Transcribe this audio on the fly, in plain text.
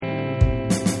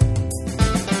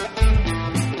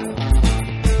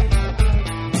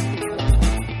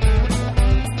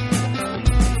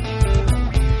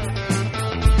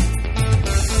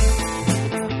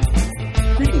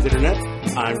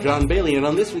John Bailey, and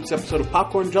on this week's episode of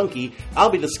Popcorn Junkie,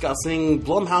 I'll be discussing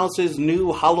Blumhouse's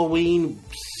new Halloween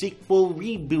sequel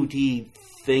rebooty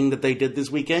thing that they did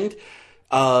this weekend,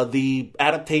 the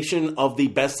adaptation of the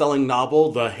best-selling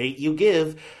novel The Hate U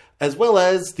Give, as well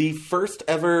as the first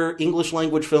ever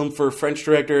English-language film for French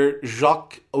director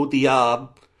Jacques Audiard,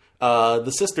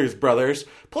 the Sisters Brothers,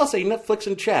 plus a Netflix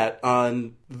and chat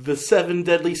on The Seven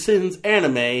Deadly Sins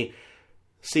anime,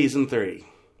 Season 3.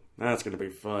 That's going to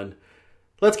be fun.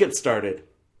 Let's get started.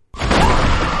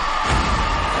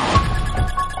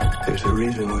 There's a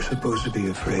reason we're supposed to be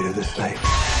afraid of the snake.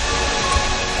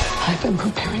 I've been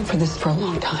preparing for this for a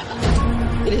long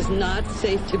time. It is not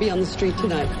safe to be on the street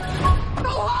tonight. Go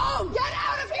home! Get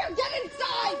out of here! Get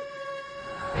inside!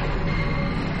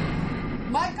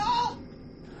 Michael!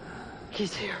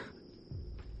 He's here.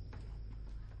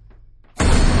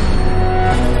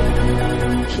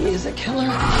 He is a killer,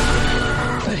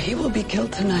 but he will be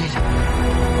killed tonight.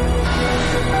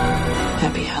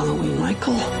 Happy Halloween,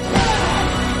 Michael.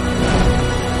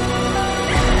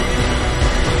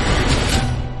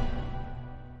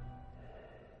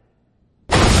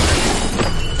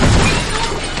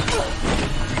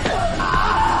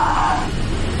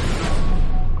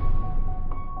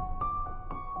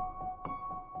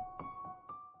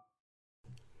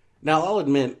 Now, I'll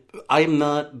admit, I'm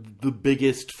not the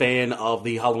biggest fan of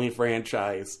the Halloween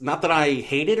franchise. Not that I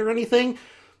hate it or anything,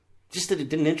 just that it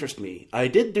didn't interest me. I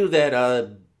did do that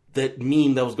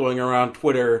meme that was going around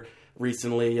Twitter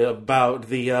recently about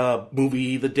the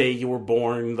movie The Day You Were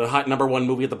Born, the hot #1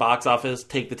 movie at the box office.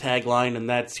 Take the tagline, and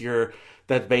that's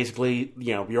basically,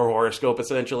 your horoscope,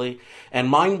 essentially. And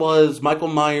mine was Michael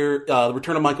Myers, The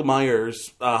Return of Michael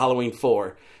Myers, Halloween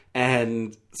 4.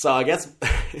 And so I guess...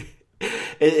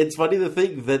 It's funny to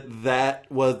think that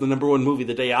was the #1 movie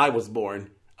the day I was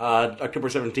born, October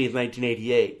 17th,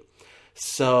 1988.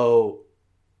 So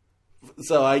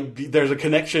there's a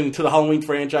connection to the Halloween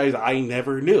franchise I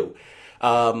never knew.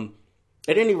 At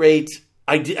any rate,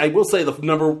 I will say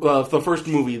the first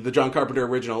movie, the John Carpenter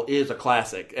original, is a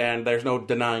classic, and there's no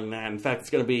denying that. In fact, it's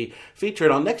going to be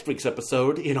featured on next week's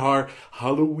episode in our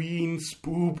Halloween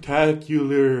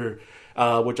Spooktacular,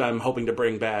 which I'm hoping to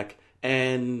bring back.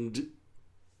 And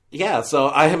yeah, so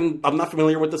I'm not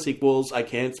familiar with the sequels. I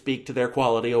can't speak to their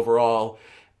quality overall.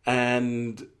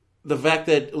 And the fact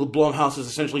that Blumhouse is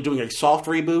essentially doing a soft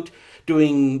reboot,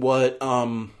 doing what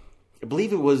I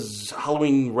believe it was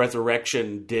Halloween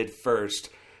Resurrection did first,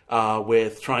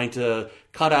 with trying to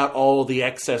cut out all the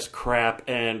excess crap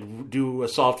and do a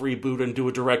soft reboot and do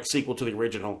a direct sequel to the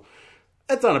original.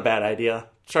 That's not a bad idea.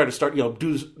 Try to start,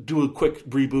 do a quick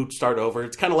reboot, start over.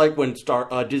 It's kind of like when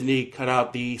Disney cut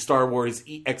out the Star Wars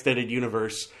extended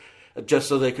universe, just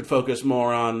so they could focus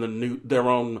more on their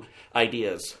own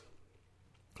ideas.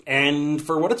 And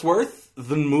for what it's worth,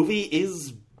 the movie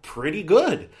is pretty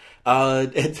good.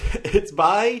 It's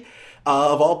by,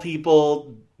 of all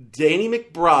people, Danny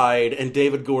McBride and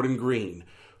David Gordon Green,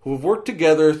 who have worked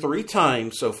together 3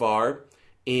 times so far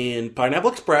in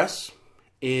Pineapple Express,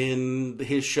 in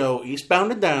his show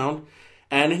Eastbound and Down,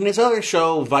 and in his other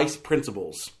show Vice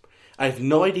Principals. I have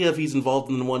no idea if he's involved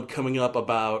in the one coming up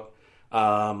about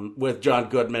with John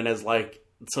Goodman as like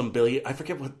some billion. I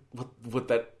forget what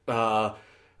that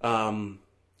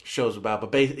show's about,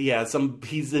 but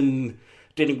he's in.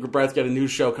 Danny McBride's got a new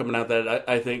show coming out that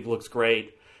I think looks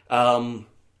great. No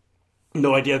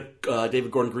idea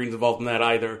David Gordon Green's involved in that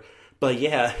either, but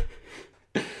yeah.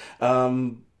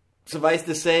 Suffice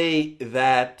to say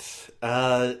that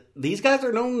these guys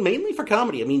are known mainly for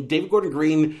comedy. I mean, David Gordon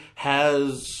Green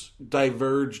has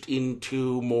diverged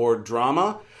into more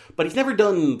drama, but he's never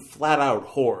done flat-out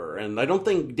horror, and I don't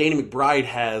think Danny McBride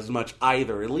has much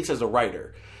either, at least as a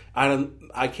writer.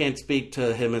 I can't speak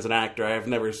to him as an actor. I have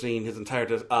never seen his entire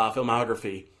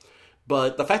filmography.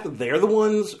 But the fact that they're the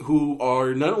ones who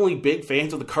are not only big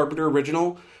fans of the Carpenter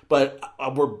original, but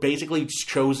were basically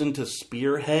chosen to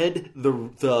spearhead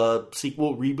the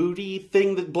sequel rebooty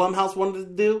thing that Blumhouse wanted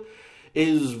to do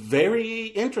is very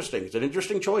interesting. It's an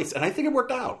interesting choice, and I think it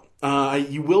worked out.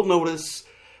 You will notice,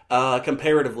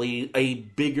 comparatively, a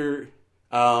bigger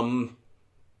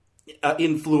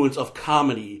influence of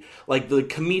comedy. Like, the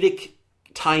comedic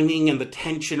timing and the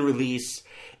tension release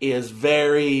is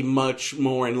very much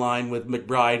more in line with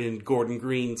McBride and Gordon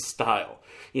Green's style.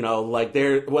 Like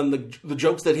when the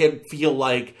jokes that feel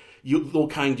like the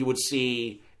kind you would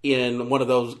see in one of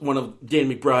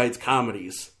Danny McBride's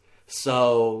comedies.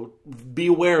 So be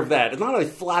aware of that. It's not a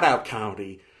flat out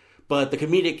comedy, but the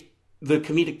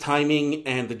comedic timing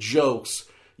and the jokes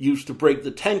used to break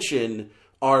the tension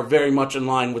are very much in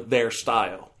line with their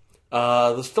style.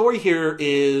 The story here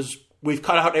is we've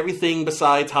cut out everything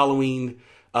besides Halloween,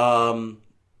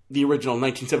 the original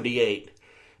 1978.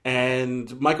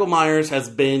 And Michael Myers has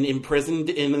been imprisoned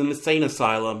in an insane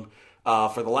asylum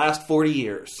for the last 40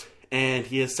 years. And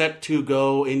he is set to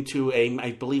go into a,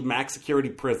 I believe, max security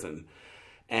prison.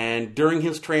 And during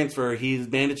his transfer, he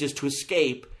manages to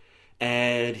escape,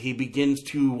 and he begins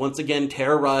to once again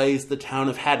terrorize the town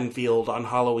of Haddonfield on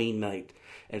Halloween night.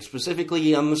 And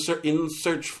specifically in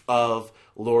search of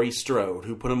Laurie Strode,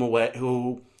 who put him away,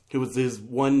 who was his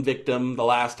one victim the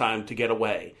last time to get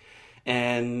away.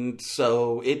 And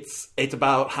so it's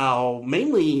about how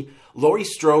mainly Laurie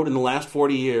Strode in the last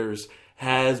 40 years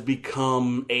has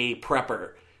become a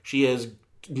prepper. She has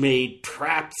made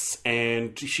traps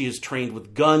and she is trained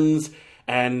with guns,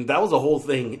 and that was a whole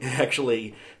thing,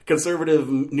 actually. Conservative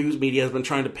news media has been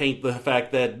trying to paint the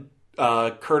fact that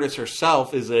Curtis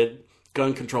herself is a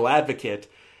gun control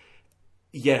advocate,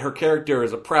 yet her character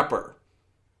is a prepper,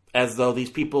 as though these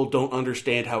people don't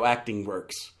understand how acting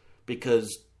works.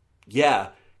 Because, yeah,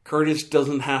 Curtis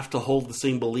doesn't have to hold the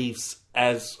same beliefs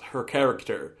as her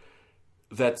character.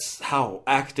 That's how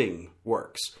acting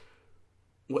works.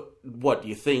 What do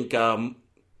you think? What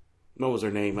was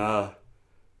her name?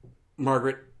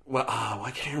 Margaret. Well,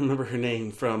 I can't remember her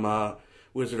name from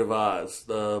Wizard of Oz,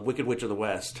 the Wicked Witch of the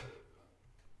West.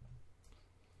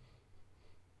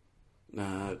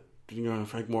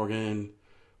 Frank Morgan,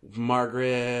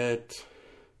 Margaret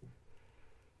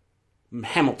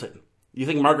Hamilton. You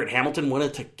think Margaret Hamilton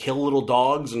wanted to kill little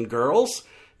dogs and girls?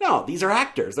 No, these are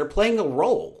actors. They're playing a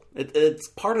role. It's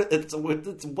part of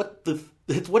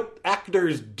it's what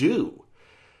actors do.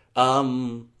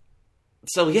 So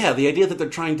yeah, the idea that they're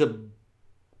trying to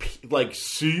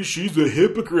see, she's a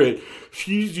hypocrite.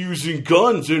 She's using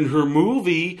guns in her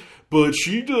movie, but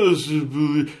she does.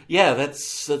 Yeah,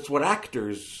 that's what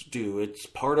actors do. It's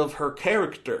part of her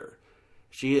character.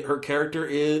 Her character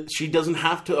is. She doesn't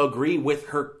have to agree with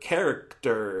her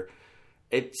character.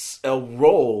 It's a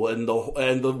role, and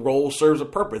the role serves a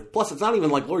purpose. Plus, it's not even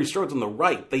like Laurie Strode's on the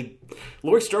right.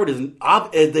 Laurie Strode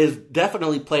is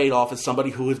definitely played off as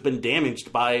somebody who has been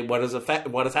damaged by what has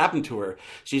happened to her.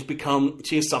 She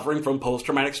is suffering from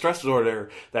post-traumatic stress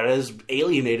disorder that has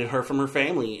alienated her from her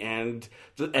family, and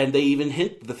they even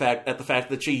hint at the fact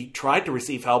that she tried to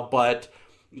receive help but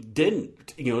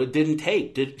didn't. It didn't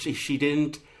take. She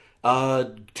didn't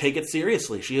take it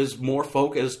seriously. She is more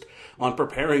focused on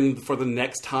preparing for the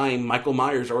next time Michael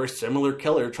Myers or a similar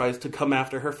killer tries to come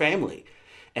after her family.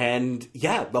 And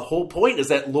yeah, the whole point is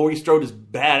that Laurie Strode is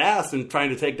badass in trying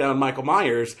to take down Michael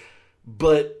Myers,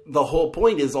 but the whole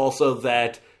point is also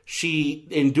that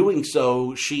in doing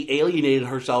so, she alienated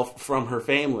herself from her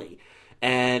family.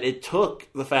 And it took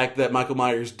the fact that Michael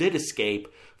Myers did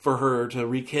escape for her to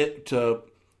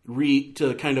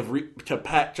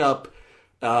patch up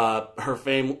her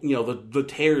family, the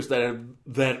tears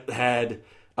that had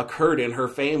occurred in her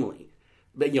family,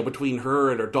 between her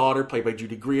and her daughter, played by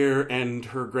Judy Greer, and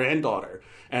her granddaughter,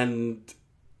 and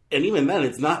even then,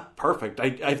 it's not perfect.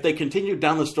 If they continued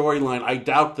down the storyline, I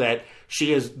doubt that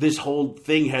this whole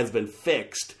thing has been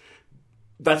fixed.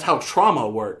 That's how trauma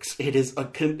works. It is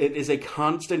a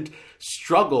constant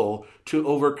struggle to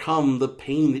overcome the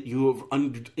pain that you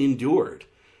have endured.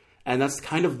 And that's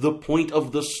kind of the point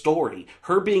of the story.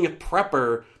 Her being a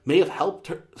prepper may have helped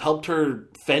her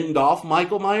fend off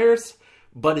Michael Myers,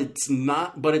 but it's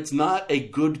not a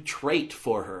good trait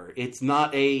for her. It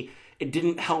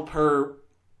didn't help her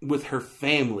with her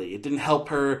family. It didn't help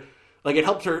her.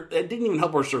 It didn't even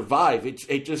help her survive.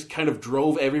 It just kind of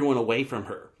drove everyone away from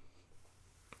her.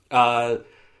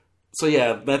 So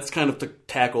yeah, that's kind of to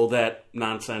tackle that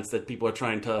nonsense that people are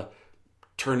trying to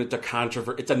turn into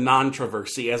controversy. It's a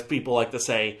non-troversy, as people like to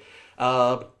say.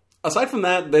 Aside from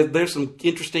that, there's some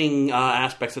interesting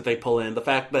aspects that they pull in. The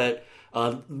fact that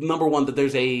number one, that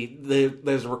there's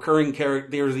a recurring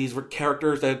character. There's these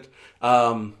characters that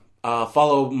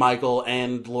follow Michael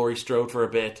and Laurie Strode for a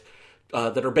bit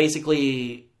that are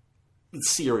basically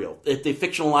Serial. It's a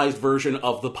fictionalized version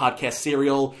of the podcast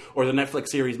Serial or the Netflix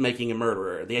series Making a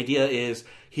Murderer. The idea is,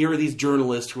 here are these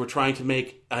journalists who are trying to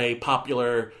make a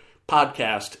popular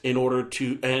podcast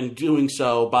and doing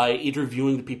so by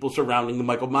interviewing the people surrounding the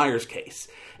Michael Myers case,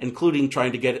 including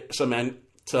trying to get some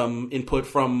input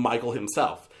from Michael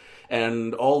himself.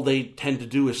 And all they tend to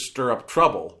do is stir up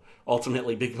trouble,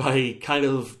 ultimately, by kind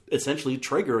of essentially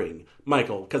triggering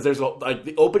Michael. Because there's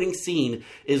the opening scene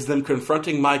is them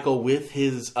confronting Michael with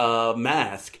his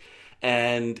mask,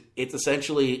 and it's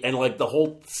essentially, the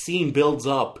whole scene builds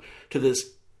up to this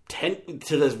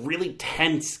really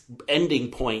tense ending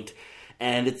point,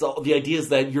 And it's the idea is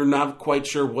that you're not quite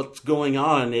sure what's going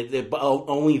on.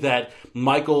 Only that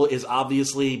Michael is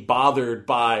obviously bothered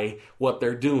by what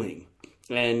they're doing.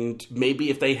 And maybe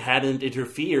if they hadn't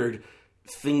interfered,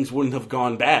 things wouldn't have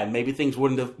gone bad. Maybe things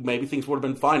would have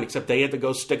been fine, except they had to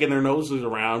go sticking their noses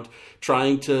around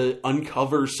trying to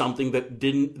uncover something that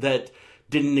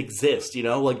didn't exist,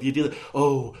 like the idea that,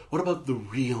 what about the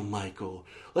real Michael?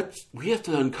 We have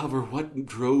to uncover what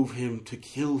drove him to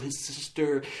kill his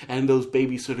sister and those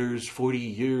babysitters 40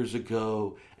 years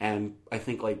ago, and I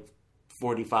think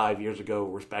 45 years ago,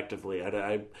 respectively.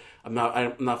 I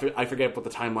forget what the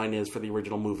timeline is for the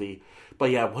original movie,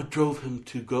 but yeah, what drove him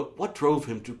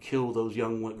to kill those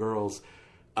young girls?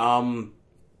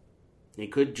 He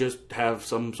could just have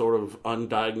some sort of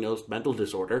undiagnosed mental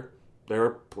disorder. There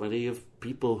are plenty of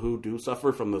people who do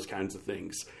suffer from those kinds of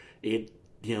things. It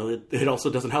also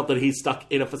doesn't help that he's stuck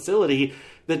in a facility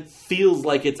that feels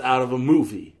like it's out of a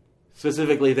movie.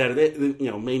 Specifically, that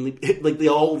mainly the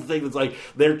whole thing that's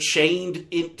they're chained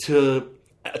to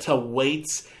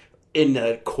weights in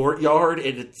a courtyard,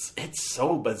 and it's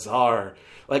so bizarre.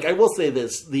 I will say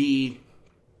this: the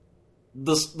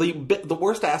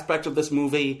worst aspects of this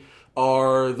movie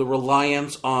are the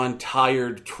reliance on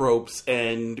tired tropes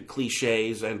and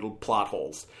cliches and plot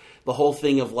holes. The whole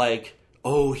thing of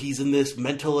he's in this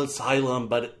mental asylum,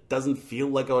 but it doesn't feel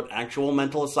like an actual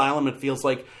mental asylum. It feels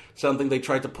like something they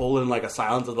tried to pull in a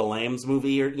Silence of the Lambs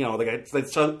movie, or it's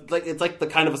like the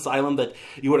kind of asylum that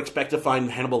you would expect to find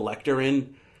Hannibal Lecter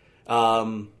in,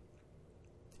 and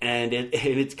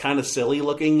it's kind of silly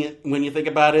looking when you think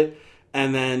about it.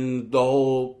 And then the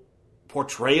whole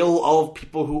portrayal of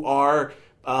people who are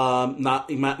not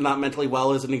mentally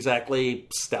well isn't exactly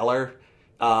stellar.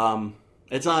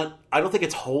 It's not. I don't think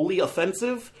it's wholly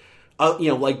offensive.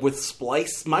 With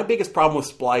Splice, my biggest problem with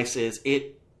Splice is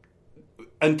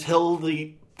until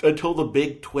the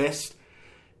big twist,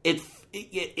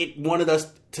 it wanted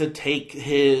us to take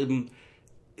him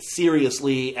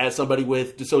seriously as somebody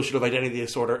with dissociative identity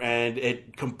disorder, and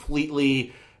it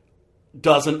completely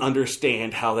doesn't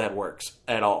understand how that works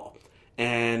at all.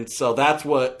 And so that's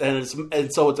so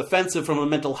it's offensive from a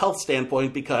mental health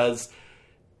standpoint, because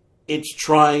it's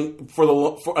trying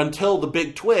until the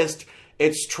big twist.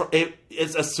 It's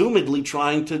assumedly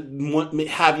trying to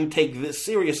have you take this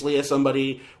seriously as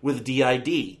somebody with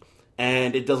DID,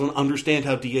 and it doesn't understand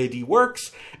how DID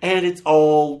works, and it's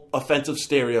all offensive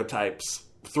stereotypes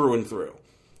through and through.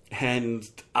 And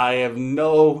I have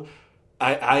no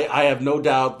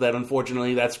doubt that,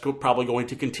 unfortunately, that's probably going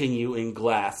to continue in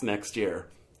Glass next year.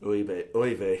 Oy vey.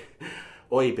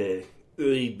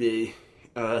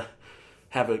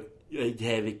 Have a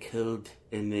cold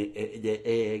and the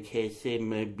egg has in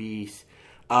my beast.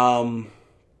 Don't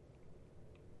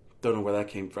know where that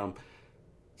came from.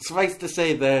 Suffice to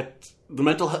say that the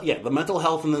mental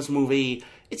health in this movie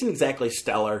isn't exactly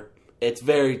stellar. It's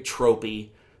very tropey,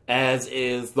 as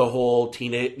is the whole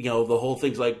the whole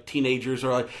things teenagers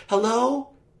are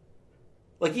hello?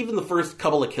 Even the first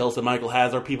couple of kills that Michael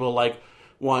has are people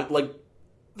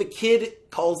the kid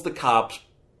calls the cops,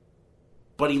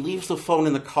 but he leaves the phone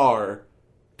in the car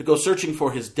to go searching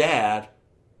for his dad,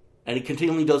 and he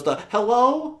continually does the,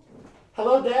 hello?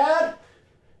 Hello, Dad?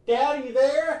 Dad, are you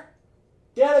there?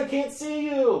 Dad, I can't see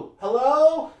you.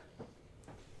 Hello?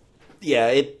 Yeah,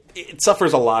 it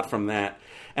suffers a lot from that.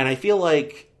 And I feel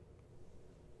like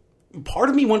part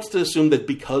of me wants to assume that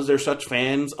because they're such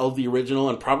fans of the original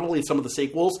and probably some of the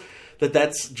sequels,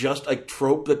 that's just a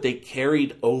trope that they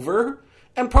carried over.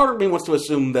 And part of me wants to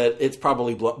assume that it's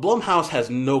probably Blumhouse has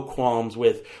no qualms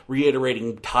with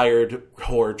reiterating tired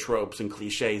horror tropes and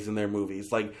cliches in their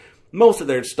movies. Most of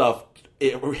their stuff,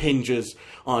 it hinges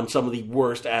on some of the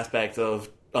worst aspects of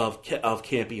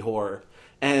campy horror,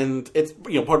 and it's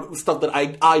part of the stuff that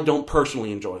I don't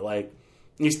personally enjoy.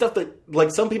 The stuff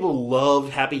that some people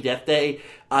loved Happy Death Day.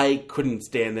 I couldn't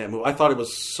stand that movie. I thought it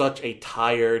was such a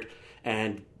tired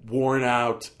and worn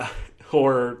out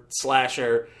horror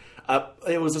slasher.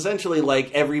 It was essentially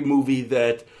like every movie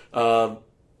that,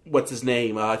 what's his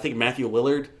name? I think Matthew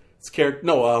Lillard's character.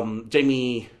 No,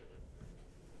 Jamie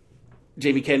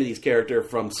Kennedy's character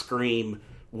from Scream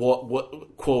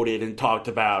quoted and talked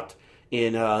about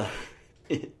in that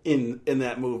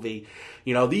movie.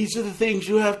 These are the things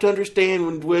you have to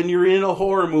understand when you're in a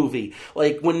horror movie.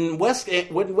 When Wes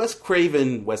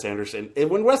Craven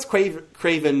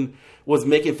was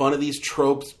making fun of these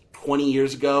tropes 20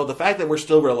 years ago, the fact that we're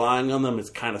still relying on them is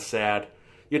kind of sad.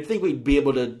 You'd think we'd be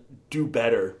able to do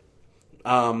better.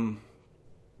 But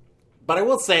I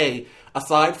will say,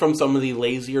 aside from some of the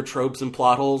lazier tropes and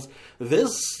plot holes,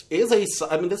 this is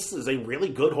a really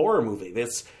good horror movie.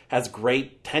 This has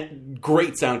great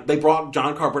sound. They brought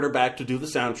John Carpenter back to do the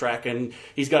soundtrack, and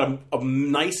he's got a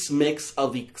nice mix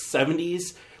of the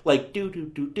 70s, like do do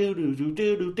do do do do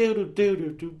do do do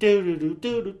do do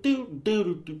do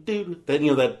do do do.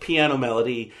 Then that piano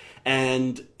melody,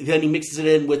 and then he mixes it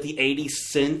in with the 80s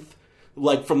synth,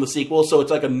 like from the sequel. So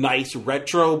it's like a nice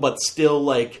retro, but still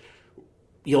like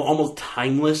almost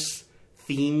timeless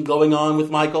theme going on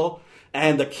with Michael.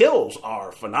 And the kills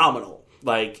are phenomenal.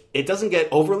 Like, it doesn't get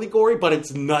overly gory, but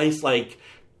it's nice, like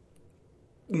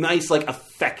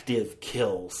effective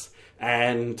kills.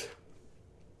 And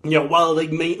while they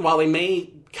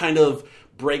may kind of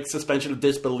break suspension of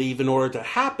disbelief in order to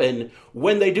happen,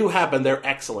 when they do happen, they're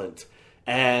excellent.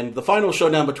 And the final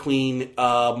showdown between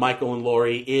Michael and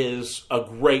Laurie is a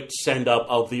great send-up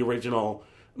of the original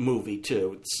movie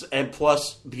too, and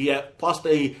plus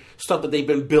the stuff that they've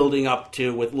been building up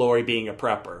to with Laurie being a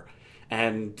prepper.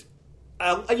 And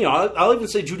I'll even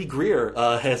say Judy Greer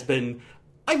has been.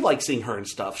 I like seeing her and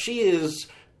stuff. She is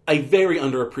a very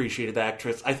underappreciated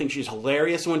actress. I think she's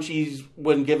hilarious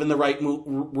when given the right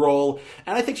role,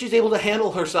 and I think she's able to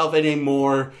handle herself in a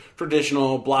more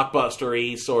traditional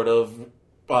blockbustery sort of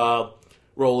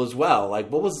role as well. Like,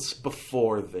 what was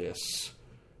before this?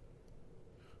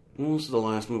 What was the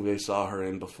last movie I saw her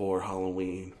in before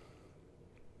Halloween?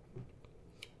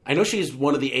 I know she's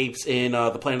one of the apes in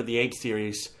the Planet of the Apes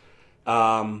series.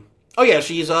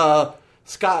 She's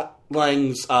Scott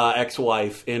Lang's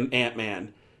ex-wife in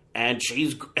Ant-Man, and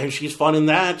she's fun in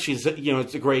that. She's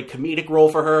it's a great comedic role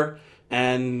for her,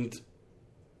 and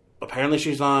apparently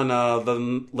she's on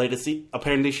the latest.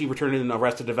 Apparently she returned in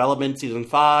Arrested Development season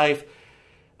 5.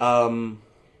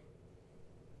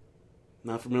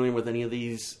 Not familiar with any of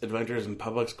these adventures in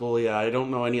public school. Yeah, I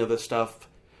don't know any of this stuff.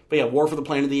 But yeah, War for the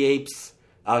Planet of the Apes.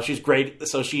 She's great.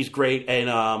 So she's great in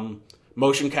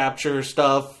motion capture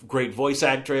stuff. Great voice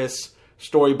actress.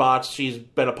 Storybots she's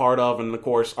been a part of. And, of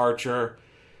course, Archer.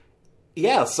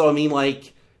 Yeah, so, I mean,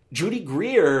 like, Judy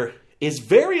Greer is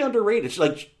very underrated.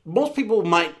 Like, most people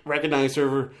might recognize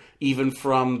her even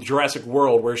from Jurassic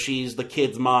World, where she's the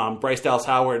kid's mom, Bryce Dallas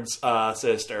Howard's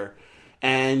sister.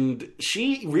 And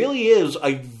she really is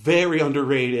a very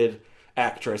underrated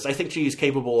actress. I think she's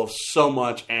capable of so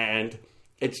much, and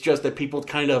it's just that people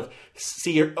kind of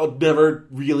see her, never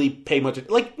really pay much.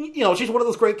 Like, she's one of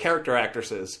those great character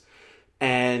actresses.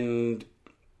 And,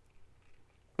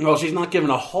 she's not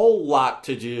given a whole lot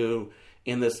to do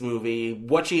in this movie.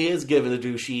 What she is given to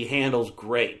do, she handles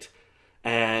great.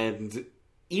 And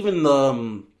even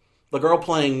the girl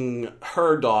playing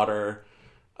her daughter,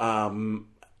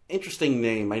 interesting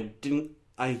name.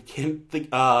 I can't think.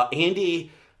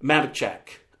 Andy Matichak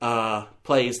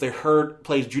plays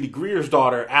Judy Greer's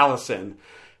daughter, Allison,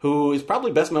 who is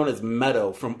probably best known as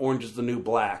Meadow from Orange is the New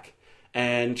Black.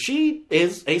 And she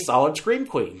is a solid scream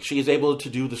queen. She is able to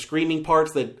do the screaming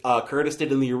parts that Curtis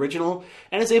did in the original,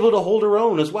 and is able to hold her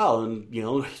own as well. And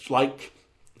like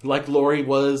Laurie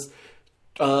was,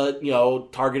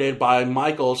 targeted by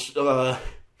Michael's.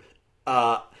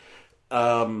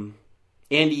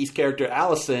 Andy's character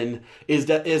Allison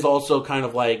is also kind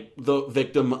of like the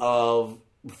victim of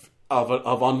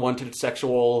unwanted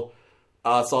sexual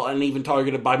assault, and even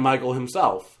targeted by Michael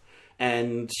himself.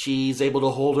 And she's able to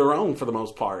hold her own for the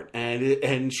most part,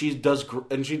 and she does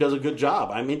a good job.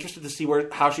 I'm interested to see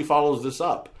how she follows this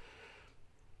up.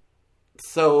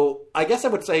 So I guess I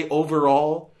would say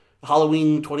overall,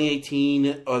 Halloween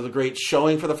 2018 was a great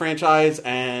showing for the franchise,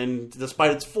 and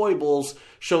despite its foibles,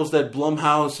 shows that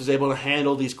Blumhouse is able to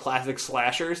handle these classic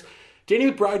slashers. Danny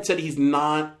McBride said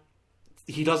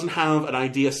he doesn't have an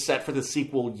idea set for the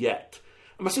sequel yet.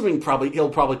 I'm assuming he'll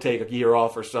probably take a year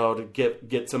off or so to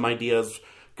get some ideas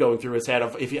going through his head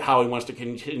of how he wants to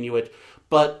continue it.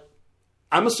 But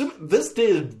I'm assuming this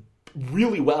did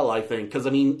really well, I think, because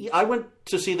I went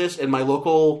to see this in my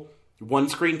local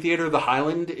one-screen theater, the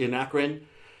Highland in Akron,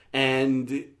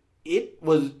 and it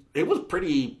was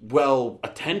pretty well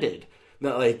attended.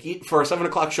 Like, for a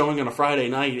 7:00 showing on a Friday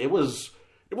night, it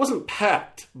wasn't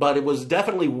packed, but it was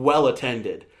definitely well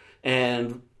attended.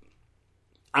 And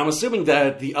I'm assuming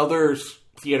that the other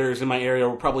theaters in my area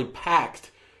were probably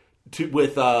packed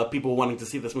with people wanting to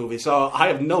see this movie. So I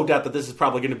have no doubt that this is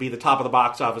probably going to be the top of the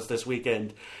box office this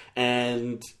weekend.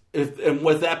 And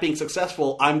with that being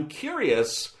successful, I'm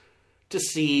curious to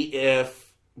see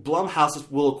if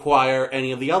Blumhouse will acquire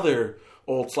any of the other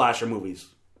old slasher movies.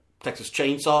 Texas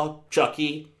Chainsaw,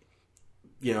 Chucky,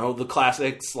 the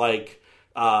classics like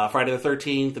Friday the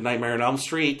 13th, The Nightmare on Elm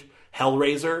Street,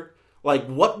 Hellraiser. Like,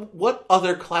 what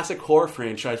other classic horror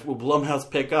franchise will Blumhouse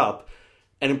pick up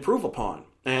and improve upon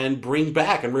and bring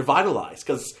back and revitalize?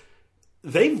 Because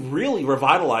they've really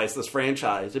revitalized this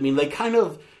franchise. I mean, they kind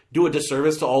of do a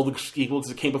disservice to all the sequels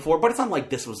that came before, but it's not like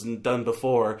this was done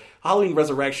before. Halloween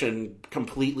Resurrection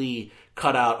completely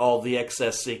cut out all the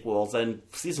excess sequels, and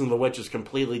Season of the Witch is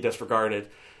completely disregarded.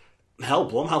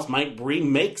 Hell, Blumhouse might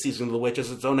remake Season of the Witch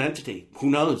as its own entity. Who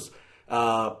knows?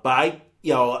 If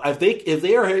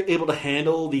they are able to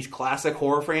handle these classic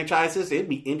horror franchises, it'd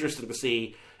be interesting to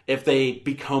see if they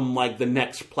become like the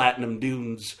next Platinum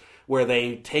Dunes, where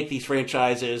they take these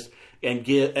franchises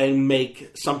and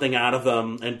make something out of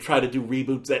them and try to do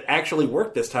reboots that actually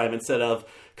work this time instead of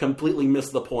completely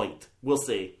miss the point. We'll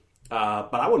see.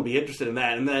 But I wouldn't be interested in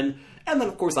that. And then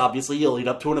of course, obviously, you'll lead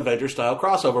up to an Avengers-style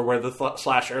crossover where the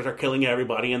slashers are killing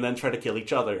everybody and then try to kill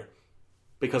each other.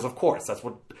 Because of course, that's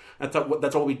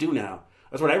what we do now.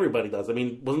 That's what everybody does. I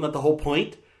mean, wasn't that the whole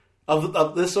point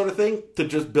of this sort of thing? To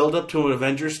just build up to an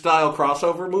Avengers-style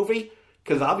crossover movie?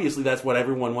 Because obviously that's what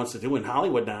everyone wants to do in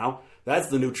Hollywood now. That's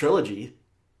the new trilogy.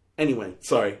 Anyway,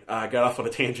 sorry, I got off on a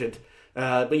tangent.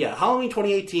 But yeah, Halloween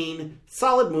 2018,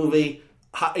 solid movie.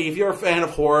 If you're a fan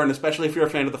of horror, and especially if you're a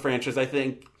fan of the franchise, I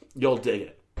think you'll dig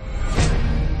it.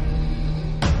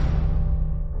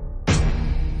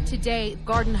 Today,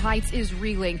 Garden Heights is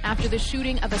reeling after the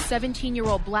shooting of a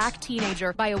 17-year-old black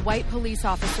teenager by a white police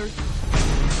officer.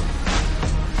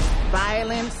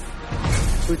 Violence,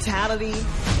 brutality.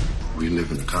 We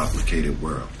live in a complicated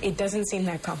world. It doesn't seem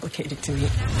that complicated to me.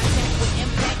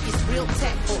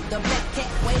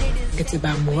 It's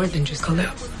about more than just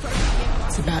color.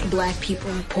 It's about black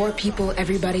people, poor people,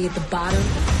 everybody at the bottom.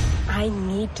 I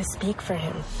need to speak for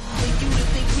him.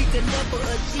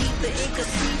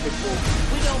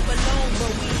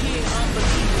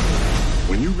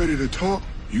 When you're ready to talk,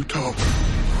 you talk.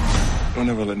 Don't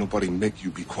ever let nobody make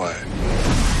you be quiet.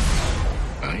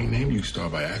 I ain't named you Star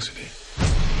by accident.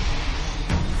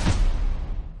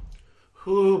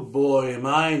 Oh boy, am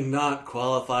I not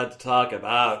qualified to talk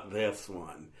about this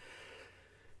one.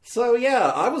 So yeah,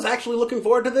 I was actually looking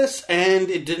forward to this, and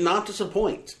it did not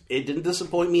disappoint. It didn't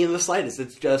disappoint me in the slightest.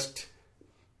 It's just,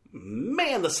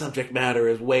 man, the subject matter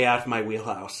is way out of my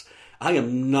wheelhouse. I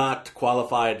am not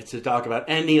qualified to talk about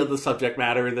any of the subject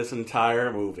matter in this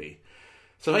entire movie.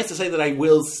 Suffice to say that I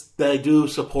do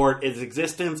support its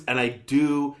existence, and I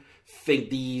do think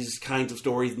these kinds of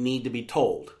stories need to be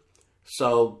told.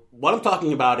 So, what I'm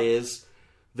talking about is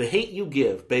The Hate U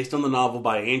Give, based on the novel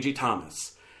by Angie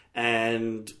Thomas.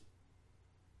 And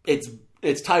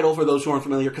its title, for those who aren't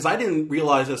familiar, because I didn't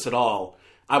realize this at all.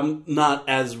 I'm not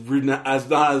as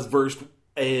versed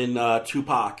in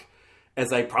Tupac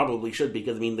as I probably should be,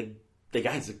 because I mean the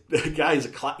guy's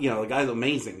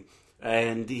amazing,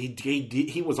 and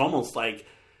he was almost like,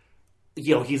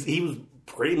 he was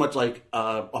pretty much like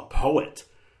a poet.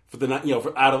 For the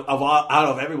out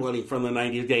of everybody from the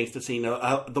 90s gangsta scene,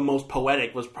 the most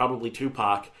poetic was probably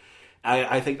Tupac.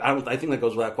 I think that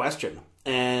goes without question.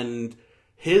 And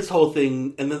his whole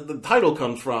thing, and the title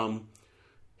comes from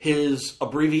his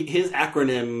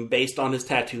acronym based on his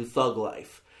tattoo, Thug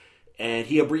Life, and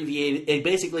he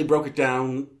basically broke it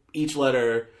down, each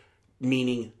letter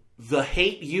meaning the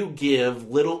hate you give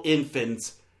little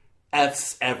infants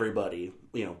F's everybody,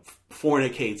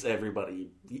 fornicates everybody.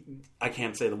 I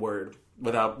can't say the word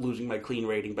without losing my clean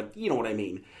rating, but you know what I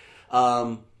mean.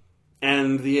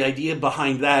 And the idea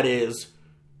behind that is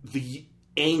the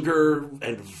anger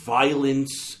and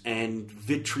violence and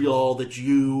vitriol that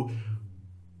you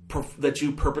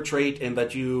perpetrate and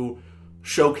that you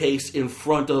showcase in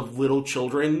front of little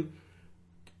children.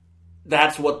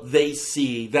 That's what they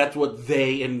see, that's what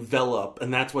they envelop,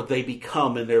 and that's what they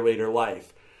become in their later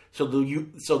life. So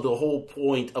the whole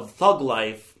point of Thug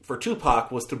Life for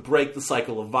Tupac was to break the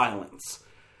cycle of violence.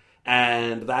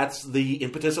 And that's the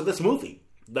impetus of this movie.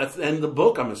 And the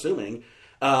book, I'm assuming,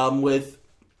 with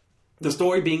the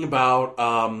story being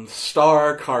about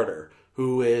Star Carter,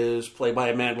 who is played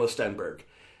by Amandla Stenberg.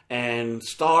 And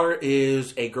Star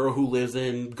is a girl who lives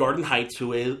in Garden Heights,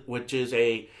 which is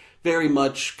a very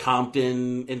much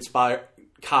Compton,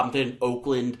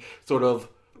 Oakland, sort of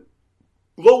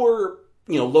lower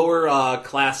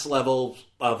class level,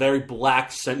 very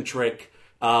black centric,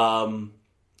 urban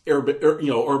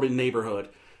neighborhood.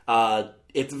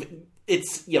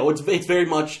 It's very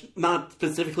much not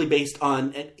specifically based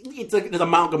on. It's an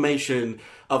amalgamation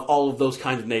of all of those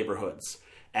kinds of neighborhoods,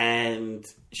 and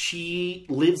she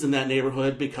lives in that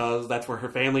neighborhood because that's where her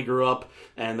family grew up,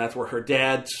 and that's where her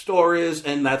dad's store is,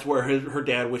 and that's where her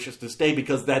dad wishes to stay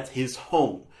because that's his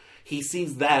home. He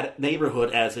sees that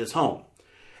neighborhood as his home.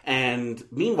 And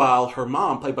meanwhile, her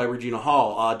mom, played by Regina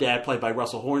Hall, dad, played by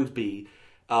Russell Hornsby,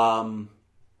 her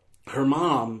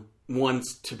mom,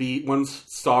 wants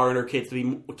Star and her kids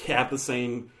to have the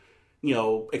same,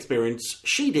 experience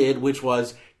she did, which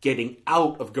was getting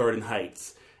out of Garden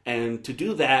Heights. And to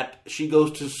do that, she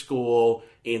goes to school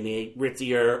in the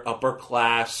ritzier, upper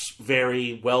class,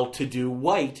 very well-to-do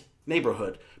white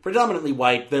neighborhood. Predominantly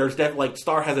white. There's definitely,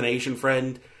 Star has an Asian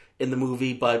friend in the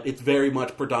movie, but it's very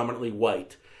much predominantly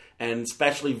white. And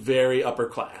especially very upper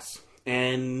class.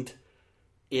 And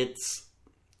it's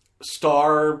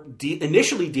Star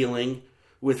initially dealing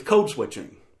with code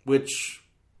switching, which,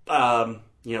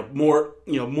 more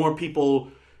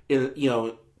people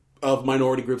of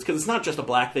minority groups, because it's not just a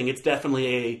black thing. It's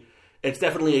definitely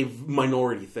a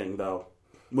minority thing, though.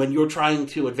 When you're trying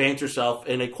to advance yourself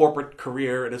in a corporate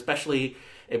career, and especially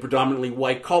a predominantly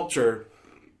white culture,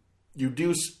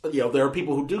 there are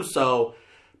people who do so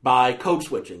by code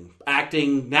switching,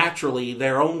 acting naturally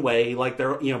their own way, like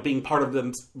they're being part of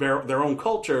their own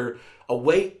culture,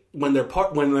 away when they're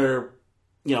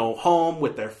home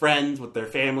with their friends, with their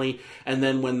family, and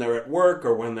then when they're at work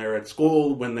or when they're at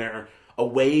school, when they're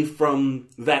away from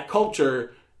that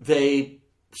culture, they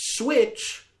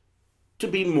switch to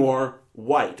be more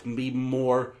white, be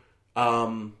more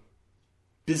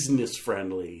business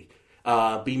friendly,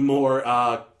 be more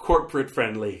corporate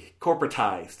friendly,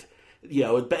 corporatized.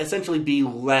 Essentially be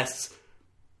less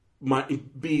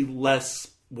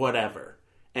whatever.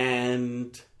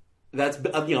 And that's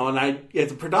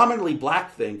it's a predominantly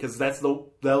black thing, because that's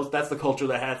the culture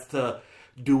that has to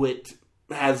do it,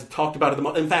 has talked about it the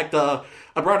most. In fact, I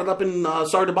brought it up in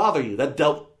Sorry to Bother You. That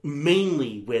dealt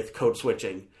mainly with code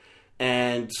switching.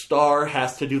 And Star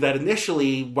has to do that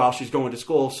initially while she's going to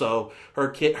school, so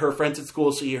her friends at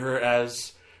school see her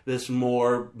as this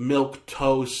more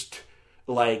milquetoast,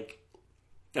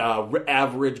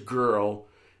 average girl.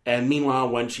 And meanwhile,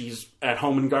 when she's at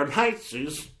home in Garden Heights,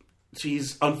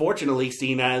 she's unfortunately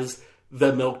seen as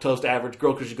the milquetoast average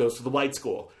girl because she goes to the white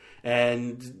school.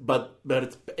 But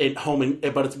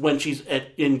it's when she's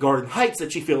in Garden Heights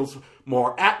that she feels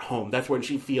more at home. That's when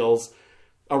she feels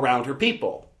around her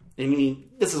people. I mean,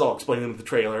 this is all explained in the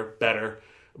trailer better.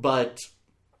 But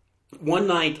one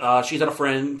night, she's at a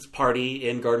friend's party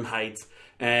in Garden Heights,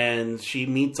 and she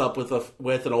meets up with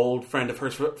an old friend of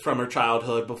hers from her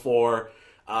childhood before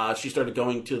she started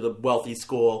going to the wealthy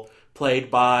school,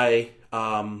 played by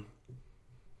I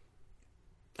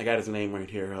got his name right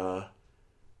here.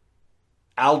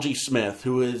 Algie Smith,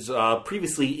 who is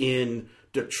previously in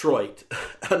Detroit,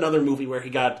 another movie where he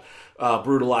got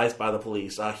brutalized by the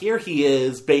police. Here he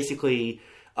is basically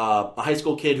a high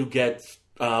school kid who gets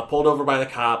pulled over by the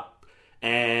cop,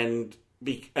 and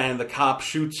the cop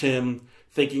shoots him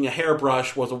thinking a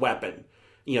hairbrush was a weapon.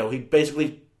 He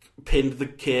basically pinned the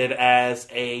kid as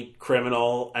a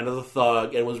criminal and as a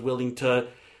thug, and was willing to,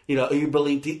 he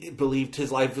believed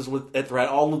his life was at threat.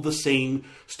 All of the same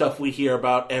stuff we hear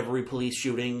about every police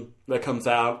shooting that comes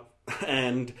out.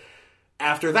 And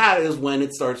after that is when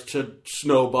it starts to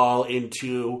snowball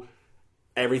into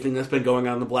everything that's been going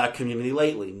on in the black community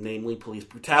lately, namely police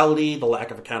brutality, the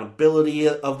lack of accountability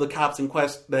of the cops in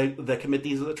quest that commit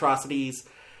these atrocities,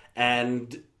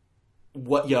 and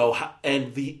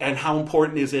and how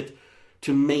important is it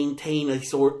to maintain that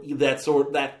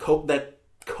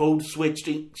code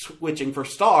switching for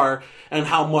Star, and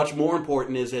how much more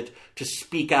important is it to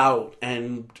speak out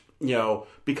and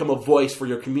become a voice for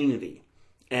your community.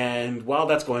 And while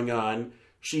that's going on,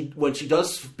 when she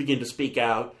does begin to speak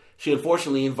out, she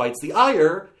unfortunately invites the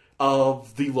ire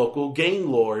of the local gang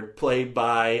lord, played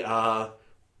by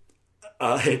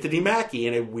Anthony Mackie,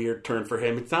 in a weird turn for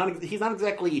him. He's not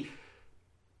exactly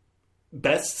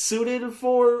best suited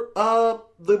for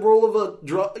the role of a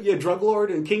drug lord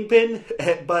and kingpin,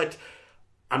 but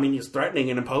I mean, he's threatening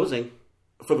and imposing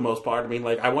for the most part. I mean,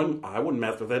 I wouldn't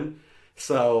mess with him.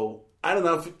 So I don't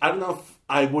know if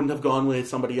I wouldn't have gone with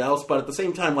somebody else, but at the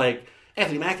same time,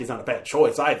 Anthony Mackie's not a bad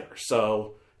choice either.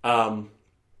 So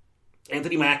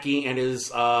Anthony Mackie and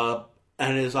his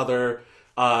other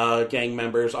gang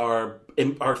members are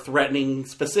threatening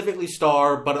specifically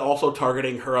Star, but also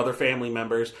targeting her other family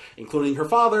members, including her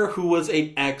father, who was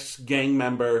an ex-gang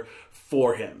member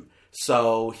for him.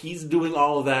 So he's doing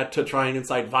all of that to try and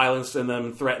incite violence in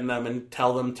them, threaten them, and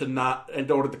tell them to not, in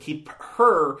order to keep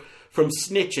her from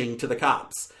snitching to the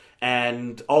cops.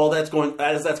 And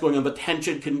as that's going on, the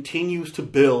tension continues to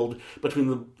build between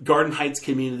the Garden Heights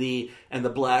community and the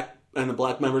black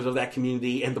members of that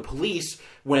community and the police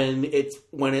when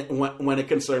it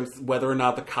concerns whether or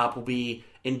not the cop will be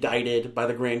indicted by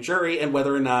the grand jury, and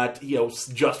whether or not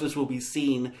justice will be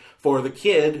seen for the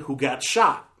kid who got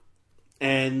shot.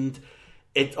 And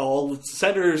it all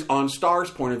centers on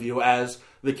Star's point of view as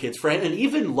the kid's friend, and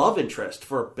even love interest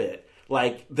for a bit.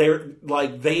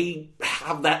 They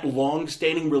have that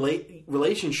long-standing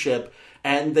relationship,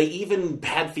 and they even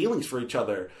had feelings for each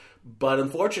other. But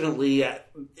unfortunately,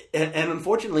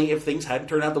 if things hadn't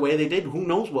turned out the way they did, who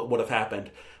knows what would have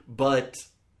happened. But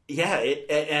yeah,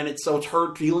 it's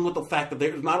her dealing with the fact that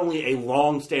there's not only a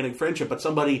long-standing friendship, but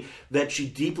somebody that she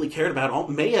deeply cared about,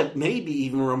 maybe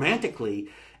even romantically,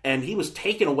 and he was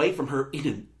taken away from her in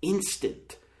an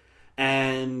instant.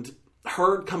 And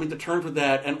her coming to terms with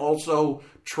that, and also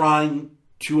trying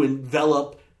to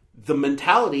envelop the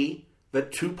mentality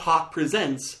that Tupac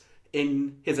presents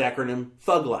in his acronym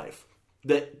Thug Life,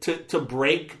 that to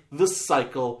break the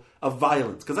cycle of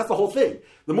violence, because that's the whole thing.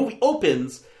 The movie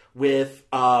opens with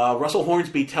Russell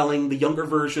Hornsby telling the younger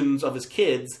versions of his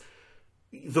kids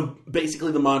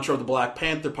basically the mantra of the Black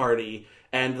Panther Party,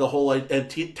 and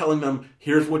telling them,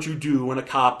 here's what you do when a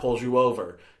cop pulls you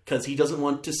over, because he doesn't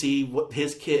want to see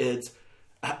his kids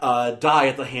die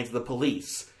at the hands of the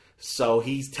police. So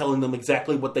he's telling them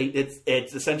exactly what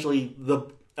it's essentially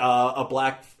a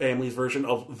black family's version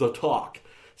of the talk,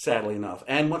 sadly enough.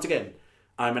 And once again,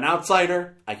 I'm an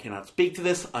outsider. I cannot speak to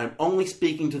this. I'm only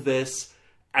speaking to this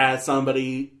as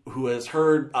somebody who has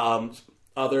heard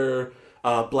other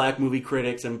black movie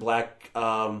critics and black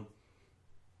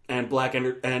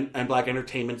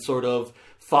entertainment sort of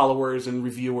followers and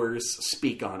reviewers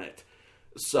speak on it.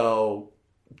 So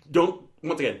don't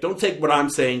take what I'm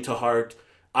saying to heart.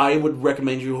 I would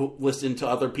recommend you listen to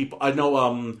other people. I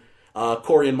know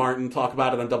Corey and Martin talk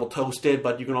about it on Double Toasted,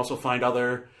 but you can also find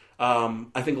other.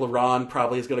 I think LaRon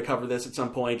probably is going to cover this at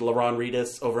some point. LaRon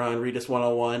Reedus over on Reedus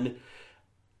 101.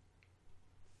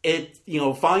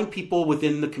 Find people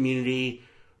within the community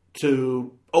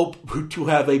to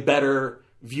have a better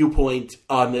viewpoint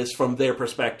on this from their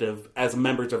perspective as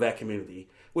members of that community,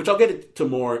 which I'll get to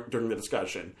more during the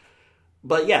discussion.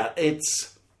 But yeah,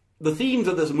 it's the themes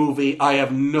of this movie I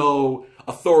have no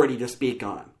authority to speak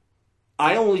on.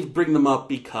 I only bring them up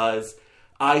because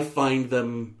I find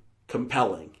them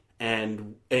compelling,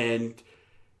 and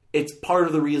it's part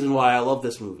of the reason why I love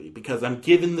this movie, because I'm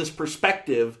given this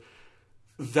perspective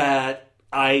that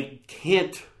I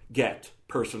can't get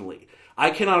personally.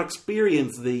 I cannot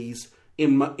experience these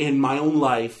in my own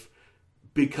life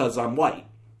because I'm white.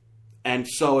 And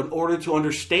so in order to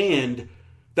understand,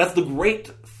 that's the great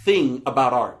thing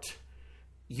about art.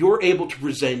 You're able to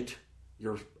present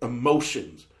your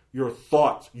emotions, your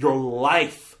thoughts, your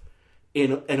life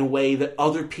in a way that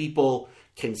other people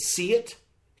can see it,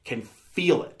 can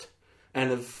feel it.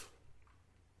 And if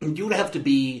you'd have to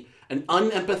be an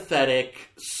unempathetic,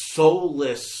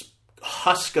 soulless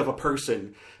husk of a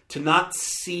person to not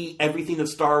see everything that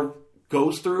Star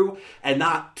goes through and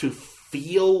not to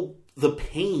feel the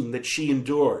pain that she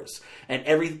endures, and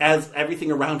as everything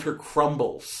around her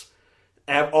crumbles,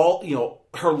 her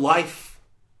life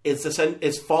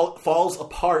falls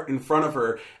apart in front of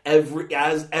her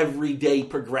as every day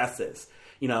progresses.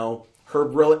 Her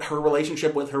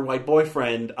relationship with her white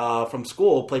boyfriend from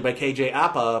school, played by KJ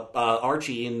Apa,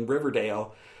 Archie in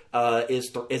Riverdale,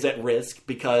 is at risk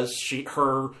because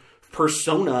her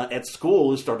persona at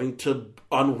school is starting to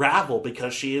unravel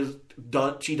because she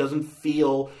doesn't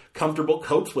feel comfortable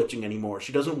code switching anymore.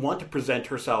 She doesn't want to present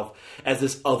herself as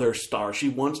this other star. She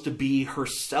wants to be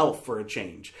herself for a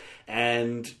change.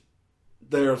 And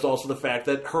there's also the fact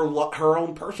that her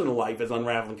own personal life is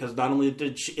unraveling, because not only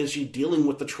is she dealing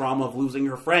with the trauma of losing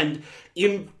her friend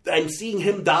and seeing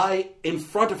him die in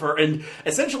front of her and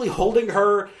essentially holding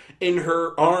her in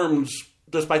her arms,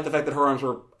 despite the fact that her arms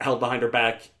were held behind her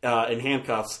back in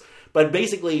handcuffs. But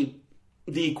basically,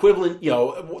 the equivalent,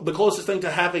 the closest thing to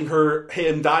having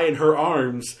him die in her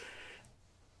arms,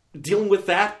 dealing with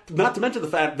that, not to mention the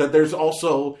fact that there's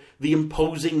also the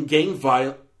imposing gang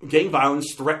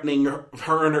violence threatening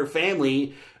her and her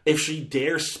family if she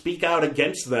dares speak out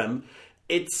against them.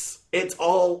 It's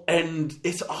all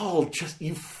just,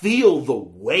 you feel the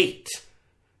weight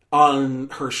on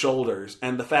her shoulders,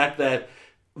 and the fact that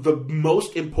the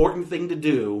most important thing to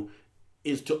do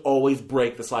is to always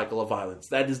break the cycle of violence.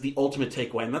 That is the ultimate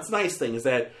takeaway. And that's the nice thing, is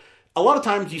that a lot of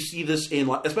times you see this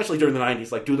especially during the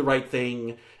 90s, like Do the Right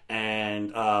Thing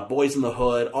and Boys in the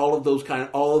Hood, all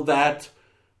of that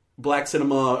black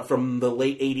cinema from the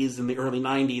late 80s and the early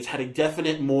 90s had a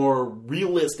definite, more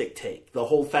realistic take. The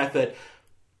whole fact that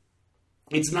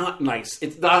it's not nice,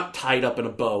 it's not tied up in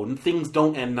a bow, and things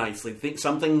don't end nicely.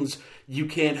 Some things you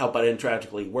can't help but end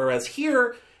tragically. Whereas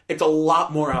here, it's a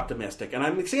lot more optimistic. And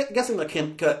I'm guessing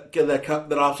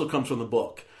that also comes from the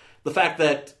book. The fact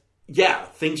that, yeah,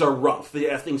 things are rough.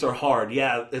 Yeah, things are hard.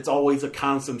 Yeah, it's always a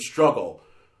constant struggle.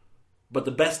 But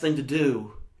the best thing to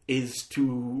do is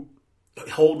to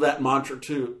hold that mantra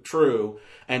true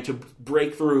and to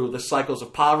break through the cycles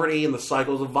of poverty and the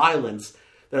cycles of violence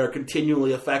that are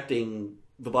continually affecting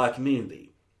the Black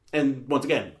community. And once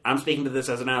again, I'm speaking to this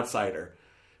as an outsider,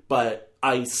 but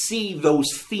I see those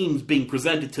themes being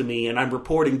presented to me and I'm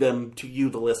reporting them to you,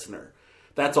 the listener.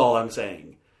 That's all I'm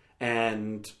saying.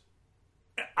 And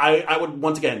I would,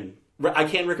 once again, I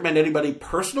can't recommend anybody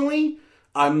personally.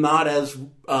 I'm not as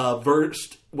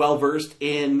well-versed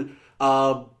in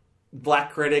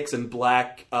Black critics and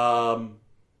Black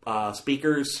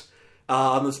speakers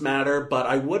on this matter, but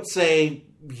I would say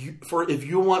if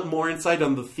you want more insight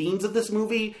on the themes of this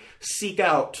movie, seek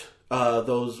out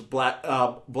those black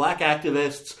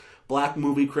activists, Black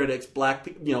movie critics,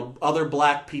 other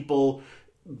Black people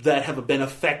that have been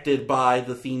affected by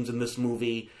the themes in this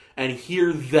movie, and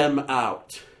hear them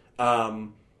out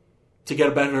to get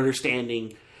a better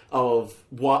understanding of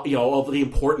what of the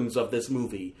importance of this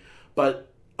movie.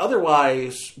 But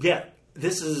otherwise, yeah,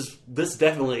 this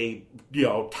definitely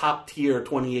top tier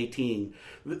 2018.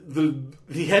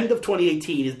 The end of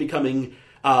 2018 is becoming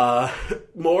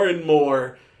more and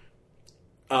more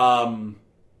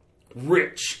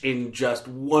rich in just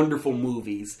wonderful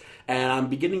movies, and I'm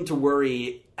beginning to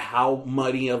worry how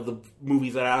many of the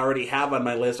movies that I already have on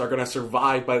my list are going to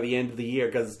survive by the end of the year,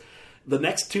 because the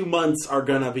next 2 months are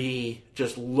going to be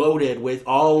just loaded with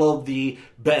all of the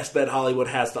best that Hollywood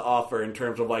has to offer in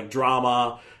terms of like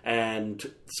drama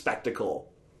and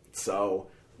spectacle. So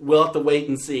we'll have to wait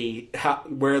and see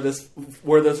where this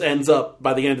ends up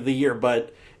by the end of the year,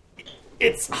 but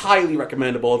it's highly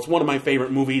recommendable. It's one of my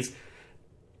favorite movies,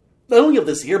 not only of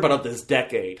this year, but of this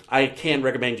decade. I can't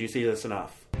recommend you see this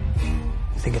enough. You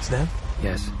think it's them?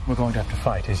 Yes. We're going to have to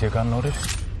fight. Is your gun loaded?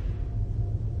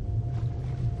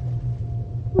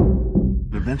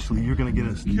 Eventually, you're going to get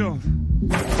us killed.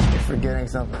 You're forgetting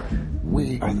something.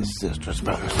 We are the Sisters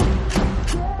Brothers.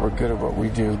 We're good at what we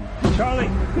do. Charlie!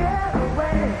 Get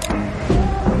away!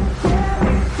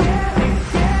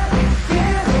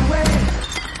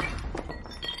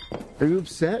 Are you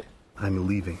upset? I'm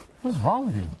leaving. What's wrong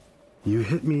with you? You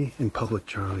hit me in public,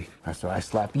 Charlie. So I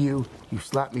slap you, you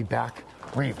slap me back.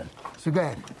 We're even. So go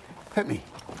ahead. Hit me.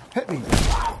 Hit me.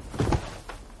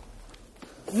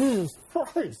 Jesus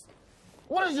Christ.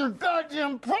 What is your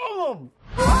goddamn problem?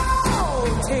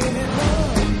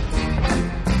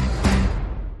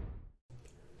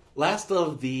 Last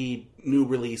of the new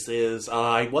releases,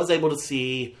 I was able to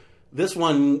see this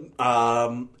one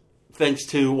thanks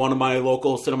to one of my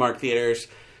local Cinemark theaters.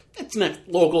 It's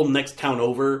local next town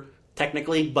over,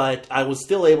 technically, but I was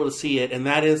still able to see it, and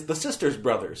that is The Sisters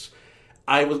Brothers.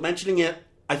 I was mentioning it,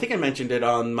 I think I mentioned it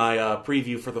on my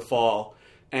preview for the fall,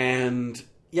 and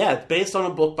yeah, it's based on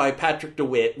a book by Patrick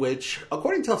DeWitt, which,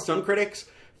 according to some critics,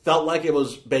 felt like it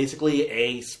was basically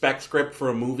a spec script for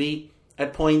a movie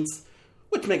at points,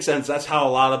 which makes sense. That's how a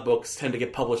lot of books tend to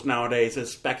get published nowadays,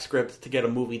 as spec scripts to get a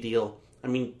movie deal. I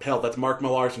mean, hell, that's Mark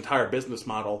Millar's entire business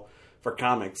model for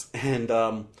comics. And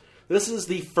this is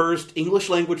the first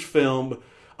English-language film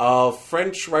of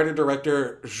French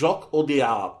writer-director Jacques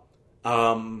Audiard.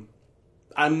 I'm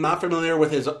not familiar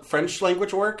with his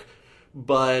French-language work,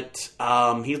 but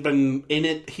he's been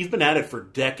at it for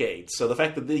decades. So the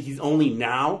fact that he's only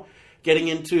now getting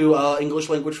into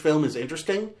English-language film is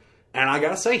interesting. And I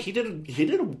gotta say, he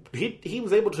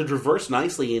was able to traverse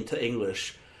nicely into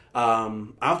English.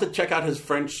 I'll have to check out his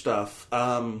French stuff.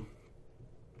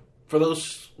 For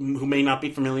those who may not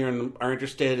be familiar and are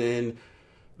interested in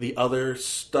the other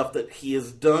stuff that he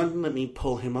has done, let me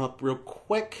pull him up real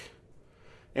quick.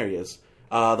 There he is.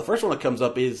 The first one that comes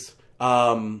up is,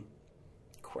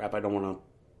 crap, I don't want to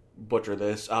butcher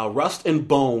this. Rust and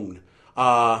Bone.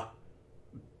 Yeah,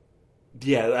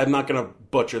 I'm not going to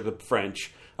butcher the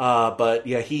French. But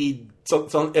yeah, it's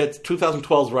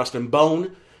 2012's Rust and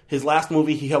Bone. His last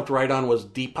movie he helped write on was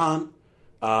Dupin,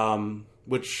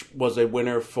 which was a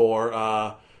winner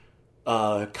for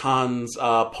Cannes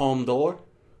Palme d'Or,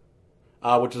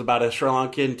 which is about a Sri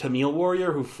Lankan Tamil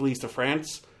warrior who flees to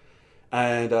France,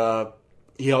 and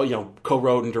he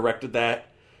co-wrote and directed that,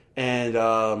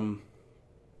 and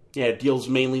it deals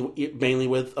mainly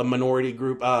with a minority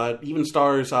group. Even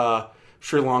stars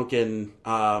Sri Lankan.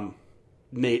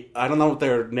 I don't know if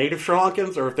they're native Sri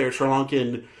Lankans or if they're Sri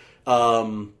Lankan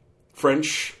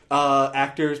French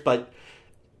actors, but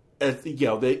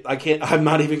I'm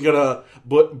not even gonna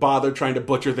bother trying to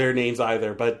butcher their names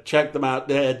either. But check them out.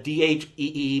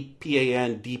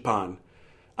 Dheepan, Dupin.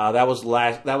 That was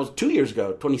 2 years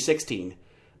ago, 2016,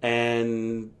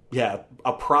 and yeah,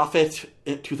 A Prophet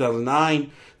in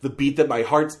 2009. The Beat That My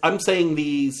Heart. I'm saying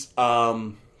these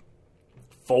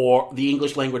for the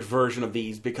English language version of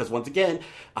these, because once again,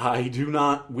 I do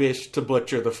not wish to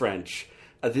butcher the French.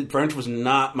 The French was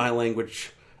not my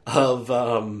language of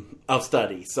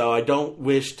study, so I don't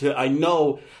wish to. I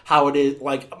know how it is.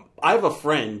 Like, I have a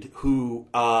friend who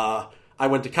I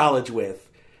went to college with,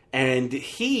 and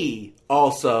he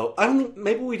also. I mean,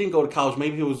 maybe we didn't go to college.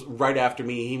 Maybe it was right after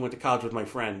me. He went to college with my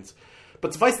friends,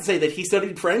 but suffice to say that he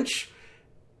studied French,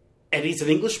 and he's an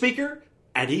English speaker.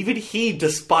 And even he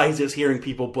despises hearing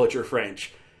people butcher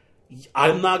French.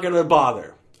 I'm not going to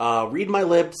bother. Read My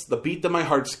Lips, The Beat That My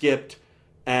Heart Skipped,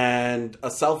 and A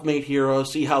Self-Made Hero,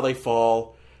 See How They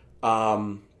Fall.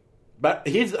 But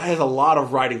he has a lot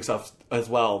of writing stuff as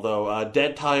well, though.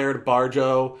 Dead Tired,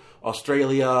 Barjo,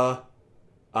 Australia,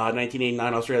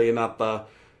 1989 Australia, not the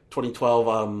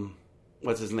 2012,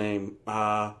 what's his name?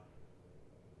 Baz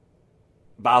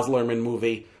Luhrmann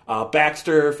movie.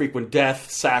 Baxter, Frequent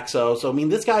Death, Saxo. So, I mean,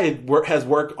 this guy has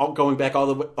work going back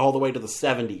all the way to the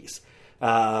 70s,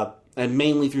 and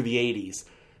mainly through the 80s,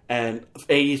 and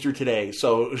 80s through today.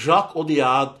 So, Jacques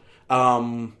Audiard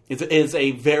is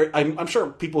a very... I'm sure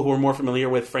people who are more familiar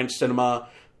with French cinema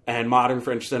and modern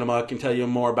French cinema can tell you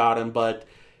more about him, but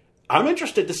I'm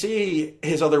interested to see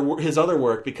his other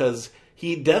work, because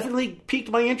he definitely piqued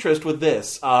my interest with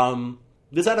this.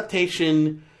 This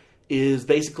adaptation is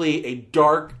basically a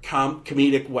dark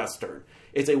comedic Western.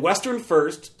 It's a Western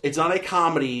first. It's not a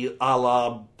comedy a la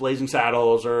Blazing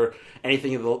Saddles or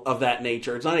anything of that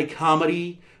nature. It's not a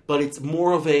comedy, but it's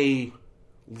more of a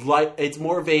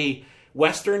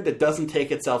Western that doesn't take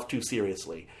itself too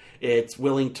seriously. It's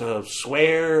willing to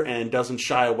swear and doesn't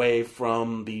shy away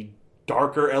from the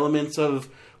darker elements of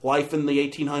life in the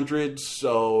 1800s.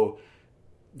 So,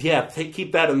 yeah,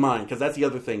 keep that in mind, because that's the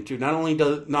other thing too. Not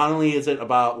only is it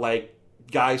about like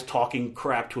guys talking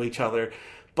crap to each other,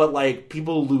 but like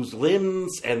people lose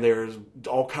limbs, and there's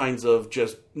all kinds of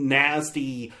just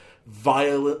nasty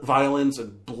violence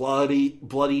and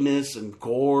bloodiness and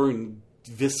gore and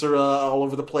viscera all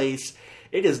over the place.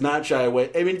 It does not shy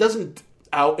away. I mean, it doesn't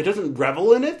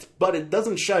revel in it, but it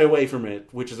doesn't shy away from it,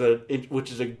 which is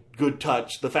a good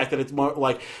touch. The fact that it's more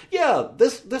like, yeah,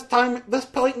 this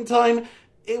point in time,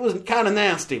 it was kind of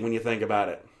nasty when you think about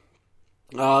it.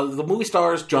 The movie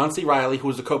stars John C. Reilly, who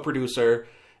was a co-producer,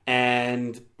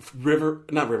 and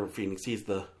not River Phoenix. He's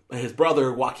his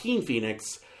brother Joaquin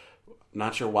Phoenix.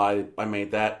 Not sure why I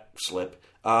made that slip.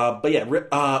 But yeah,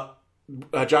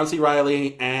 John C.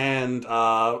 Reilly and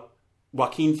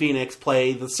Joaquin Phoenix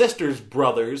play the sisters'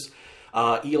 brothers,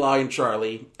 Eli and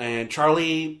Charlie. And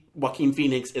Joaquin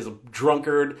Phoenix is a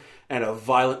drunkard and a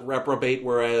violent reprobate,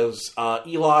 whereas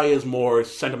Eli is more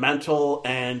sentimental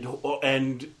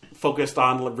and focused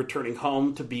on returning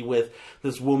home to be with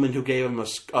this woman who gave him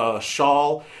a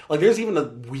shawl. Like, there's even a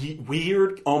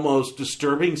weird, almost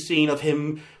disturbing scene of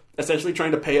him essentially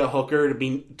trying to pay a hooker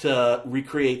to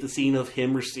recreate the scene of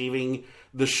him receiving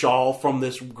the shawl from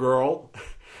this girl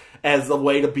as a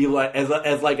way to be like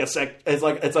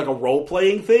it's like a role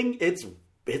playing thing. It's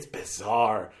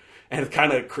bizarre. And it's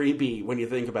kind of creepy when you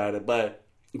think about it. But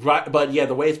yeah,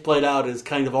 the way it's played out is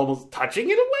kind of almost touching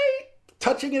in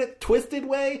a twisted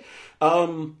way.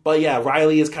 But yeah,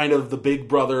 Riley is kind of the big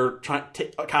brother,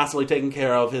 constantly taking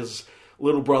care of his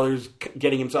little brother's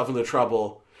getting himself into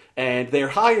trouble. And they're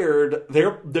hired,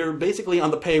 they're basically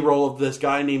on the payroll of this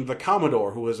guy named the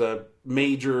Commodore, who is a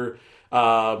major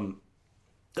crime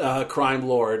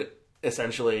lord,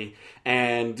 essentially.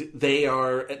 And they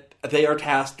are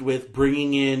tasked with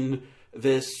bringing in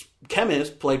this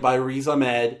chemist played by Riz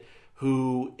Ahmed,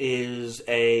 who has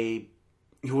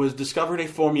discovered a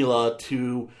formula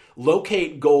to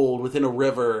locate gold within a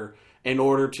river in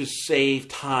order to save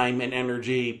time and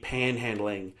energy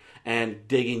panhandling and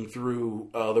digging through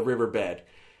the riverbed.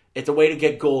 It's a way to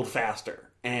get gold faster.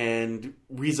 And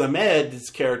Riz Ahmed's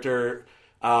character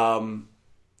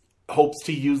hopes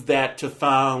to use that to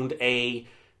found a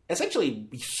essentially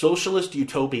socialist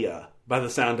utopia, by the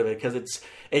sound of it, because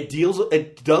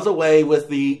it does away with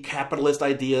the capitalist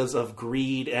ideas of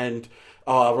greed and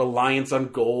reliance on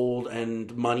gold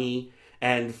and money,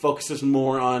 and focuses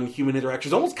more on human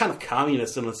interactions, almost kind of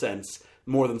communist in a sense,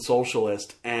 more than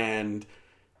socialist. And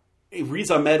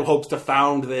Riz Ahmed hopes to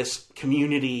found this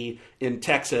community in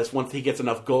Texas once he gets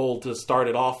enough gold to start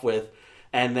it off with.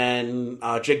 And then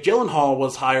Jake Gyllenhaal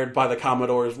was hired by the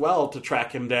Commodore as well to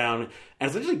track him down, and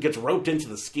essentially gets roped into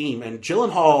the scheme. And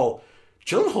Gyllenhaal's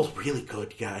really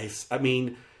good, guys. I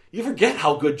mean, you forget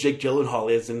how good Jake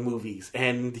Gyllenhaal is in movies.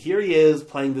 And here he is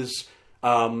playing this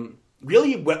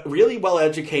really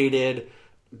well-educated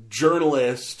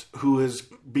journalist who has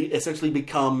essentially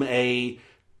become a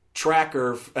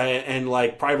tracker and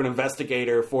like private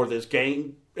investigator for this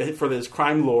gang, for this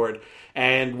crime lord.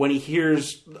 And when he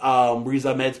hears Riz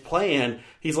Ahmed's plan,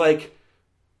 he's like,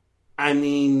 I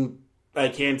mean, I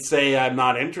can't say I'm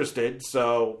not interested,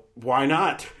 so why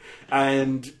not?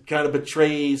 And kind of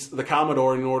betrays the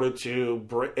Commodore in order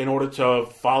to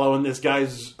follow in this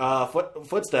guy's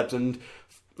footsteps and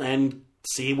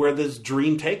see where this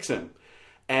dream takes him.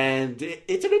 And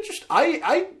it's an interesting.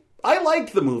 I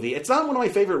liked the movie. It's not one of my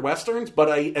favorite westerns, but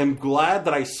I am glad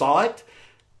that I saw it.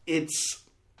 It's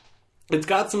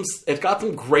got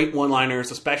some great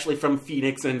one-liners, especially from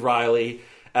Phoenix and Riley.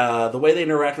 The way they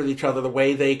interact with each other, the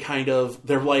way they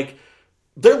they're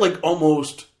like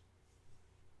almost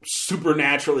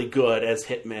supernaturally good as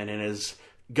hitmen and as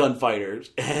gunfighters,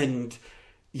 and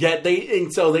yet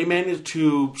they manage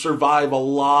to survive a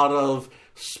lot of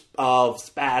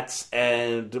spats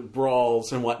and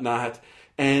brawls and whatnot.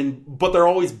 But they're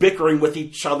always bickering with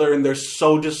each other, and they're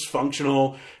so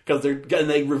dysfunctional because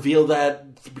they reveal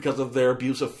that because of their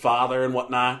abusive father and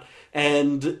whatnot.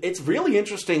 And it's really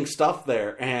interesting stuff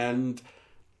there. And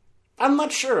I'm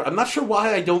not sure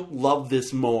why I don't love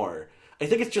this more. I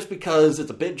think it's just because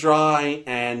it's a bit dry,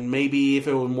 and maybe if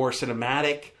it were more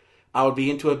cinematic, I would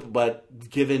be into it. But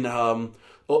given, I'm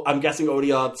guessing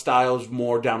Odiod style is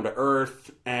more down to earth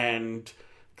and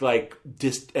like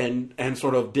and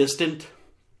sort of distant.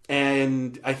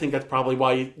 And I think that's probably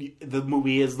why the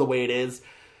movie is the way it is.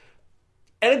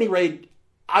 At any rate,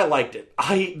 I liked it.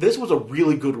 This was a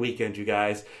really good weekend, you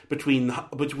guys. Between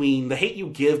The Hate U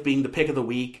Give being the pick of the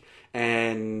week,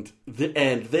 and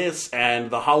this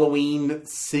and the Halloween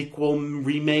sequel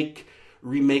remake. I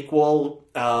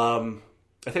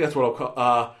think that's what I'll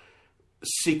call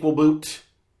sequel boot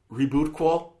reboot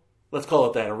quel. Let's call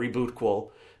it that, a reboot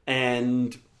quel.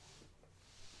 And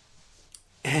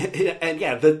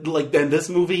yeah, and this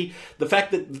movie, the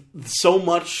fact that so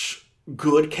much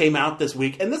good came out this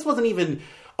week, and this wasn't even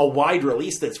a wide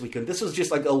release this weekend. This was just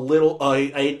like a little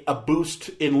a boost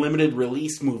in limited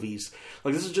release movies.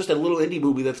 Like, this is just a little indie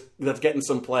movie that's getting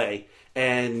some play,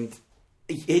 and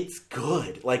it's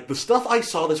good. Like, the stuff I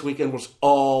saw this weekend was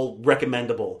all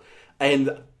recommendable,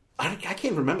 and I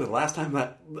can't remember the last time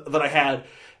that I had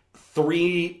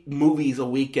 3 movies a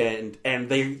weekend and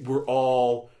they were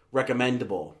all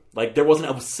recommendable. Like, there wasn't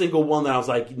a single one that I was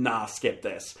like, nah, skip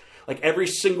this. Like, every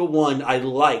single one I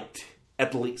liked,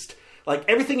 at least. Like,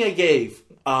 everything I gave,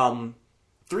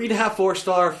 3.5, 4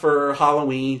 star for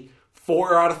Halloween,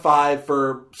 4 out of 5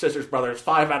 for Sisters Brothers,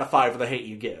 5 out of 5 for The Hate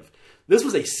U Give. This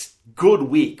was a good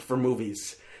week for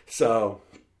movies. So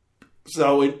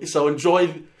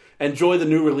enjoy the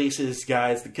new releases,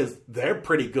 guys, because they're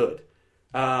pretty good.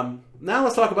 Now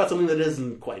let's talk about something that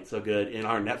isn't quite so good in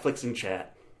our Netflix and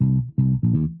chat.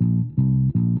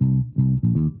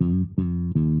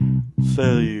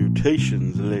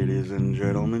 Salutations, ladies and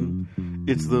gentlemen.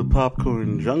 It's the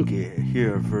Popcorn Junkie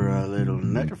here for a little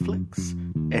Netflix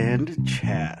and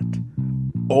chat.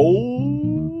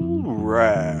 All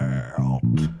right.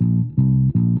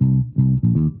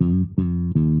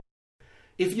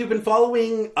 If you've been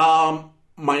following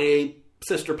my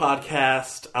sister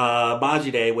podcast,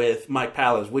 Majide with Mike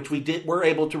Pallas, which we're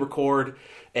able to record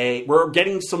we're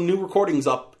getting some new recordings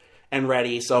up and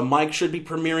ready, so Mike should be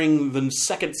premiering the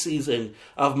 2nd season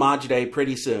of Majide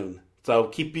pretty soon. So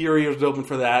keep your ears open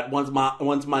for that.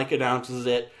 Once Mike announces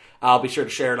it, I'll be sure to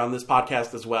share it on this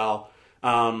podcast as well.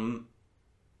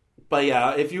 But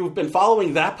yeah, if you've been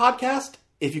following that podcast,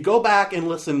 if you go back and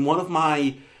listen, one of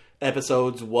my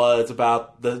episodes was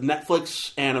about the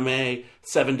Netflix anime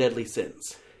 7 Deadly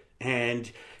Sins. And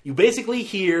you basically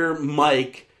hear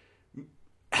Mike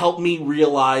help me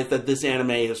realize that this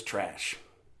anime is trash.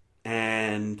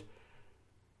 And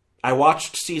I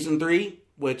watched season 3,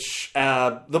 which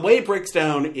the way it breaks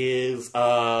down is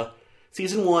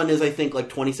season 1 is, I think, like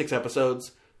 26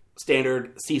 episodes,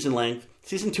 standard season length.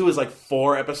 Season 2 is like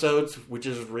 4 episodes, which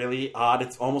is really odd.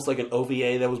 It's almost like an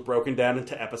OVA that was broken down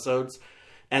into episodes.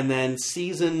 And then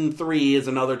season 3 is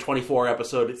another 24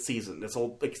 episode season. It's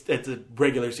a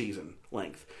regular season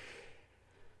length.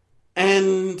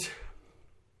 And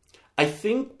I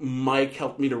think Mike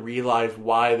helped me to realize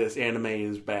why this anime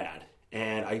is bad.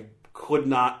 And I could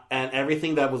not, and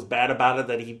everything that was bad about it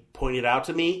that he pointed out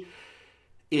to me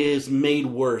is made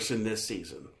worse in this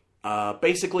season.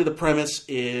 Basically, the premise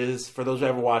is, for those who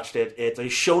ever watched it, it's a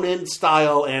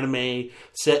shonen-style anime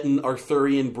set in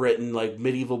Arthurian Britain, like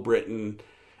medieval Britain,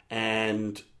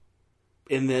 and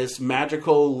in this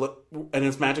magical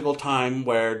time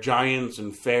where giants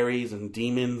and fairies and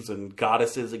demons and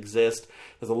goddesses exist.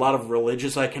 There's a lot of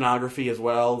religious iconography as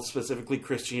well, specifically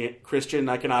Christian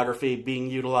iconography being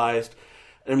utilized.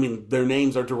 I mean, their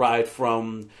names are derived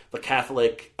from the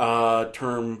Catholic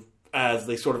term as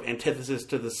the sort of antithesis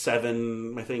to the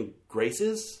 7, I think,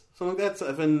 graces, something like that,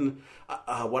 7,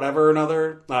 whatever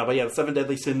another. But yeah, the 7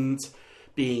 deadly sins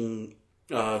being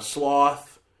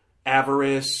sloth,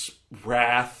 avarice,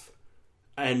 wrath,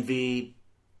 envy,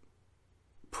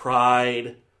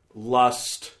 pride,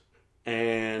 lust,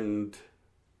 and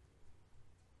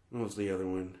what was the other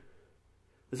one?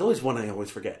 There's always one I always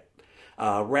forget.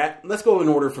 Let's go in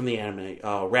order from the anime.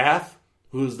 Wrath,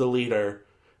 who's the leader.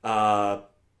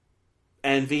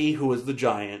 Envy, who is the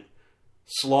giant.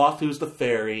 Sloth, who's the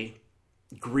fairy.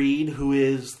 Greed, who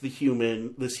is the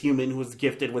human. This human who is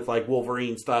gifted with like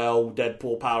Wolverine-style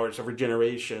Deadpool powers of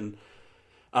regeneration.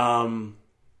 Crap,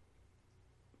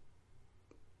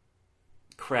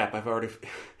 I've already...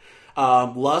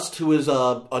 Lust, who is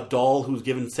a doll who's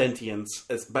given sentience,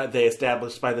 as they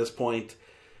established by this point.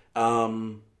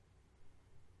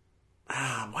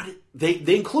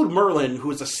 They include Merlin,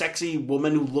 who is a sexy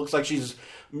woman who looks like she's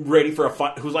ready for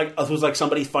who's like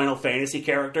somebody's Final Fantasy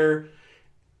character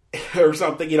or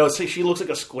something. You know, so she looks like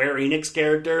a Square Enix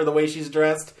character the way she's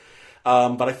dressed.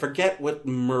 But I forget what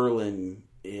Merlin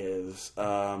is.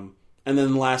 And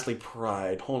then lastly,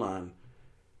 Pride. Hold on.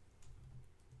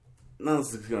 No,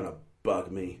 this is gonna bug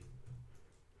me.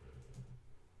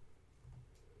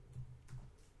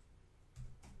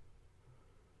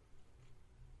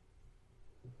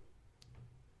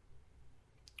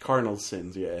 Cardinal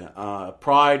sins, yeah.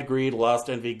 Pride, greed, lust,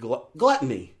 envy,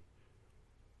 gluttony.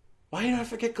 Why did I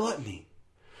forget gluttony?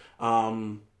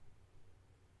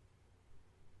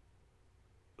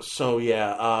 So,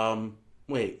 yeah,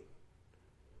 wait.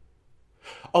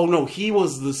 Oh, no, he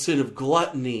was the sin of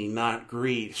gluttony, not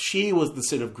greed. She was the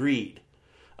sin of greed.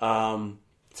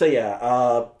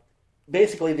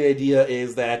 Basically the idea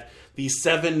is that these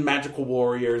 7 magical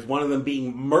warriors, one of them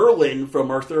being Merlin from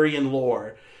Arthurian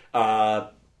lore,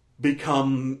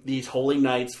 become these holy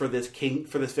knights for this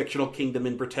fictional kingdom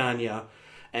in Britannia,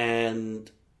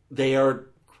 and they are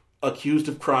accused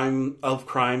of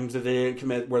crimes that they didn't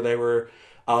commit, where they were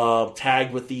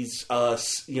tagged with these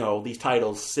these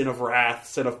titles: sin of wrath,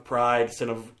 sin of pride, sin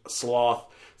of sloth,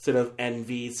 sin of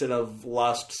envy, sin of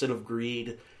lust, sin of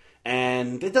greed.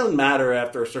 And it doesn't matter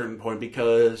after a certain point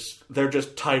because they're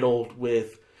just titled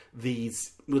with the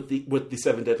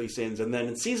 7 deadly sins. And then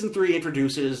in season 3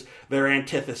 introduces their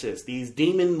antithesis, these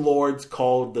demon lords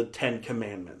called the 10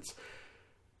 Commandments.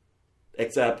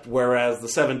 Except whereas the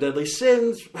 7 deadly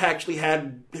sins actually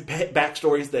had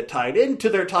backstories that tied into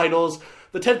their titles,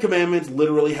 the 10 Commandments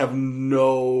literally have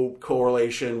no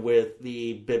correlation with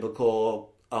the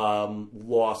biblical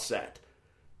law set.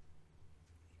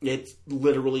 It's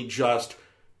literally just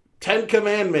 10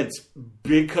 Commandments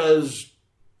because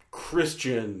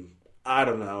Christian. I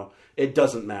don't know. It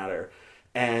doesn't matter.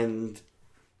 And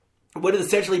what it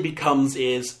essentially becomes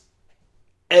is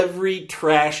every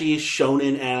trashy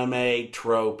shonen anime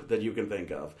trope that you can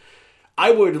think of. I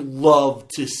would love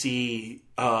to see...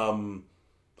 I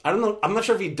don't know. I'm not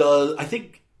sure if he does... I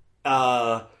think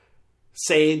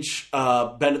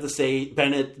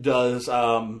Bennett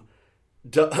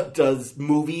does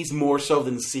movies more so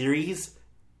than series,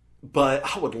 but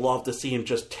I would love to see him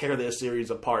just tear this series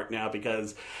apart now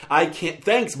because I can't.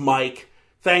 Thanks, Mike,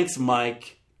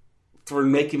 for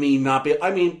making me not be. I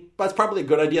mean, that's probably a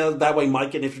good idea. That way,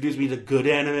 Mike can introduce me to good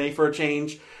anime for a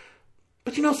change.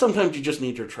 But sometimes you just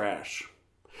need your trash.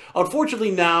 Unfortunately,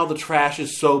 now the trash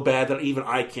is so bad that even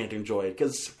I can't enjoy it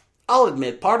because I'll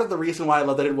admit part of the reason why I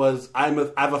loved it was I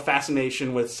have a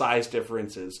fascination with size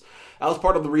differences. That was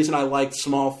part of the reason I liked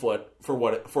Smallfoot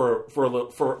for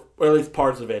at least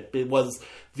parts of it. It was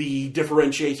the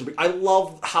differentiation. I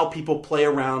love how people play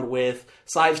around with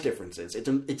size differences. It's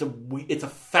a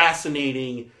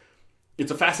fascinating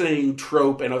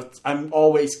trope, and I'm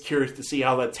always curious to see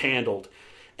how that's handled.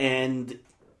 And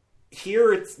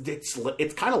here it's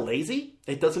kind of lazy.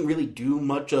 It doesn't really do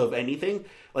much of anything.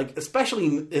 Like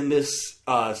especially in this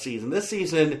season. This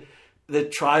season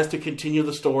that tries to continue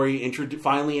the story,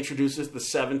 finally introduces the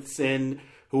 7th sin,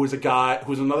 who is a guy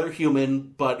who's another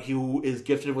human, but who is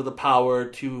gifted with the power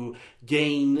to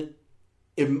gain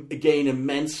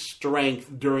immense strength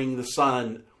during the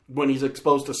sun when he's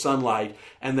exposed to sunlight,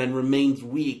 and then remains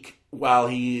weak while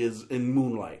he is in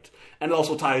moonlight. And it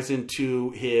also ties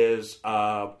into his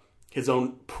own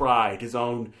pride, his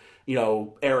own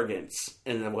arrogance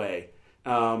in a way.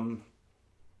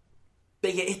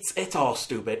 But yeah, it's all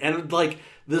stupid, and like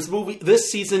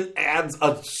this season adds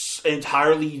a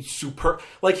entirely super.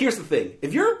 Like, here's the thing: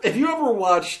 if you ever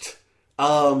watched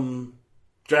Dragon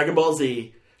Ball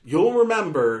Z, you'll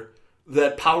remember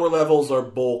that power levels are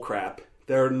bullcrap.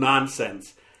 They're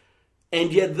nonsense.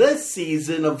 And yet this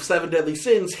season of Seven Deadly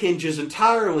Sins hinges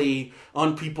entirely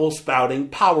on people spouting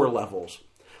power levels.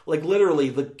 Like, literally,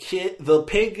 the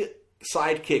pig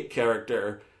sidekick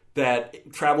character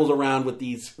that travels around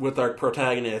with our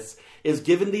protagonists is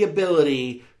given the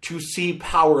ability to see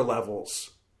power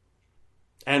levels.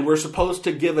 And we're supposed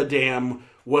to give a damn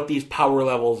what these power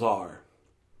levels are.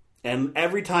 And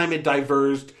every time it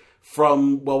diverged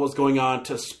from what was going on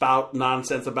to spout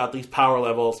nonsense about these power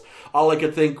levels, all I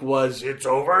could think was, it's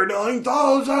over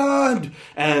 9,000!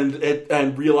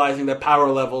 And realizing that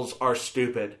power levels are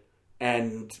stupid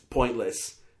and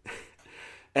pointless.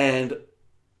 And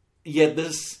yet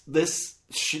this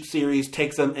series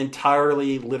takes them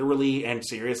entirely literally and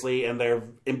seriously, and they're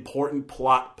important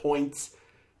plot points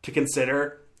to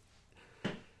consider.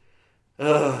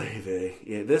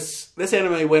 This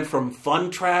anime went from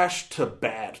fun trash to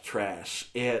bad trash.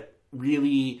 It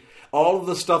really, all of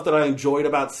the stuff that I enjoyed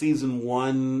about season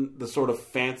 1, the sort of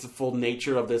fanciful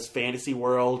nature of this fantasy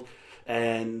world,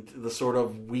 and the sort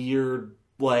of weird,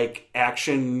 like,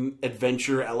 action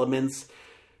adventure elements,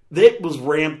 it was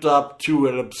ramped up to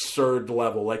an absurd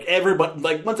level. Like, everybody,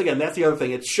 like, once again, that's the other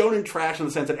thing. It's shonen trash in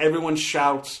the sense that everyone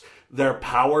shouts their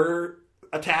power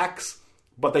attacks,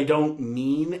 but they don't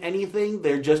mean anything.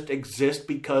 They just exist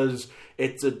because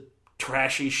it's a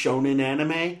trashy shonen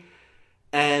anime.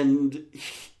 And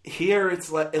here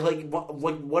it's like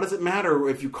what does it matter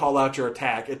if you call out your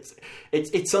attack?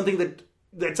 It's something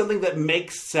that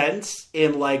makes sense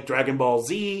in, like, Dragon Ball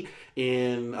Z,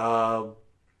 in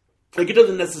like, it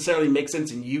doesn't necessarily make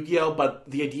sense in Yu-Gi-Oh,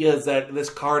 but the idea is that this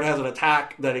card has an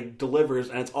attack that it delivers,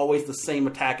 and it's always the same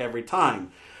attack every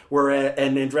time.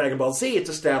 And in Dragon Ball Z, it's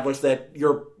established that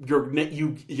your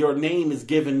name is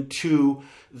given to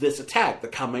this attack: the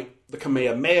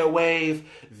Kamehameha Wave,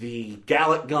 the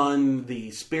Gallic Gun,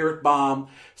 the Spirit Bomb.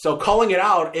 So calling it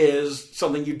out is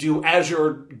something you do as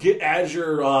you're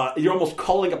almost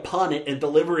calling upon it and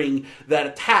delivering that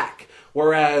attack.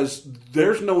 Whereas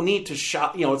there's no need to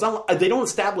shout. You know, it's not, they don't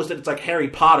establish that it's like Harry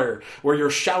Potter, where you're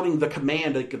shouting the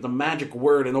command, the magic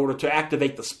word, in order to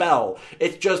activate the spell.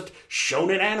 It's just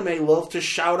shonen anime love to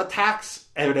shout attacks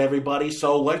at everybody,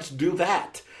 so let's do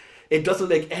that. It doesn't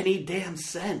make any damn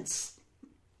sense.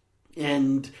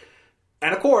 And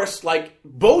of course, like,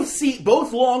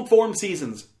 both long form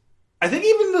seasons, I think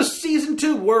even the season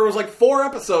 2, where it was like 4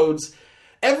 episodes,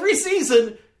 every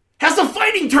season has a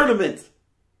fighting tournament.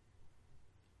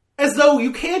 As though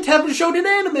you can't have a shonen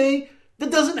anime that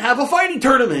doesn't have a fighting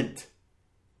tournament.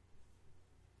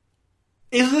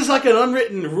 Is this like an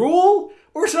unwritten rule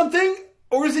or something?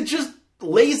 Or is it just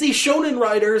lazy shonen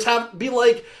writers be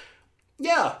like,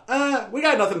 yeah, we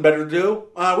got nothing better to do.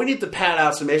 We need to pad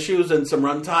out some issues and some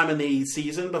runtime in the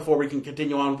season before we can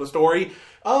continue on with the story.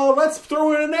 Let's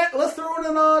throw in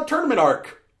a tournament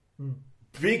arc.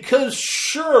 Because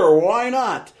sure, why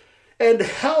not? And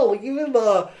hell, even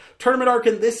the tournament arc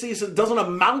in this season doesn't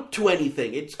amount to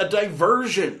anything. It's a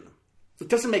diversion. It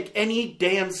doesn't make any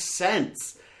damn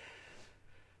sense.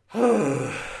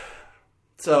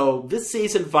 So this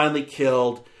season finally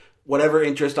killed whatever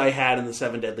interest I had in the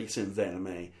Seven Deadly Sins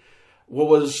anime. What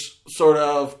was sort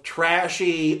of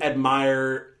trashy trashy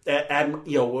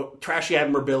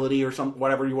admirability, or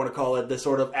whatever you want to call it, this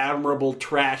sort of admirable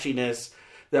trashiness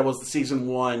that was the season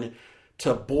 1,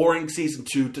 to boring season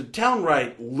 2, to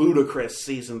downright ludicrous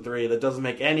season 3 that doesn't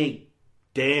make any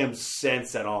damn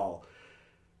sense at all.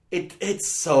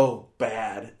 It's so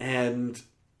bad, and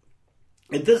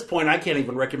at this point, I can't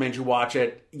even recommend you watch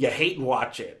it. You hate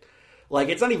watch it. Like,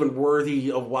 it's not even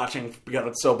worthy of watching because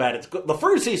it's so bad. It's good. The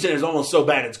first season is almost so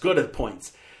bad it's good at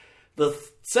points. The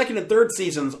second and third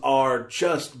seasons are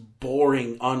just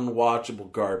boring,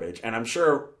 unwatchable garbage, and I'm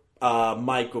sure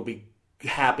Mike will be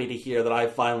happy to hear that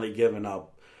I've finally given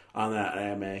up on that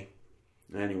anime.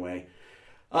 Anyway,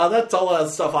 that's all the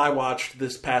stuff I watched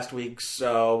this past week,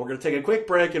 so we're going to take a quick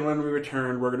break, and when we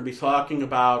return, we're going to be talking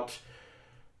about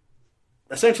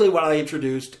essentially what I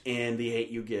introduced in the Hate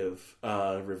You Give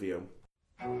review.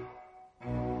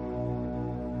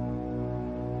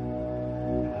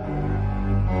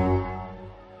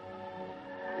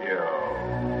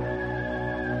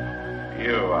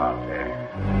 You out there.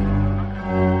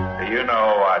 Do you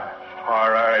know what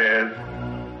horror is?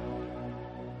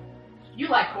 You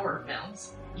like horror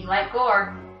films. You like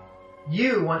gore.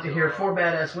 You want to hear 4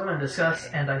 badass women discuss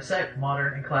and dissect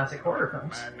modern and classic horror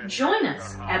films. Join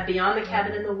us at Beyond the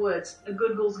Cabin in the Woods, a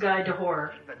good girl's guide to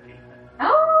horror.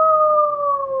 Oh!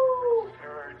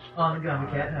 On the Gummy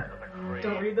Cat Network.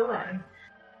 Don't read the Latin.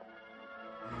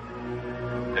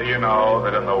 Do you know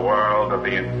that in the world of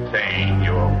the insane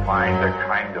you will find a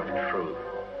kind of truth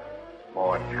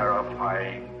more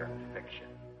terrifying than fiction.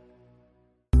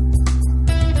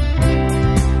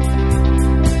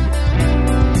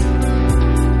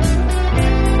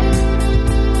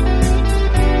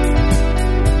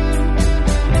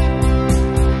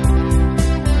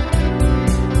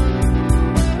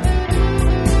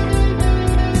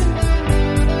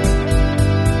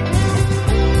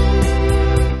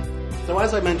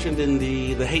 As I mentioned in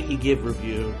the Hate You Give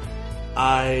review,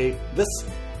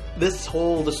 this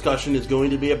whole discussion is going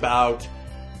to be about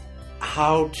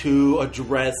how to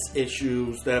address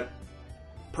issues that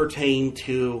pertain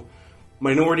to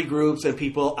minority groups and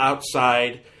people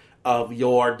outside of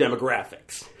your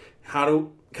demographics.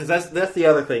 Because that's the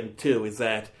other thing too, is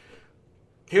that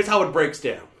here's how it breaks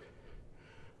down.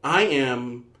 I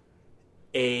am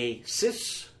a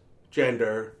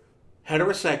cisgender,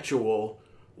 heterosexual,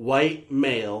 white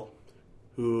male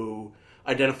who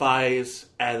identifies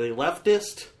as a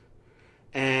leftist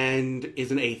and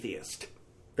is an atheist.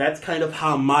 That's kind of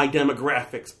how my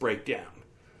demographics break down.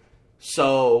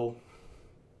 So,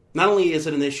 not only is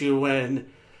it an issue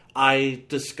when I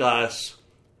discuss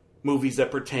movies that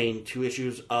pertain to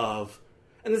issues of...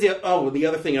 And the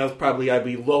other thing I'd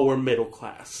be lower middle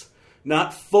class.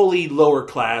 Not fully lower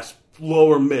class,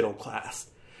 lower middle class.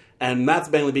 And that's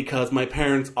mainly because my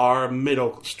parents are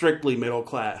strictly middle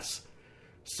class.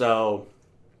 So,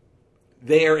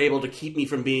 they are able to keep me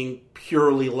from being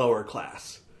purely lower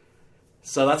class.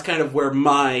 So that's kind of where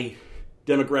my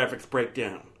demographics break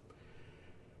down.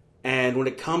 And when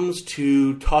it comes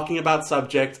to talking about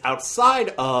subjects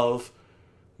outside of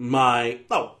my...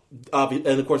 and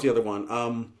of course the other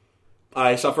one.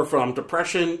 I suffer from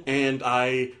depression and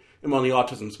I am on the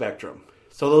autism spectrum.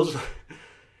 So those...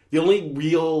 The only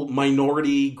real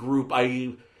minority group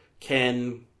I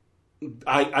can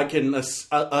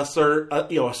assert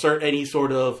any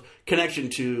sort of connection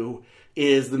to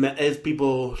is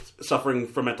people suffering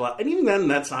from mental health. And even then,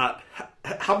 that's not...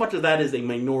 How much of that is a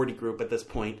minority group at this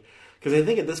point? Because I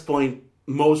think at this point,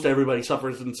 most everybody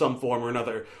suffers in some form or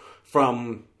another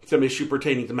from some issue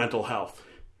pertaining to mental health.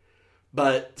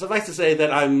 But suffice to say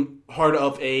that I'm part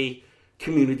of a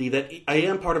community that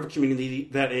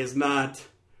is not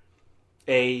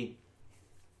a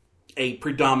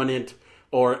predominant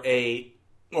or a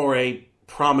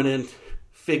prominent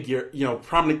figure,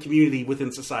 prominent community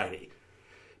within society.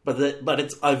 But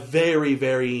it's a very,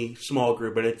 very small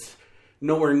group, and it's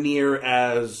nowhere near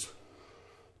as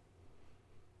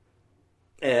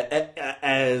I'm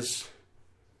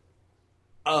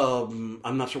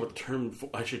not sure what the term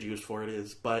I should use for it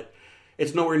is, but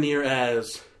it's nowhere near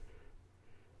as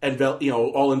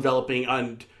all enveloping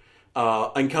and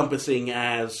encompassing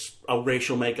as a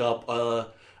racial makeup, a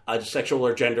sexual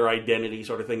or gender identity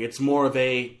sort of thing. It's more of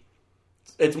a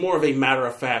matter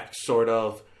of fact sort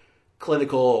of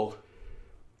clinical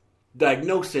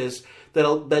diagnosis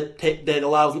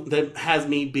that has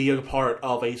me be a part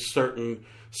of a certain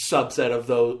subset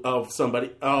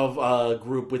of a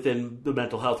group within the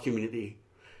mental health community,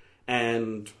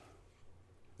 and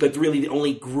that's really the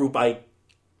only group I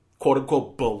quote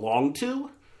unquote belong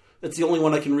to. That's the only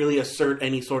one I can really assert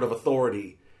any sort of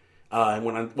authority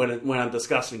when I'm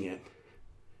discussing it,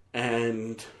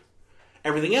 and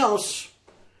everything else.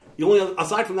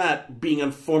 Aside from that, being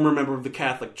a former member of the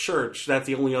Catholic Church, that's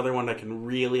the only other one I can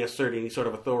really assert any sort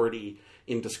of authority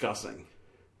in discussing.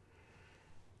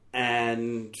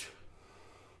 And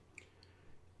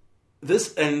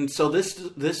this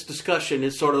discussion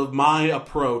is sort of my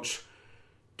approach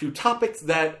to topics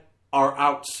that are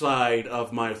outside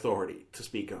of my authority to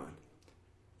speak on.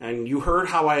 And you heard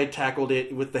how I had tackled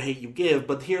it with the Hate You Give,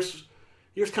 but here's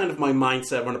kind of my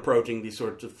mindset when approaching these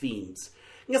sorts of themes.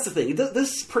 And that's the thing.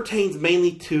 This pertains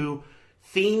mainly to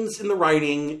themes in the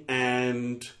writing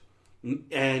and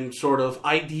sort of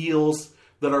ideals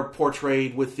that are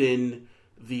portrayed within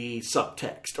the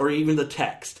subtext or even the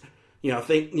text.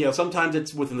 Sometimes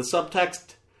it's within the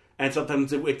subtext, and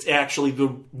sometimes it's actually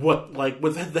with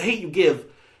the Hate You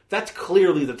Give. That's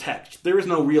clearly the text. There is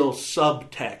no real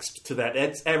subtext to that.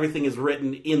 Everything is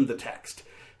written in the text.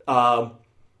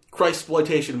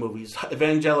 Christploitation movies,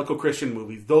 evangelical Christian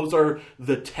movies, those are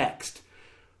the text.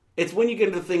 It's when you get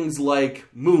into things like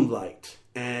Moonlight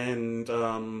and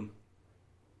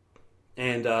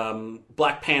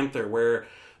Black Panther, where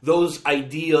those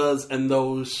ideas and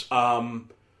those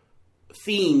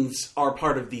themes are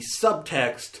part of the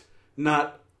subtext,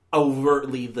 not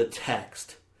overtly the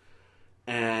text.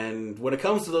 And when it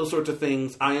comes to those sorts of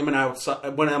things, when I'm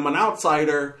an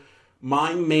outsider,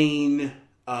 my main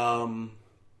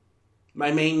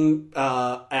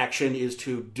action is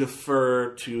to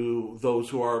defer to those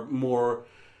who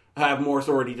have more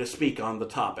authority to speak on the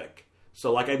topic.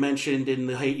 So like I mentioned in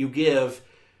The Hate U Give,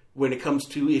 when it comes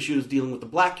to issues dealing with the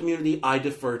black community, I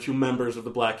defer to members of the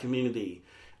black community.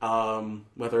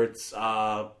 Whether it's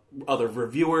other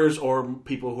reviewers or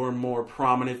people who are more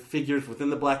prominent figures within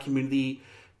the black community,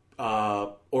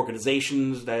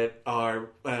 organizations that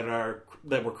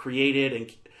were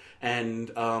created and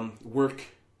work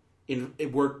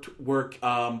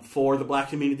for the black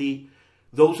community.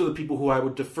 Those are the people who I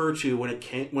would defer to when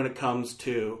it comes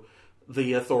to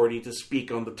the authority to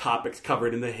speak on the topics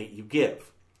covered in The Hate U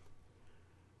Give.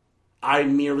 I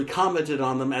merely commented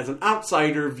on them as an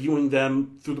outsider, viewing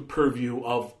them through the purview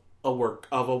of a work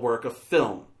of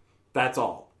film. That's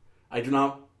all. I do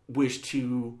not wish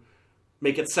to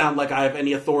make it sound like I have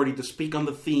any authority to speak on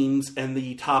the themes and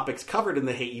the topics covered in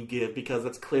The Hate U Give, because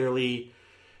that's clearly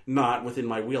not within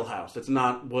my wheelhouse. It's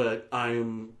not what I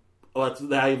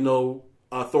have no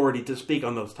authority to speak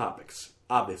on those topics,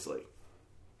 obviously.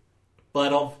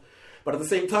 But at the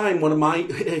same time,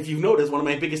 if you've noticed, one of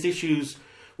my biggest issues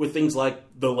with things like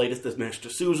the latest Dinesh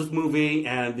D'Souza movie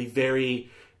and the very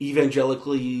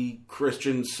evangelically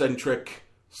Christian-centric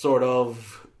sort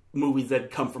of movies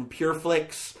that come from Pure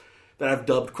Flix that I've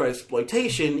dubbed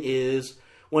Christploitation, is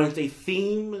when it's a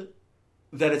theme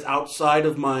that is outside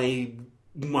of my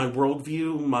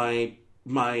worldview,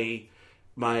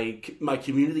 my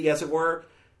community, as it were.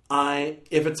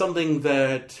 If it's something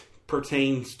that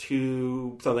pertains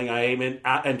to something I am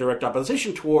in direct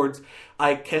opposition towards,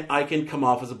 I can come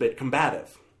off as a bit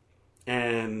combative.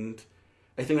 And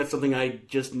I think that's something I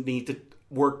just need to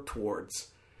work towards.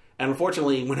 And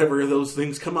unfortunately, whenever those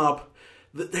things come up,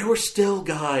 there were still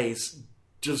guys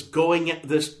just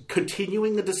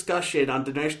continuing the discussion on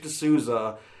Dinesh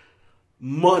D'Souza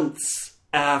months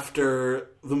after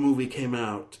the movie came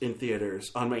out in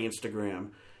theaters on my Instagram.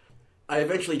 I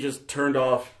eventually just turned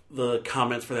off the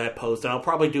comments for that post, and I'll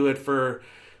probably do it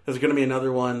there's going to be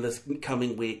another one this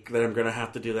coming week that I'm going to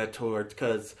have to do that towards,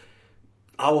 because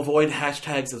I'll avoid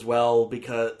hashtags as well,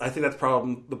 because I think that's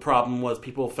the problem was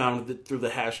people found it through the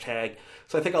hashtag.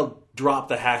 So I think I'll drop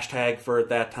the hashtag for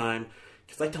that time,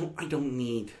 because I don't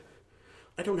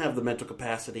have the mental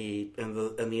capacity and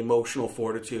the emotional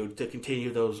fortitude to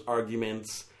continue those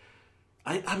arguments.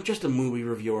 I'm just a movie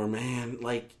reviewer, man.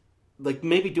 Like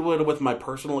maybe do it with my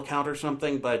personal account or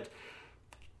something, but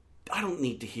I don't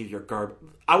need to hear your garbage.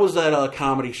 I was at a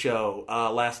comedy show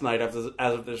last night as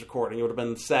of this recording. It would have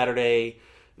been Saturday,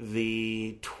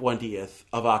 the 20th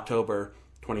of October,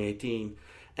 2018.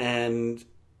 And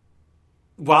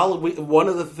one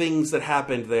of the things that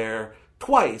happened there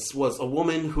twice was a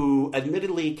woman who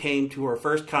admittedly came to her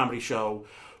first comedy show,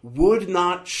 would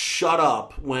not shut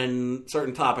up when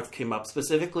certain topics came up,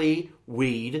 specifically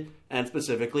weed and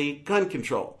specifically gun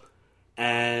control.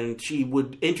 And she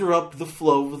would interrupt the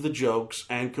flow of the jokes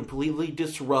and completely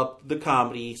disrupt the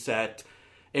comedy set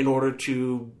in order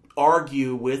to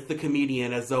argue with the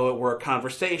comedian as though it were a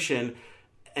conversation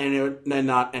and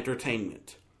not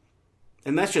entertainment.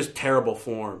 And that's just terrible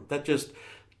form. That just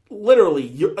literally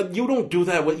you don't do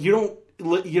that. You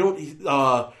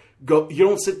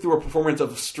don't sit through a performance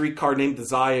of Streetcar Named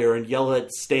Desire and yell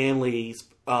at Stanley's.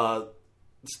 I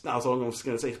was almost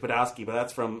going to say Spadowski, but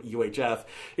that's from UHF.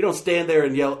 You don't stand there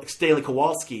and yell Stanley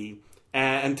Kowalski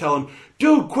and tell him,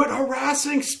 "Dude, quit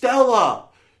harassing Stella.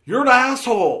 You're an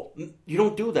asshole." You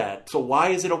don't do that. So why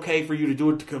is it okay for you to do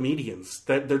it to comedians?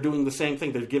 That they're doing the same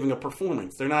thing. They're giving a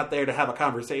performance. They're not there to have a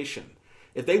conversation.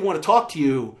 If they want to talk to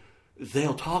you,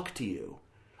 they'll talk to you.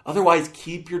 Otherwise,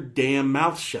 keep your damn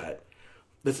mouth shut.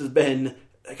 This has been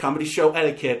a comedy show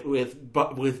etiquette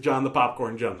with John the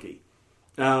Popcorn Junkie.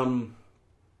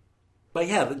 But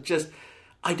yeah,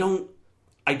 I don't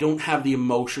have the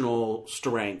emotional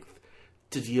strength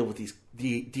to deal with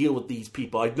these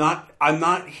people. I'm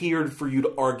not here for you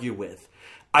to argue with.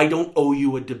 I don't owe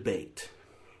you a debate.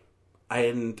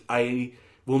 And I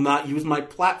will not use my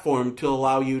platform to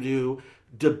allow you to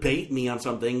debate me on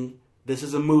something. This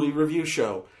is a movie review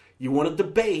show. You want to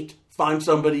debate, find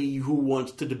somebody who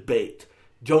wants to debate.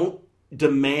 Don't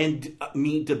demand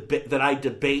me that I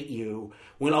debate you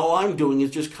when all I'm doing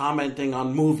is just commenting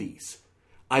on movies.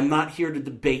 I'm not here to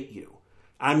debate you.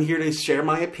 I'm here to share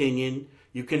my opinion.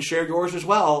 You can share yours as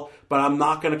well, but I'm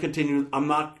not going to continue. I'm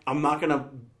not going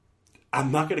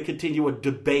to continue a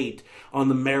debate on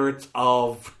the merits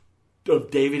of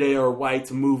David A.R.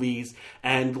 White's movies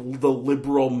and the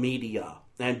liberal media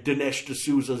and Dinesh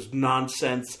D'Souza's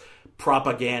nonsense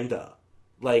propaganda.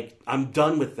 Like, I'm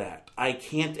done with that. I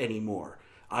can't anymore.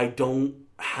 I don't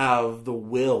have the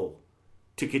will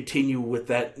to continue with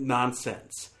that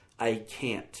nonsense. I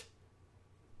can't.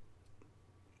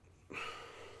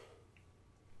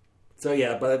 So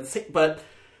yeah, but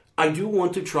I do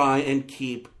want to try and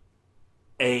keep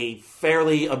a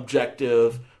fairly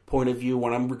objective point of view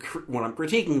when I'm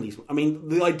critiquing these. I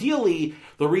mean, ideally,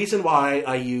 the reason why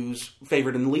I use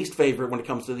favorite and least favorite when it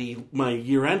comes to my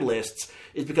year-end lists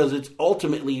is because it's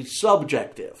ultimately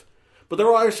subjective. But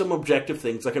there are some objective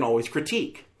things I can always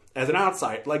critique as an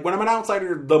outsider. Like, when I'm an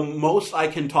outsider, the most I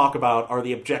can talk about are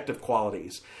the objective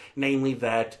qualities. Namely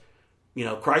that,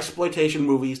 Christploitation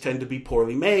movies tend to be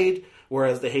poorly made,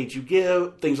 whereas The Hate U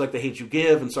Give, things like The Hate U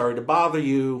Give and Sorry to Bother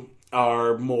You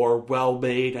are more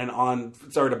well-made and, on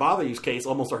Sorry to Bother You's case,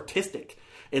 almost artistic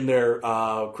in their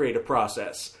creative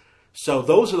process. So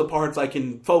those are the parts I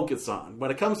can focus on.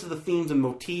 When it comes to the themes and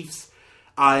motifs,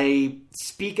 I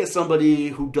speak as somebody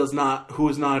who is not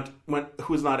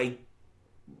an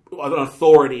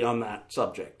authority on that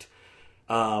subject.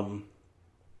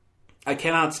 I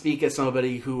cannot speak as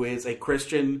somebody who is a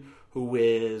Christian, who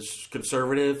is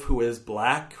conservative, who is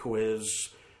black, who is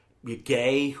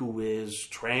gay, who is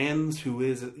trans, who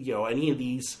is, any of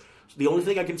these. The only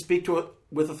thing I can speak to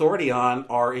with authority on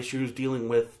are issues dealing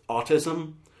with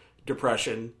autism,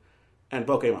 depression, and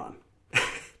Pokemon.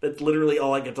 That's literally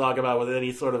all I can talk about with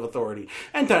any sort of authority.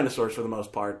 And dinosaurs for the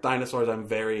most part. Dinosaurs I'm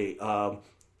very,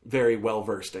 very well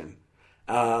versed in.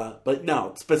 But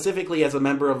no, specifically as a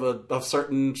member of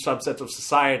certain subsets of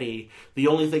society, the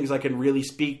only things I can really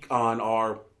speak on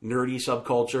are nerdy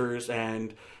subcultures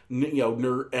and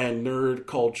nerd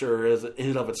culture as in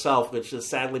and of itself, which has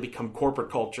sadly become corporate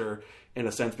culture in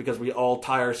a sense because we all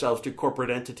tie ourselves to corporate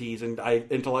entities and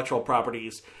intellectual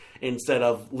properties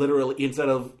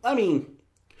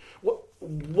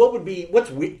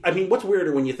what's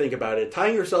weirder when you think about it?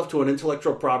 Tying yourself to an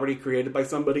intellectual property created by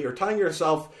somebody, or tying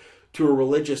yourself to a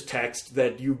religious text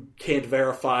that you can't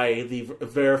verify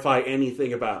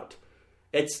anything about.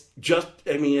 It's just,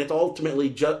 it's ultimately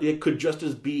just, it could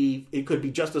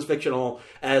be just as fictional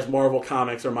as Marvel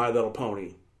Comics or My Little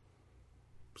Pony.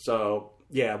 So,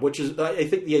 yeah, which is, I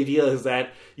think the idea is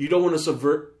that you don't want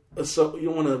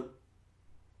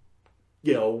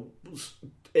to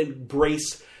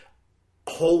embrace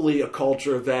wholly a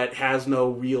culture that has no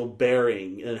real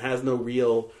bearing and has no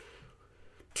real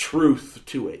truth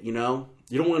to it, You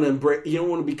don't want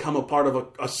to become a part of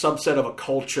a subset of a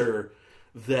culture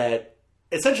that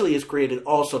essentially is created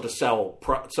also to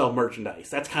sell merchandise.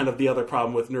 That's kind of the other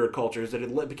problem with nerd culture, is that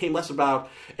it became less about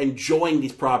enjoying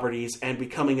these properties and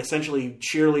becoming essentially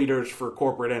cheerleaders for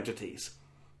corporate entities.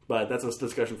 But that's a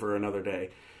discussion for another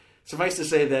day. Suffice to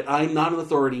say that I'm not an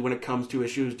authority when it comes to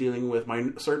issues dealing with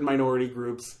certain minority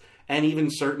groups and even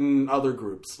certain other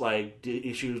groups, like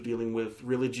issues dealing with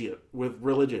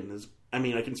religion.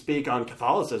 I can speak on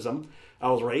Catholicism. I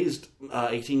was raised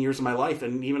 18 years of my life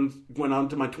and even went on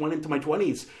to my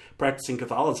 20s practicing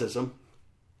Catholicism.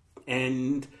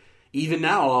 And even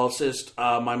now, I'll assist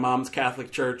my mom's Catholic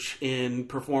church in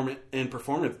performances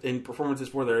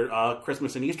for their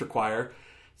Christmas and Easter choir.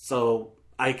 So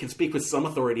I can speak with some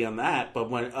authority on that, but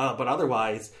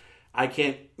otherwise, I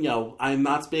can't. I'm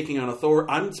not speaking on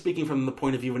authority. I'm speaking from the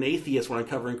point of view of an atheist when I'm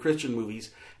covering Christian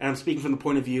movies, and I'm speaking from the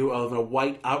point of view of a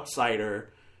white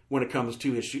outsider when it comes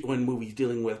to when movies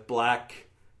dealing with black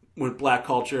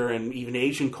culture and even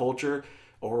Asian culture,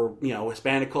 or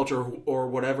Hispanic culture, or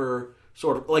whatever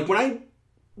sort of like when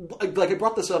I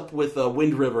brought this up with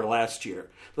Wind River last year.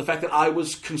 The fact that I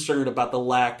was concerned about the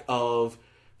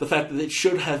fact that it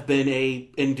should have been a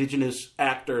indigenous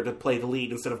actor to play the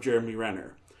lead instead of Jeremy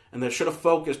Renner. And that should have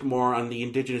focused more on the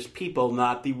indigenous people,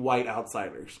 not the white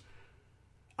outsiders.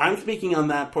 I'm speaking on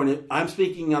that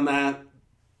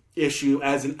issue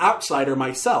as an outsider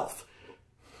myself.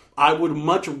 I would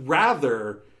much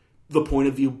rather the point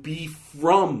of view be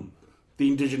from the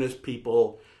indigenous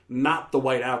people, not the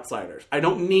white outsiders. I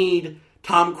don't need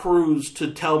Tom Cruise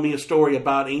to tell me a story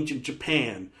about ancient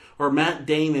Japan, or Matt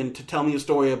Damon to tell me a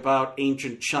story about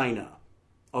ancient China.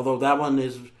 Although that one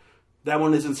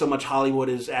isn't so much Hollywood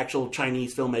as actual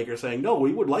Chinese filmmakers saying, no,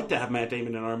 we would like to have Matt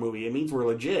Damon in our movie. It means we're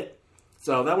legit.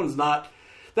 So that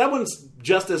one's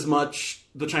just as much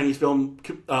the Chinese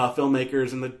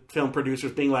filmmakers and the film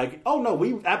producers being like, oh no,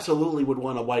 we absolutely would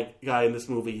want a white guy in this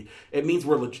movie. It means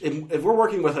we're legit. If we're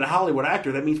working with a Hollywood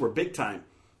actor, that means we're big time.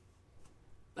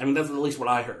 That's at least what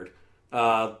I heard.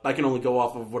 I can only go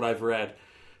off of what I've read.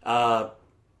 But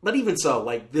even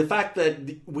so, the fact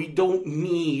that we don't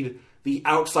need the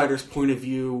outsider's point of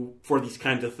view for these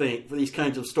kinds of things, for these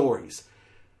kinds of stories.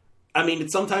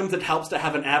 Sometimes it helps to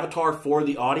have an avatar for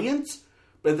the audience,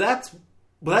 but that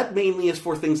mainly is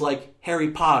for things like Harry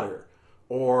Potter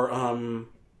or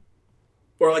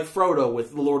Or like Frodo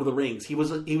with The Lord of the Rings. He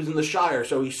was in the Shire,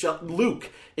 so he shot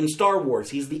Luke in Star Wars.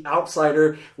 He's the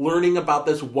outsider learning about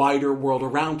this wider world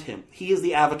around him. He is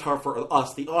the avatar for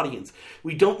us, the audience.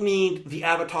 We don't need the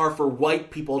avatar for white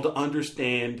people to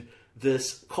understand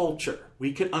this culture.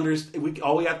 We can understand.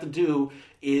 All we have to do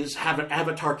is have an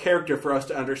avatar character for us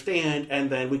to understand, and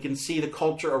then we can see the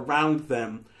culture around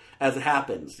them as it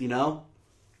happens, you know?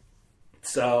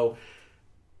 So,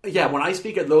 yeah, when I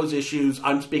speak of those issues,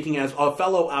 I'm speaking as a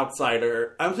fellow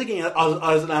outsider. I'm thinking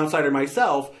as an outsider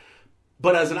myself,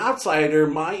 but as an outsider,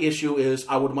 my issue is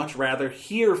I would much rather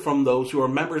hear from those who are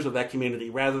members of that community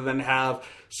rather than have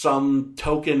some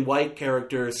token white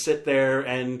character sit there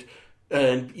and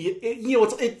you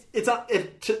know,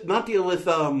 it's not deal with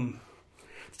to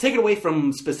take it away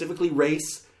from specifically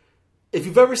race. If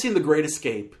you've ever seen The Great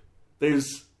Escape,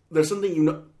 there's something you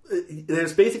know.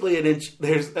 There's basically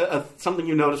something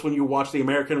you notice when you watch the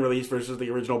American release versus the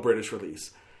original British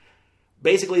release.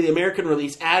 Basically, the American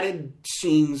release added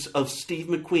scenes of Steve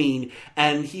McQueen,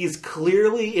 and he's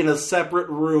clearly in a separate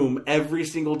room every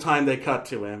single time they cut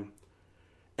to him.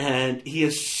 And he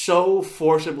is so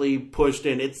forcibly pushed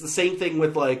in. It's the same thing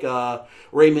with like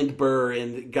Raymond Burr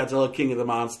in Godzilla King of the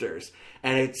Monsters.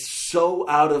 And it's so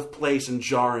out of place and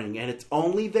jarring. And it's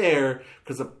only there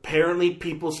because apparently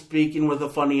people speaking with a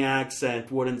funny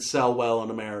accent wouldn't sell well in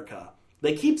America.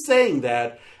 They keep saying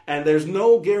that, and there's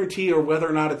no guarantee or whether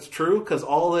or not it's true because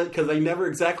they never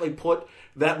exactly put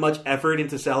that much effort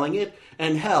into selling it.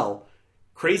 And hell,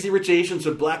 Crazy Rich Asians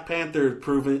with Black Panther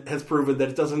has proven that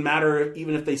it doesn't matter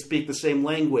even if they speak the same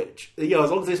language. You know, as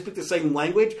long as they speak the same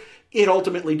language, it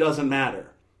ultimately doesn't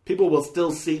matter. People will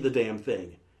still see the damn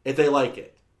thing if they like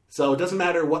it. So it doesn't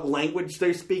matter what language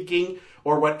they're speaking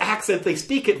or what accent they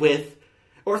speak it with,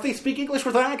 or if they speak English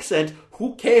with an accent,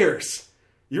 who cares?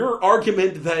 Your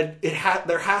argument that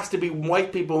there has to be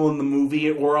white people in the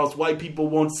movie or else white people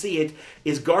won't see it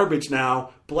is garbage now.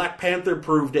 Black Panther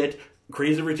proved it.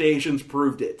 Crazy Rich Asians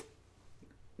proved it.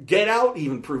 Get Out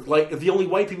even proved, like, the only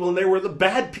white people in there were the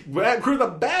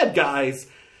bad guys,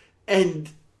 and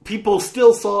people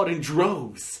still saw it in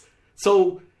droves.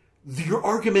 So your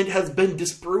argument has been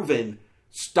disproven.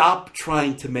 Stop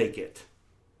trying to make it.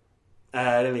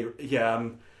 At any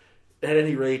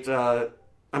rate, I'm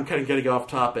kind of getting off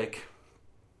topic,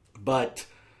 but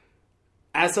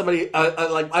as somebody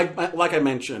like I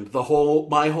mentioned,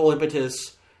 my whole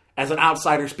impetus as an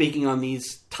outsider speaking on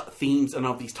these themes and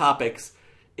of these topics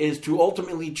is to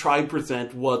ultimately try and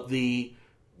present what the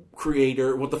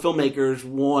filmmakers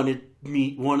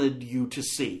wanted you to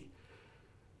see.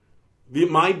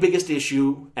 My biggest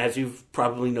issue, as you've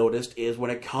probably noticed, is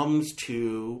when it comes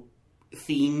to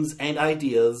themes and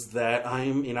ideas that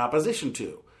I'm in opposition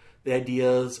to. The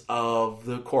ideas of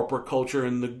the corporate culture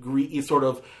and the sort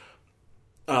of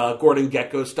Gordon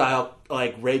Gekko style,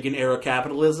 like Reagan-era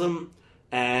capitalism,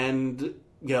 and, you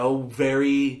know,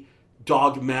 very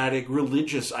dogmatic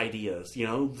religious ideas. You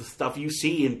know, the stuff you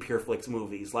see in PureFlix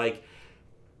movies. Like,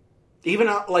 even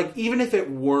if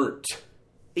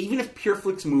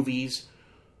PureFlix movies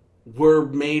were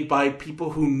made by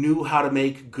people who knew how to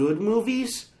make good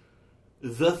movies,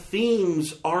 the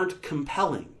themes aren't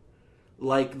compelling.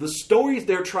 Like, the stories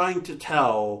they're trying to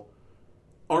tell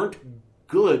aren't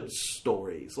good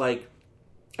stories. Like,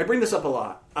 I bring this up a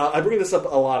lot.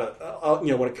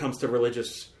 When it comes to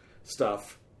religious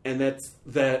stuff. And that's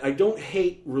that I don't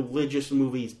hate religious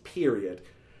movies, period.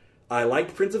 I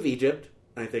liked Prince of Egypt.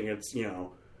 I think it's the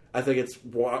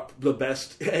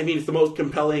best. I mean, it's the most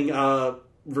compelling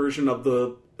version of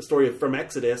the story from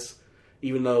Exodus,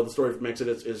 even though the story from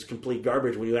Exodus is complete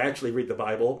garbage when you actually read the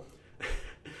Bible.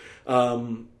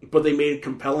 But they made it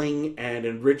compelling and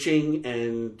enriching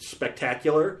and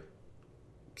spectacular.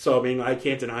 So, I mean, I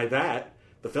can't deny that.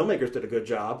 The filmmakers did a good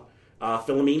job.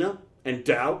 Philomena and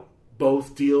Doubt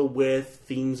both deal with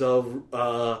themes of,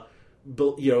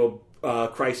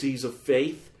 crises of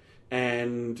faith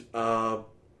and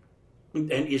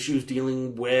issues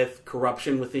dealing with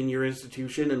corruption within your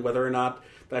institution and whether or not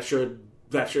that should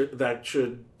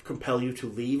compel you to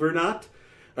leave or not,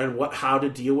 and how to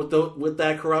deal with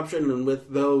that corruption and with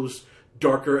those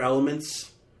darker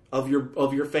elements of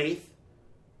your faith.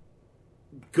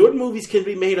 Good movies can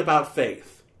be made about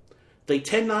faith. They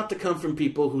tend not to come from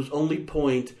people whose only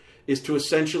point is to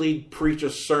essentially preach a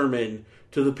sermon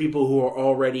to the people who are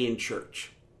already in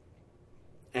church.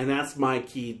 And that's my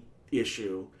key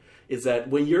issue, is that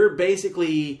when you're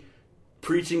basically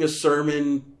preaching a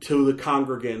sermon to the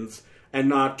congregants and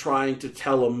not trying to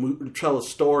tell a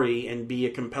story and be a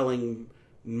compelling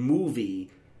movie,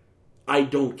 I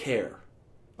don't care.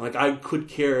 Like, I could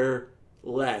care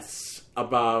less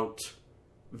about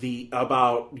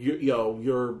about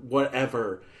your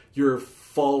whatever, your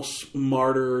false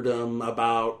martyrdom,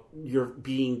 about your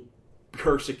being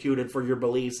persecuted for your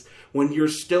beliefs, when you're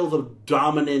still the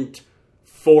dominant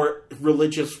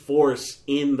religious force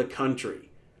in the country.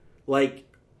 Like,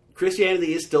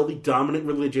 Christianity is still the dominant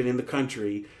religion in the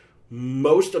country.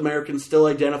 Most Americans still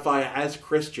identify as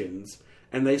Christians,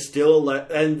 and they still what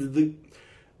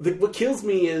kills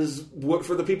me is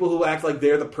for the people who act like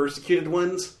they're the persecuted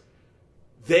ones.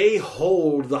 They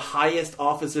hold the highest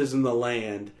offices in the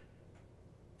land,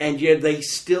 and yet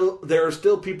there are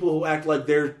still people who act like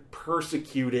they're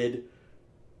persecuted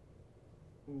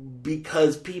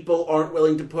because people aren't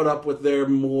willing to put up with their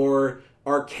more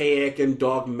archaic and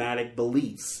dogmatic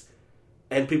beliefs.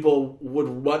 And people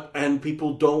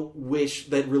don't wish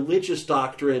that religious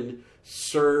doctrine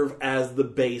serve as the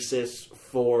basis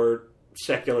for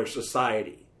secular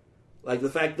society. Like, the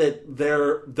fact that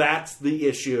that's the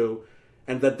issue,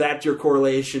 and that's your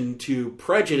correlation to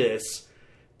prejudice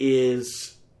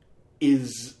is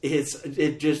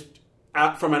just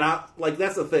out from an out, like,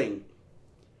 that's the thing.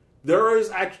 There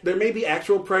may be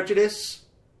actual prejudice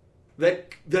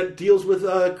that deals with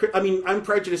I'm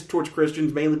prejudiced towards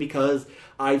Christians mainly because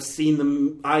I've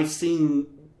seen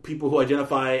people who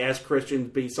identify as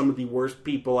Christians be some of the worst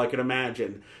people I could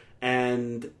imagine,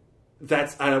 and I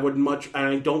don't want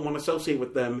to associate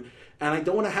with them, and I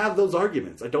don't want to have those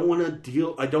arguments. I don't want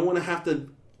to have to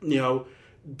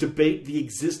debate the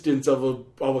existence of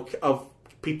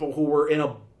people who were in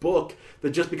a book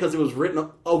that just because it was written,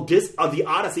 the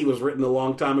Odyssey was written a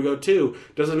long time ago too,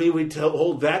 doesn't mean we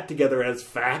hold that together as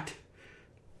fact.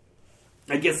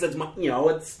 I guess that's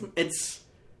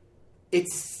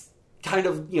it's kind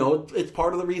of, it's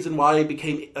part of the reason why I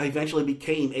eventually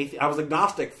became atheist. I was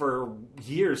agnostic for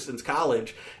years since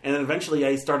college, and then eventually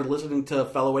I started listening to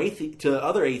to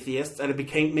other atheists, and it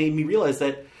made me realize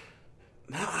that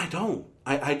no, I don't.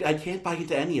 I can't buy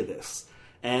into any of this,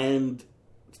 and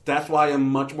that's why I'm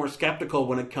much more skeptical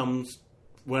when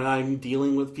I'm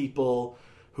dealing with people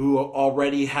who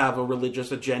already have a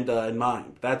religious agenda in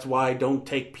mind. That's why I don't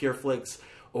take PureFlix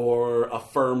or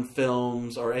Affirm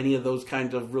Films or any of those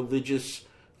kinds of religious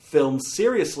films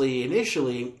seriously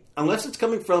initially, unless it's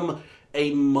coming from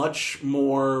a much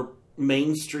more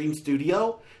mainstream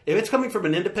studio. If it's coming from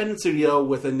an independent studio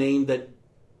with a name that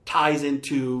ties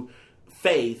into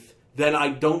faith, then I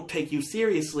don't take you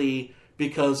seriously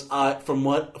because from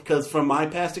my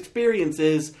past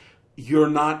experiences, you're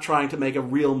not trying to make a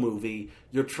real movie.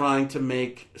 You're trying to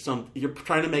make a sermon. You're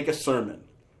making a sermon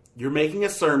you're making a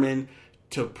sermon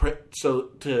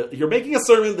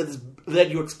that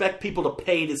you expect people to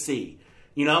pay to see.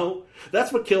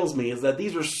 That's what kills me, is that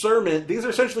these are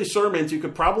essentially sermons you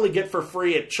could probably get for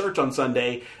free at church on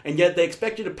Sunday, and yet they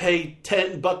expect you to pay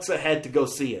 $10 a head to go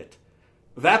see it.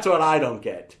 That's what I don't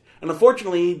get. And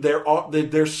unfortunately,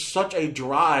 there's such a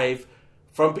drive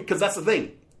because that's the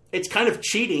thing. It's kind of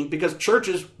cheating because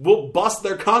churches will bus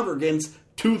their congregants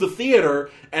to the theater,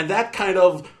 and that kind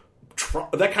of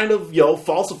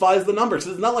falsifies the numbers.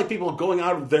 It's not like people going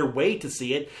out of their way to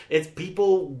see it. It's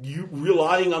people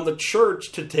relying on the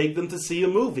church to take them to see a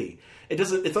movie.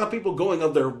 It's not people going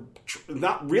of their,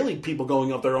 not really people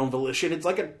going of their own volition. It's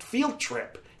like a field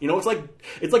trip. It's like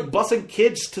busing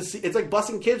kids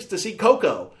to see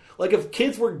Coco. Like, if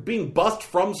kids were being bused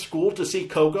from school to see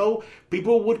Coco,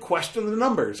 people would question the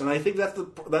numbers, and I think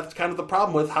that's kind of the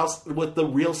problem with the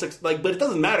real but it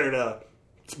doesn't matter to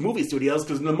movie studios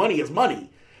because the money is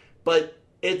money, but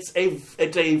it's a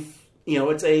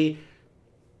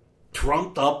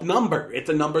trumped up number. It's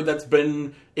a number that's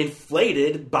been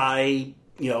inflated by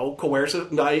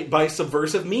coercive by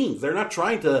subversive means. They're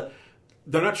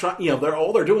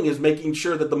all they're doing is making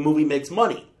sure that the movie makes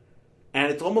money. And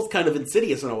it's almost kind of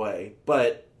insidious in a way,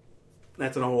 but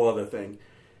that's a whole other thing.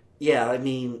 Yeah, I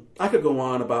mean, I could go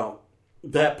on about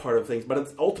that part of things, but it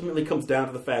ultimately comes down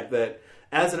to the fact that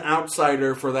as an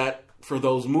outsider for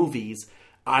those movies,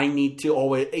 I need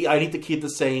to keep the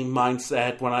same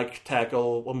mindset when I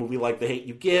tackle a movie like The Hate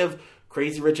U Give,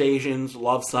 Crazy Rich Asians,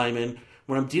 Love, Simon.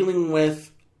 When I'm dealing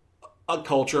with a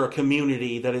culture, a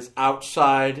community that is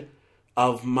outside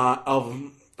of my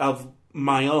own,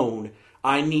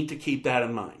 I need to keep that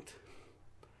in mind.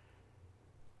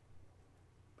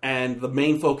 And the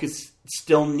main focus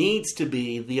still needs to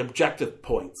be the objective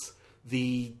points,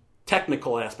 the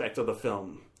technical aspect of the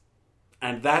film.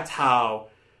 And that's how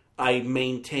I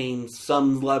maintain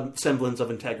some semblance of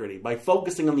integrity, by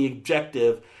focusing on the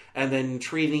objective and then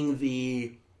treating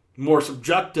the more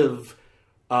subjective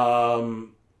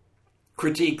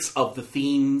critiques of the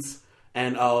themes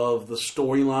and of the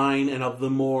storyline and of the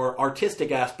more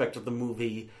artistic aspect of the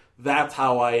movie that's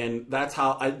how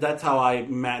I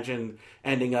imagine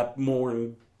ending up more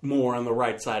and more on the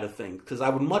right side of things. Because I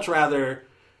would much rather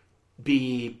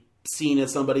be seen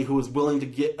as somebody who is willing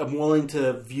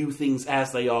to view things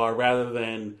as they are, rather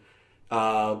than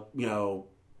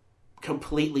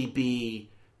completely be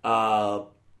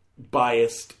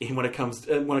biased when it comes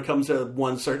to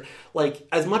one certain, like,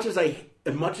 as much as I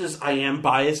am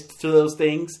biased to those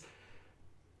things,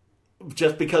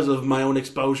 just because of my own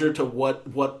exposure to what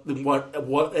to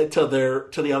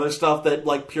the other stuff that,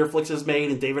 like, Pureflix has made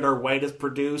and David R. White has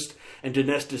produced and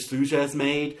Dinesh D'Souza has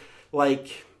made,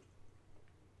 like,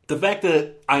 the fact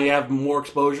that I have more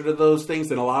exposure to those things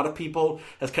than a lot of people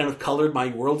has kind of colored my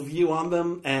worldview on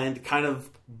them and kind of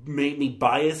made me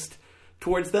biased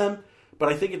towards them. But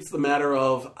I think it's the matter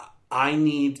of I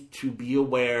need to be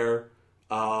aware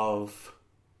of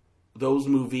those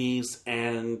movies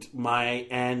and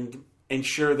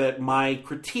ensure that my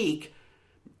critique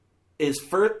is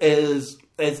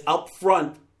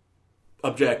upfront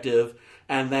objective,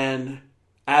 and then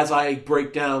as I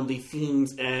break down the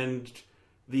themes and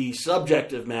the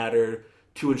subjective matter,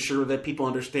 to ensure that people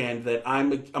understand that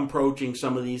I'm approaching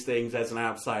some of these things as an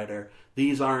outsider.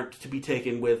 These aren't to be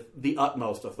taken with the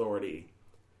utmost authority.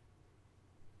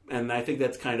 And I think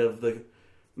that's kind of the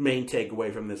main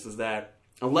takeaway from this, is that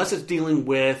unless it's dealing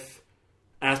with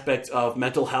aspects of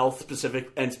mental health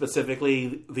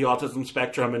specifically the autism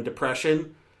spectrum and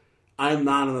depression, I'm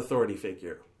not an authority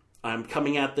figure. I'm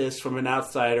coming at this from an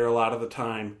outsider a lot of the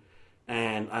time,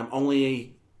 and I'm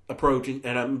only approaching,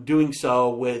 and I'm doing so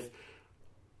with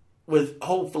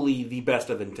hopefully the best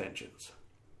of intentions.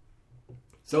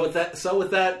 So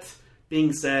with that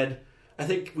being said, I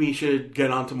think we should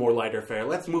get on to more lighter fare.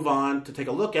 Let's move on to take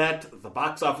a look at the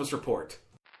box office report.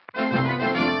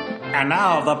 And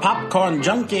now the Popcorn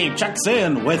Junkie checks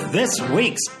in with this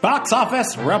week's box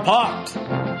office report.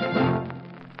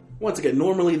 Once again,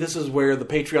 normally this is where the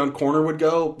Patreon corner would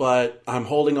go, but I'm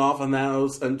holding off on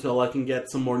those until I can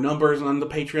get some more numbers on the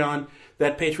Patreon.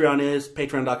 That Patreon is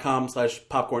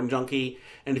patreon.com/popcornjunkie.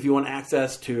 And if you want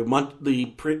access to the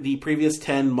previous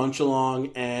 10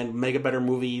 Munch-along and Mega Better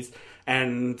movies,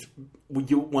 and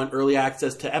you want early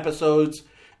access to episodes,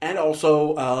 and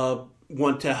also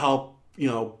want to help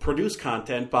produce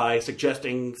content by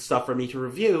suggesting stuff for me to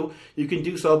review, you can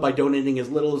do so by donating as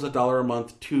little as $1 a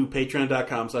month to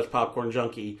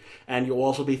patreon.com/popcornjunkie. And you'll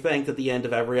also be thanked at the end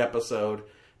of every episode,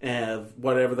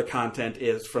 whatever the content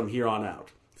is from here on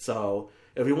out. So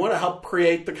if you want to help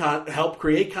create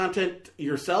content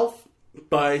yourself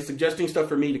by suggesting stuff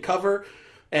for me to cover,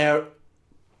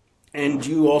 and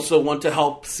you also want to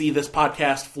help see this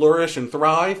podcast flourish and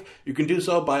thrive, you can do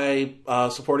so by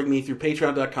supporting me through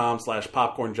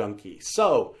patreon.com/popcornjunkie.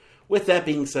 So, with that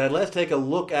being said, let's take a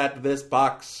look at this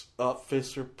box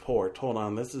office report. Hold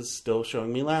on, this is still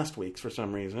showing me last week's for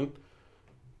some reason.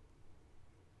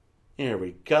 Here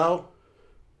we go.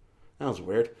 That was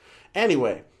weird.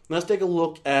 Anyway, let's take a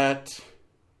look at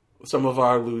some of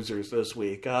our losers this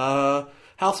week.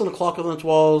 House on the Clock Within its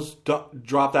Walls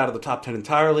dropped out of the top 10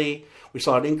 entirely. We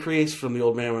saw an increase from The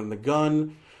Old Man with the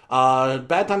Gun.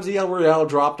 Bad Times at El Royale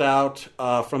dropped out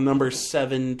from number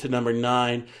 7 to number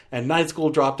 9. And Night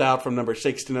School dropped out from number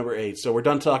 6 to number 8. So we're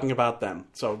done talking about them.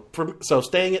 So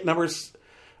staying at number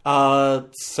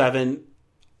 7...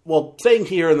 Well, staying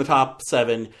here in the top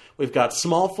 7, we've got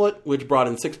Smallfoot, which brought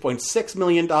in $6.6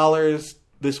 million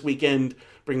this weekend,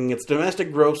 bringing its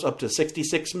domestic gross up to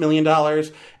 $66 million,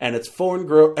 and its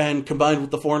and combined with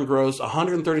the foreign gross,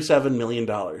 $137 million.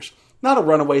 Not a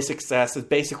runaway success. It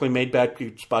basically made back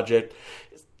its budget.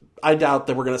 I doubt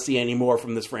that we're going to see any more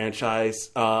from this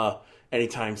franchise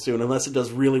anytime soon, unless it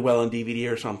does really well on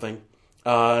DVD or something.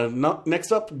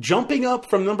 Next up, jumping up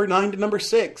from number 9 to number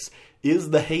 6,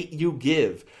 is The Hate U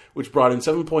Give, which brought in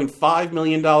 $7.5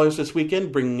 million this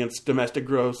weekend, bringing its domestic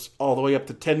gross all the way up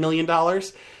to $10 million.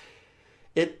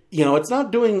 It's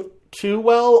not doing too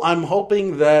well. I'm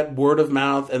hoping that word of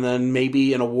mouth and then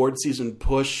maybe an award season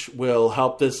push will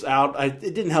help this out.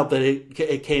 It didn't help that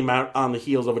it came out on the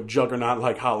heels of a juggernaut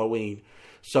like Halloween.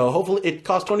 So hopefully, it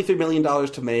cost $23 million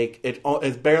to make.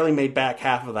 It's barely made back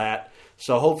half of that.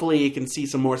 So hopefully you can see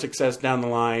some more success down the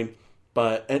line.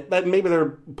 But maybe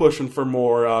they're pushing for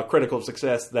more critical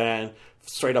success than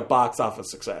straight up box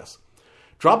office success.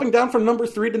 Dropping down from number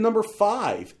 3 to number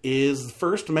 5 is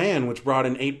First Man, which brought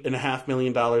in $8.5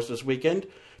 million this weekend,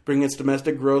 bringing its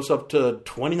domestic gross up to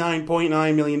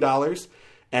 $29.9 million,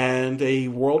 and a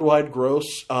worldwide gross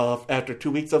after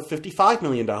 2 weeks of $55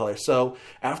 million. So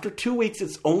after 2 weeks,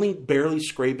 it's only barely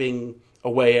scraping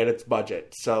away at its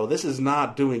budget. So this is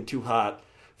not doing too hot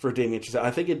for Damien Chazelle.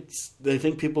 I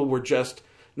think people were just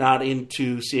not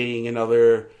into seeing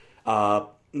another,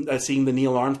 seeing the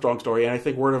Neil Armstrong story. And I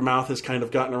think word of mouth has kind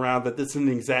of gotten around that this isn't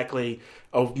exactly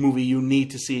a movie you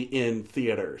need to see in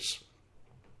theaters.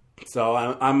 So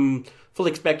I'm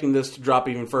fully expecting this to drop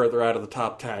even further out of the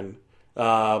top 10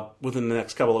 within the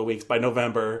next couple of weeks, by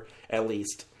November at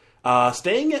least.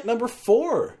 Staying at number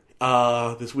 4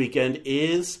 this weekend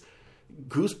is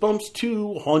Goosebumps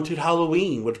 2 Haunted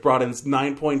Halloween, which brought in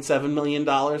 $9.7 million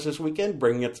this weekend,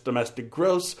 bringing its domestic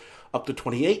gross up to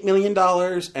 $28 million,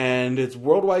 and its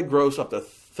worldwide gross up to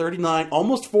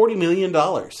almost $40 million.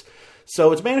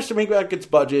 So it's managed to make back its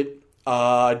budget.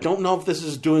 I don't know if this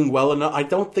is doing well enough. I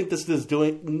don't think this is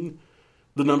doing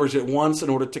the numbers it wants in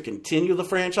order to continue the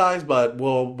franchise, but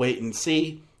we'll wait and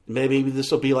see. Maybe this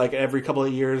will be like every couple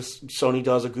of years Sony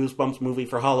does a Goosebumps movie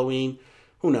for Halloween.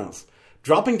 Who knows?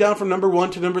 Dropping down from number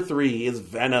 1 to number 3 is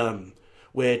Venom,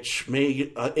 which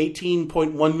made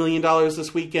 $18.1 million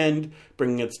this weekend,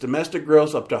 bringing its domestic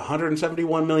gross up to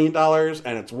 $171 million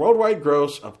and its worldwide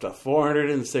gross up to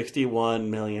 $461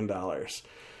 million.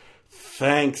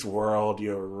 Thanks, world.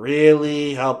 You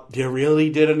really helped. You really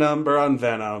did a number on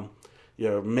Venom.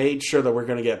 You made sure that we're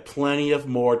going to get plenty of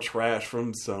more trash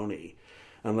from Sony.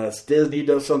 Unless Disney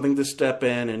does something to step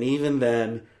in, and even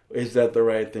then, is that the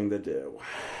right thing to do?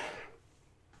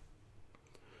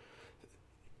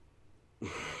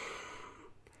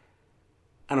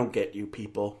 I don't get you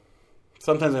people.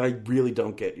 Sometimes I really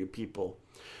don't get you people.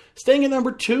 Staying at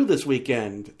number 2 this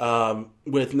weekend,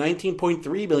 with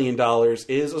 $19.3 million,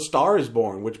 is A Star Is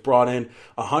Born, which brought in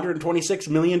 $126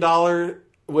 million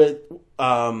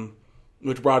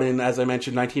which brought in, as I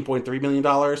mentioned, $19.3 million,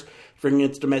 bringing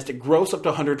its domestic gross up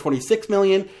to $126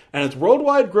 million, and its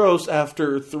worldwide gross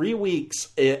after 3 weeks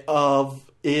of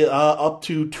up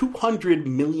to $200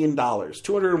 million,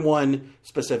 201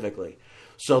 specifically.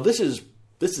 So this is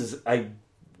a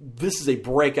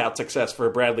breakout success for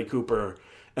Bradley Cooper.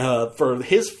 For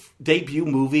his debut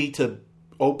movie to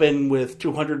open with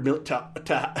 $200 million, to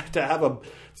have a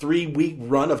 3-week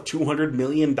run of $200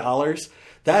 million,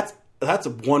 that's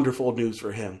wonderful news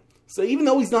for him. So even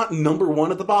though he's not number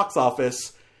 1 at the box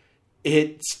office,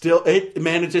 it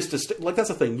manages to stick. Like, that's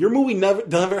the thing. Your movie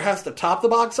never has to top the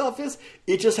box office.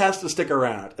 It just has to stick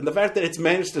around. And the fact that it's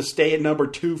managed to stay at number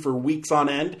 2 for weeks on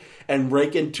end and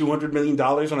rake in $200 million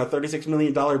on a $36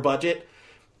 million budget,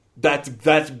 that's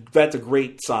a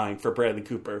great sign for Bradley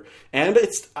Cooper. And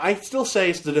I still say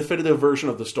it's the definitive version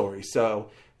of the story. So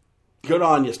good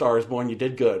on you, Star Is Born. You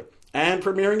did good. And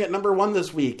premiering at number 1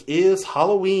 this week is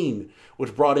Halloween,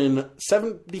 which brought in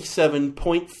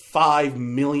 $77.5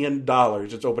 million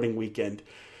its opening weekend.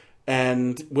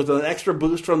 And with an extra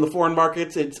boost from the foreign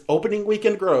markets, its opening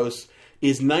weekend gross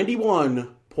is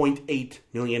 $91.8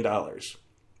 million.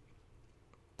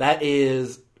 That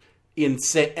is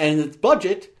insane. And its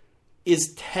budget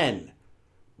is 10.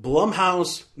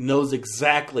 Blumhouse knows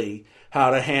exactly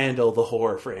how to handle the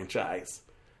horror franchise.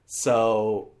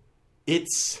 So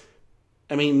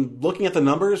looking at the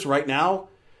numbers right now,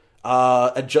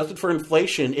 adjusted for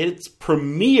inflation, it's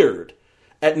premiered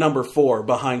at number 4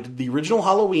 behind the original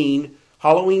Halloween,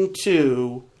 Halloween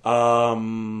 2,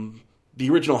 the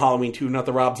original Halloween 2, not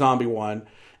the Rob Zombie one,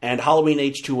 and Halloween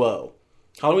H2O.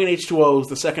 Halloween H2O is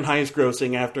the second highest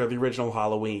grossing after the original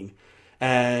Halloween.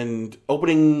 And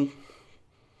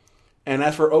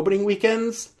as for opening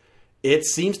weekends, it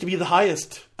seems to be the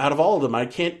highest out of all of them. I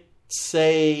can't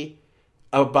say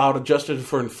about adjusted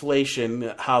for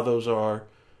inflation how those are.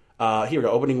 Here we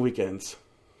go, opening weekends.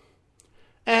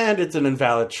 And it's an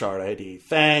invalid chart ID.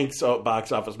 Thanks,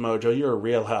 Box Office Mojo. You're a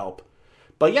real help.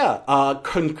 But yeah,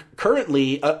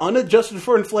 currently, unadjusted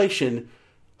for inflation,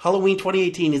 Halloween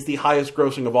 2018 is the highest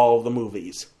grossing of all of the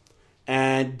movies.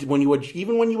 And when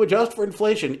you adjust for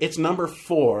inflation, it's number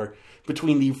 4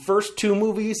 between the first 2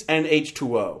 movies and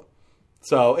H2O.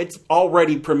 So it's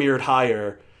already premiered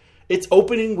higher. Its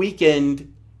opening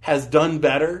weekend has done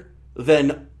better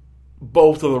than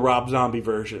both of the Rob Zombie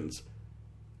versions.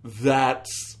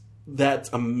 That's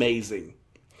amazing.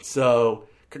 So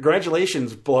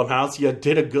congratulations, Blumhouse. You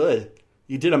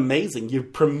did amazing. You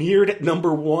premiered at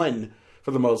number 1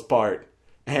 for the most part.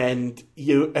 And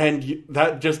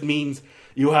that just means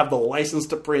you have the license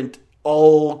to print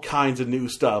all kinds of new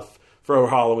stuff for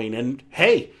Halloween. And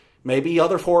hey, maybe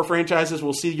other horror franchises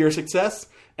will see your success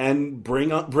and bring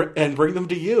them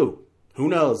to you. Who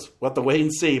knows? We'll have to wait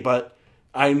and see. But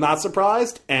I'm not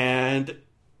surprised, and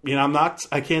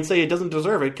I can't say it doesn't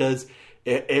deserve it, because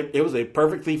it was a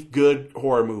perfectly good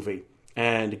horror movie,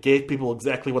 and it gave people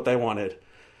exactly what they wanted.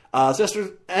 Sisters,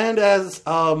 and as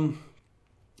a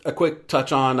quick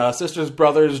touch on Sisters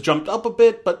Brothers jumped up a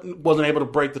bit, but wasn't able to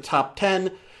break the top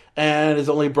 10, and has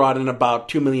only brought in about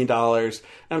 $2 million. And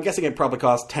I'm guessing it probably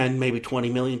cost $10, maybe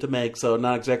 $20 million to make, so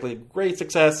not exactly a great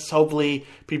success. Hopefully,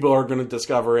 people are going to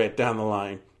discover it down the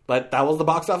line. But that was the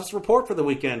box office report for the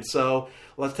weekend, so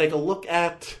let's take a look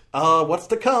at what's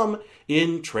to come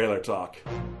in Trailer Talk.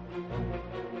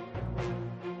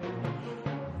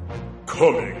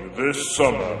 Coming this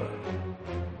summer.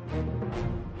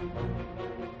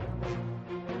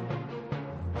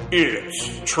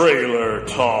 It's Trailer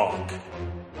Talk.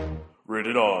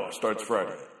 Rated R. Starts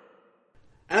Friday.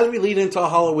 As we lead into a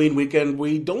Halloween weekend,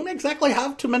 we don't exactly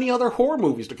have too many other horror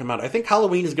movies to come out. I think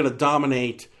Halloween is going to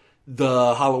dominate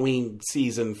the Halloween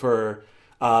season for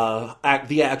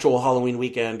the actual Halloween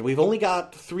weekend. We've only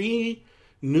got 3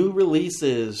 new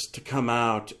releases to come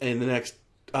out in the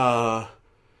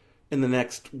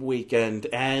next weekend,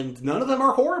 and none of them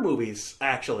are horror movies,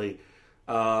 actually.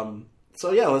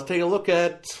 So yeah, let's take a look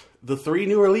at the 3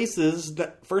 new releases.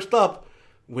 First up,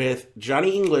 with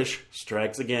Johnny English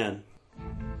Strikes Again.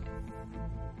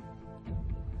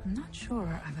 I'm not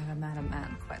sure I've ever met a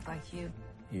man quite like you.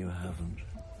 You haven't.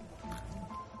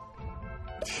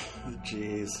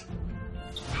 Jeez.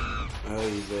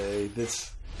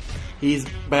 He's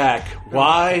back.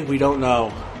 Why? We don't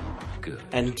know. Good.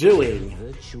 And doing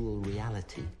virtual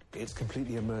reality. It's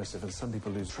completely immersive, and some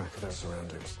people lose track of their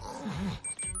surroundings.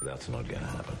 That's not gonna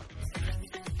happen.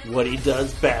 what he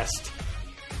does best.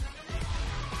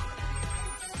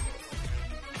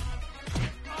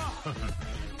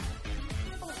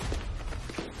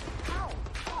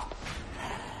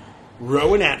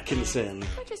 Rowan Atkinson. Can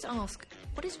I just ask,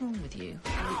 what is wrong with you?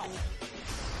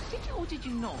 Did you or did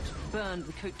you not burn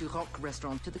the Côte du Roc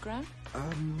restaurant to the ground?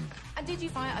 And did you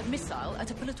fire a missile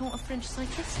at a peloton of French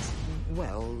cyclists?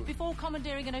 Well... Before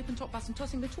commandeering an open-top bus and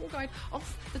tossing the tour guide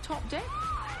off the top deck?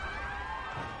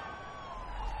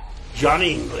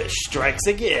 Johnny English strikes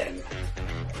again.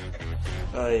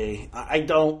 I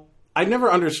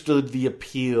never understood the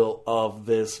appeal of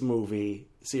this movie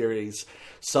series,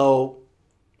 so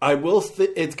I will.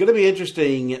 It's going to be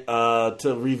interesting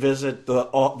to revisit the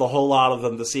whole lot of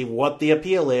them to see what the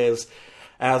appeal is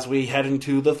as we head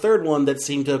into the third one that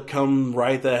seemed to come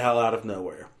right the hell out of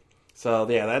nowhere. So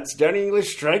yeah, that's Johnny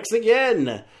English Strikes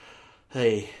Again.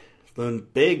 Hey, the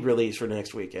big release for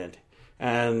next weekend.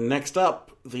 And next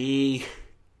up, the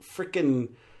freaking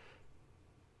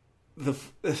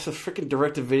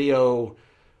direct-to-video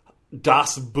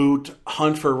Das Boot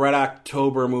Hunt for Red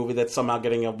October movie that's somehow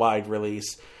getting a wide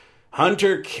release.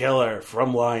 Hunter Killer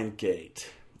from Lionsgate.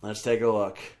 Let's take a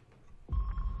look.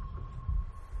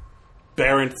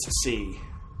 Barents Sea,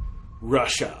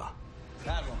 Russia.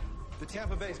 The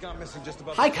Tampa Bay's gone missing just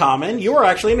about. Hi, Common. You were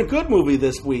actually in a good movie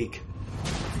this week.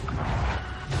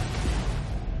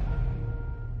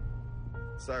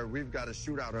 Sir, we've got a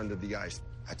shootout under the ice.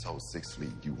 I told Sixth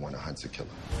Fleet you want a hunter killer.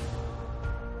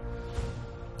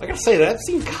 I gotta say that I've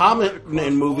seen Common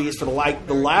in movies for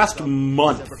the last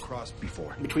month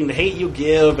between The Hate You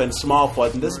Give and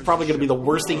Smallfoot, and this is probably going to be the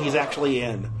worst thing he's actually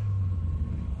in.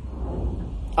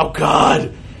 Oh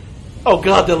God,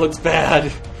 that looks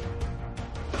bad.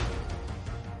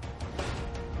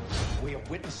 We are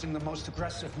witnessing the most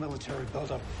aggressive military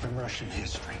buildup in Russian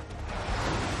history.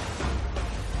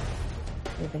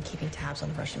 We've been keeping tabs on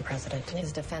the Russian president and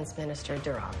his defense minister,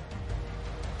 Durov.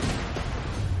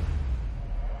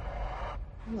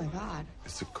 Oh my God.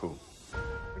 It's a coup.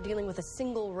 We're dealing with a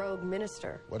single rogue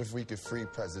minister. What if we could free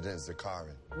President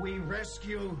Zakharin? We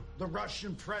rescue the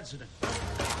Russian president.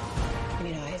 We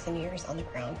need eyes and ears on the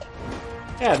ground.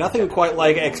 Yeah, nothing quite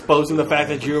like exposing the fact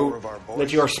that you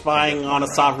are spying on a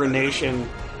sovereign nation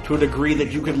to a degree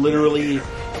that you could literally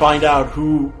find out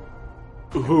who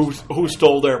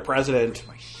stole their president.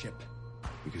 My ship,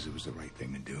 because it was the right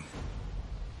thing to do.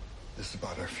 This is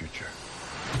about our future.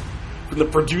 From the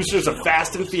producers of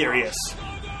Fast and Furious.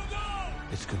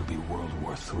 It's going to be World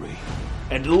War III.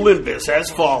 And Olympus Has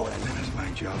Fallen. It's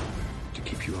my job to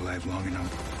keep you alive long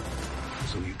enough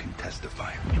so you can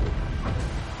testify.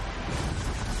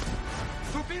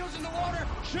 Torpedoes in the water!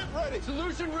 Ship ready!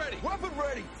 Solution ready! Weapon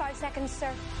ready! 5 seconds,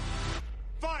 sir.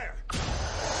 Fire!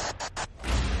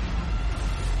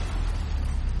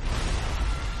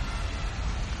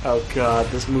 Oh God,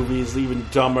 this movie is even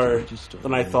dumber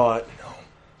than I thought.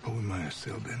 But we might have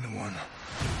still been the one.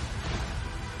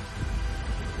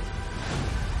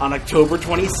 On October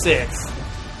 26th,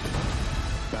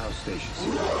 Battle stations.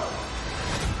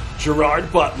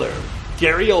 Gerard Butler,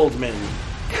 Gary Oldman,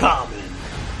 Common,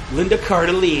 Linda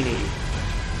Cardellini.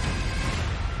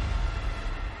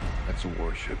 That's a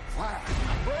warship. Fire!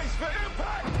 Brace for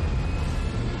impact!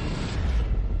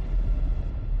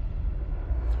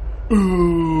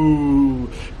 Ooh,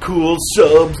 Cool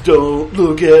subs don't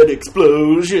look at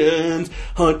explosions.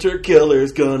 Hunter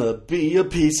Killer's gonna be a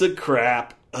piece of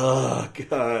crap. Oh,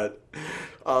 God.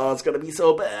 Oh, it's gonna be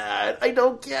so bad. I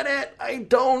don't get it. I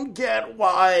don't get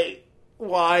why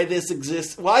this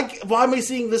exists. Why am I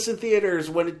seeing this in theaters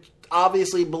when it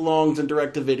obviously belongs in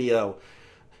direct-to-video?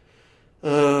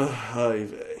 Oh,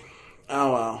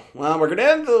 well. Well, we're gonna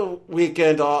end the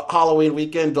Halloween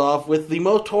weekend off with the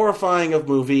most horrifying of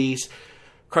movies,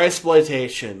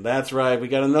 Christploitation. That's right. We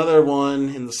got another one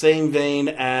in the same vein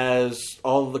as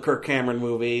all of the Kirk Cameron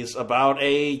movies about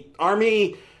a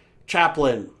army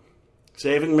chaplain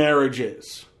saving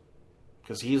marriages.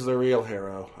 Because he's the real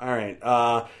hero. Alright.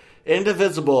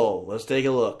 Indivisible. Let's take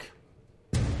a look.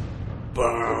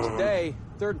 Boom. Today,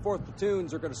 3rd and 4th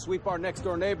platoons are going to sweep our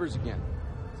next-door neighbors again.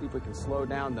 See if we can slow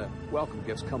down the welcome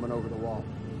gifts coming over the wall.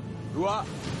 Hoo-ah!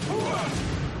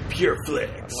 Pure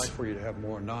flicks. I'd like for you to have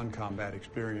more non-combat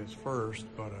experience first,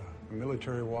 but a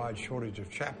military-wide shortage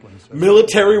of chaplains.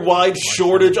 Military-wide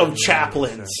shortage of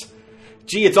chaplains.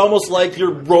 Gee, it's almost like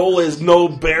your role is no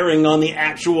bearing on the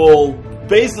actual,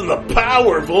 based on the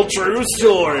powerful true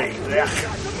story.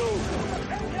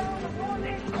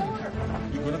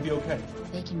 You're gonna be okay.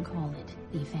 They can call it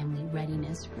the family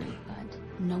readiness group, but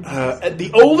no.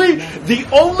 The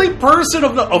only person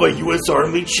of note of a U.S.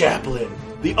 Army chaplain.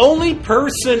 The only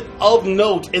person of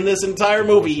note in this entire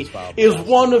movie is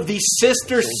one of the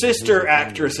sister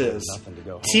actresses.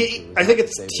 I think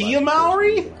it's Tia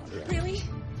Mowry? Really?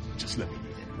 Just let me do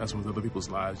that. That's with other people's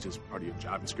lives, just part of your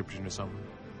job description or something.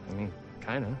 I mean,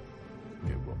 kinda.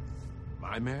 Okay, well,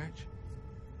 my marriage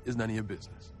is none of your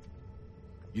business.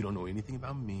 You don't know anything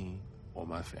about me or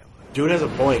my family. Dude has a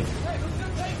point.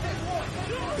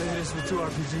 This is the 2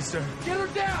 RPG, sir. Get her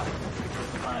down!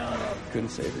 Couldn't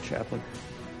save her, chaplain.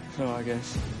 So I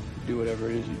guess do whatever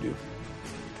it is you do.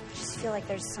 I just feel like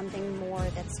there's something more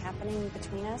that's happening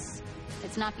between us.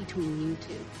 It's not between you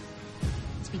two.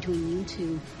 It's between you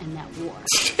two and that war.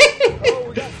 Oh,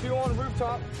 we got you on the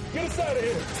rooftop. Get us out of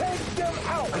here. Take them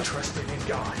out. I trusted in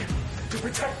God to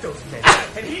protect those men,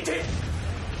 and he did.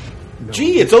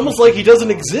 Gee, it's almost like he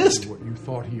doesn't exist. What you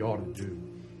thought he ought to do.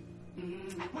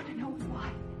 I want to know why.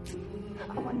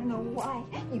 I want to know why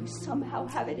you somehow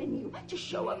have it in you to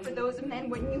show up for those men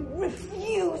when you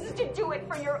refuse to do it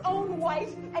for your own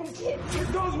wife and kids.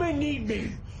 Those men need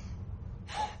me.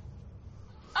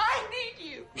 I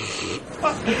need you.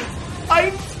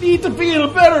 I need to be in a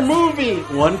better movie.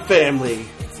 One family.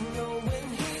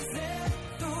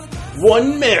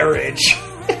 One marriage.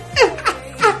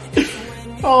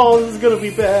 Oh, this is gonna be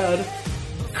bad.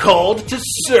 Called to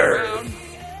serve.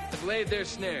 Have laid their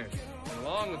snares, and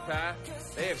along the path,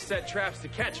 they have set traps to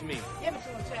catch me.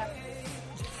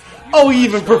 Oh, he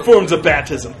even performs a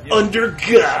baptism under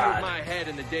Shield God. my head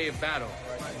in the day of battle.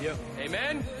 Yep.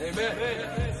 Amen. Amen.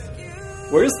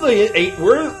 Where's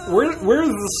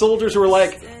the soldiers who are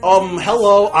like,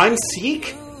 hello, I'm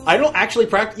Sikh. I don't actually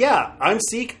practice. Yeah, I'm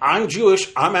Sikh. I'm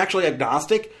Jewish. I'm actually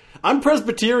agnostic. I'm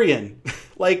Presbyterian.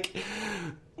 Like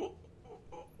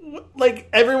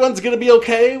everyone's gonna be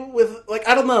okay with, like,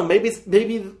 I don't know, maybe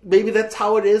that's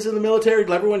how it is in the military.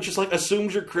 Everyone just like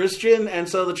assumes you're Christian, and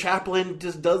so the chaplain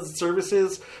just does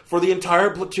services for the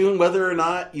entire platoon whether or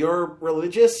not you're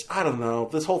religious. I don't know.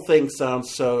 This whole thing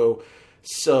sounds so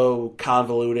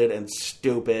convoluted and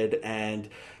stupid, and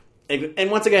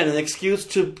once again an excuse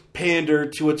to pander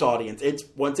to its audience. It's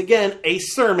once again a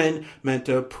sermon meant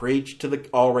to preach to the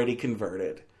already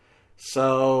converted.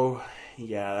 So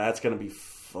yeah, that's gonna be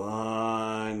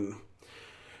fun.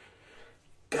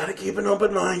 Gotta keep an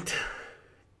open mind.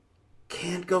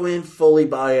 Can't go in fully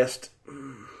biased.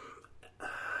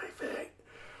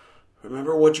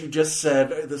 Remember what you just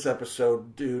said this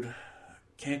episode, dude.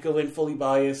 Can't go in fully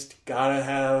biased. Gotta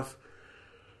have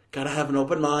an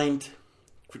open mind.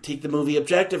 Critique the movie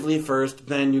objectively first,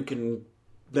 then you can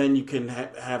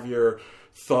have your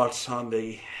thoughts on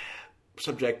the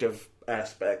subjective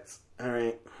aspects. All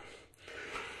right.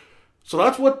 So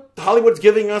that's what Hollywood's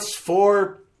giving us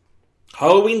for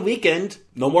Halloween weekend.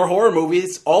 No more horror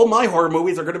movies. All my horror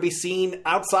movies are going to be seen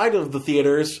outside of the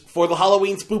theaters for the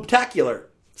Halloween Spooktacular.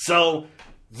 So,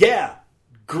 yeah,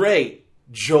 great,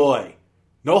 joy.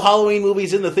 No Halloween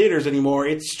movies in the theaters anymore.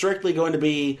 It's strictly going to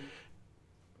be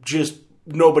just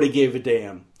nobody gave a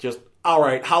damn. Just,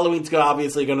 alright, Halloween's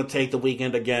obviously going to take the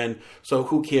weekend again, so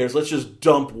who cares? Let's just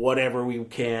dump whatever we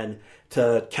can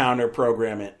to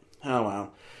counter-program it. Oh,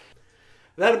 well.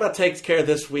 That about takes care of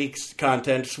this week's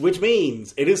content, which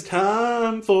means it is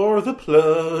time for the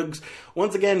plugs.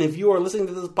 Once again, if you are listening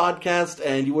to this podcast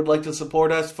and you would like to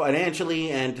support us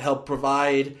financially and help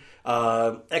provide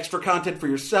extra content for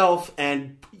yourself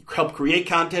and help create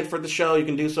content for the show, you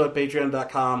can do so at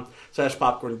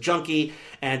patreon.com/popcornjunkie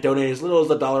and donate as little as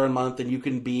 $1 a month, and you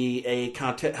can be a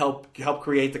content help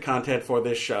create the content for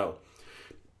this show.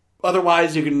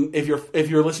 Otherwise, you can if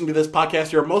you're listening to this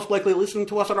podcast, you're most likely listening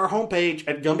to us on our homepage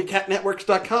at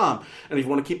GumbyCatNetworks.com. And if you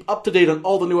want to keep up to date on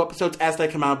all the new episodes as they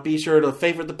come out, be sure to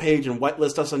favorite the page and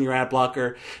whitelist us on your ad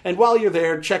blocker. And while you're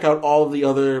there, check out all of the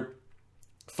other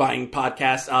fine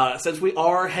podcasts. Since we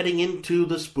are heading into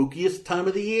the spookiest time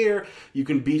of the year, you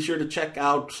can be sure to check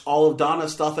out all of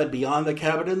Donna's stuff at Beyond the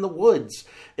Cabin in the Woods.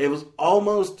 It was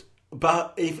almost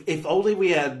about if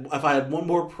I had one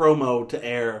more promo to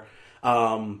air.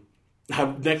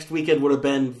 Next weekend would have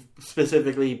been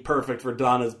specifically perfect for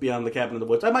Donna's Beyond the Cabin in the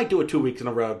Woods. I might do it 2 weeks in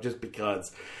a row just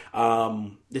because.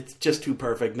 It's just too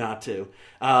perfect not to.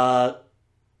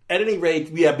 At any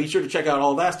rate, be sure to check out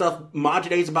all that stuff.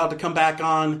 Majide's about to come back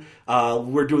on.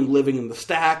 We're doing Living in the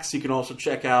Stacks. You can also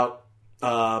check out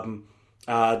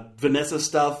Vanessa's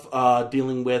stuff,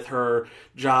 dealing with her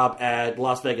job at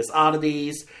Las Vegas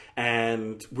Oddities.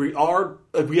 And we've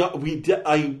hit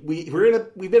a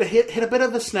bit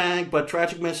of a snag, but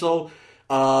Tragic Missile,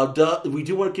 we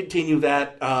do want to continue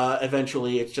that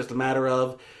eventually. It's just a matter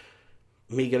of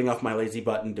me getting off my lazy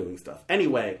butt and doing stuff.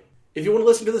 Anyway, if you want to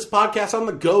listen to this podcast on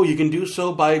the go, you can do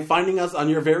so by finding us on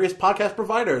your various podcast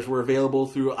providers. We're available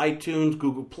through iTunes,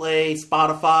 Google Play,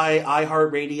 Spotify,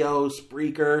 iHeartRadio,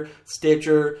 Spreaker,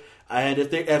 Stitcher. And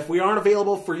if we aren't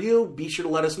available for you, be sure to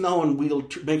let us know, and we'll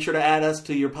make sure to add us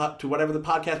to to whatever the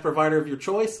podcast provider of your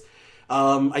choice.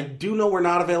 I do know we're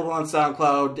not available on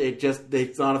SoundCloud.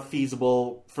 It's not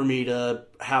feasible for me to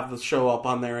have the show up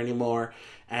on there anymore.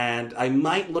 And I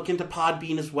might look into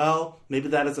Podbean as well. Maybe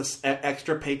that is an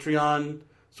extra Patreon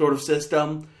sort of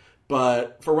system.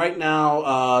 But for right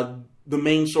now, the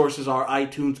main sources are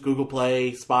iTunes, Google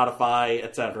Play, Spotify,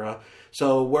 etc.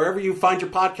 So wherever you find your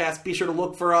podcast, be sure to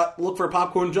look for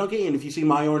Popcorn Junkie. And if you see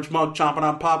my orange mug chomping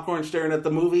on popcorn, staring at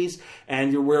the movies,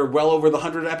 and we're well over the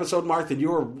 100 episode mark, then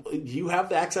you have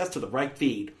the access to the right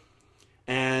feed.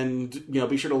 And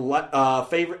be sure to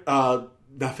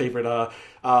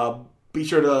be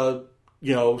sure to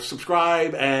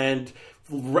subscribe and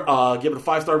give it a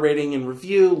 5-star rating and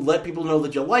review. Let people know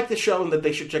that you like the show and that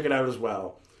they should check it out as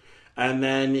well. And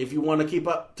then if you want to keep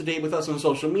up to date with us on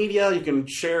social media, you can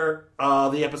share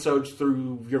the episodes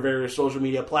through your various social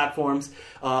media platforms.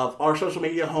 Our social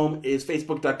media home is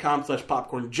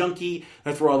facebook.com/popcornjunkie.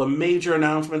 That's where all the major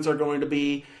announcements are going to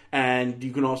be. And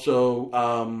you can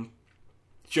also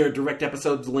share direct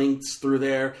episodes links through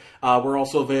there. We're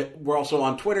also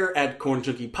on Twitter at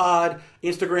CornJunkiePod,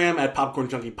 Instagram at Popcorn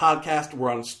Junkie Podcast.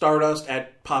 We're on Stardust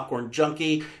at Popcorn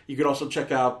Junkie. You can also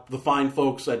check out the fine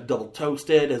folks at Double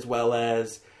Toasted, as well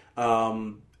as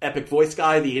Epic Voice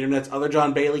Guy, the internet's other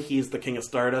John Bailey. He's the king of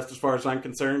Stardust as far as I'm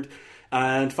concerned.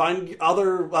 And find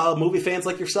other movie fans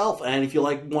like yourself. And if you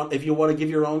want to give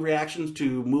your own reactions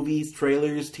to movies,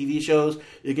 trailers, TV shows,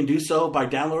 you can do so by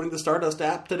downloading the Stardust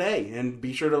app today. And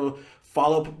be sure to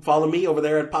follow me over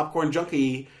there at Popcorn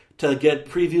Junkie to get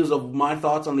previews of my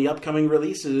thoughts on the upcoming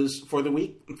releases for the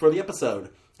week, for the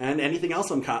episode, and anything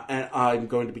else I'm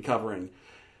going to be covering.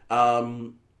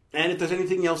 And if there's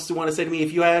anything else you want to say to me,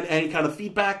 if you had any kind of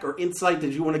feedback or insight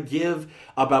that you want to give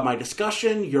about my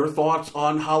discussion, your thoughts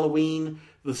on Halloween,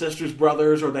 The Sisters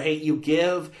Brothers, or The Hate U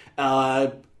Give,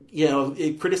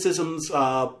 criticisms,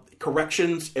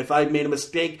 corrections, if I made a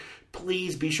mistake,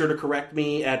 please be sure to correct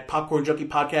me at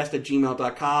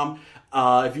popcornjunkiepodcast@gmail.com.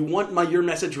 If you want your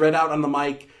message read out on the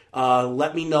mic,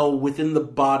 let me know within the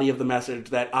body of the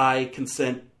message that I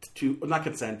not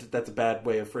consent, that's a bad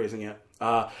way of phrasing it.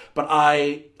 But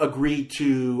I agree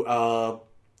to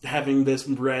having this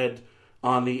read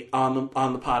on the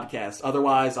podcast.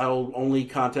 Otherwise, I will only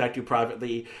contact you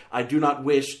privately. I do not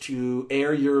wish to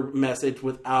air your message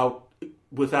without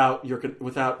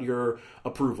your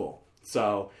approval.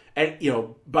 So,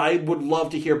 but I would love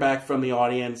to hear back from the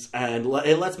audience, and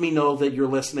it lets me know that you're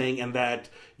listening and that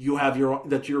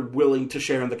you're willing to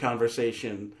share in the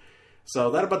conversation.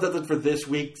 So that about does it for this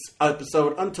week's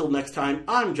episode. Until next time,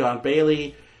 I'm John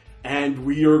Bailey, and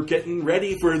we are getting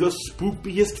ready for the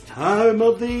spookiest time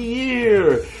of the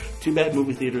year. Too bad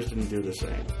movie theaters didn't do the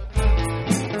same.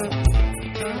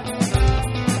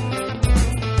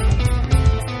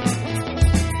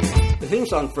 The theme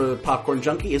song for Popcorn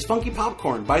Junkie is Funky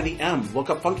Popcorn by The M. Look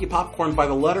up Funky Popcorn by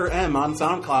the letter M on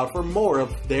SoundCloud for more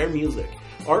of their music.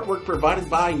 Artwork provided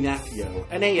by Nafyo,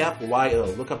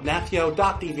 Nafyo. Look up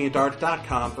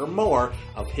nafyo.deviantart.com for more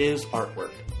of his artwork.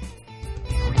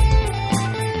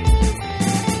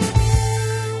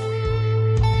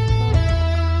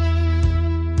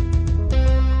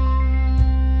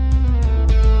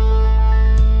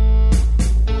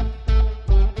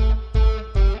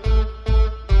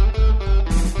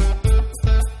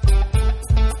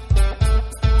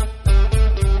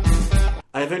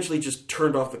 eventually just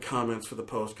turned off the comments for the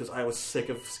post because I was sick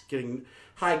of getting,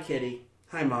 "Hi, Kitty.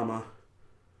 Hi, Mama.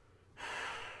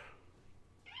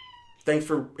 Thanks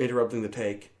for interrupting the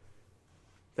take.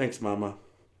 Thanks, Mama.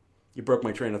 You broke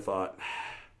my train of thought."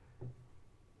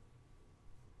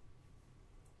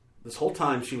 This whole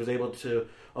time she was able to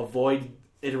avoid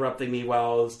interrupting me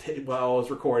while I was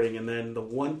recording, and then the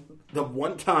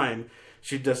one time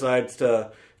she decides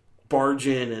to barge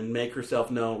in and make herself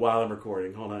known while I'm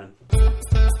recording. Hold on.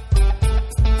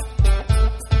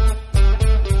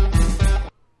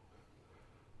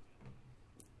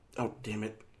 Oh, damn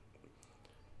it.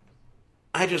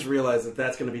 I just realized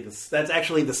that's going to be that's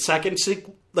actually the second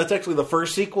sequel. That's actually the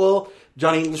first sequel,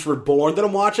 Johnny English Reborn, that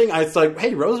I'm watching. I was like,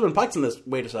 hey, Rosamund Pike's in this.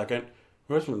 Wait a second.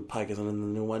 Rosamund Pike isn't in the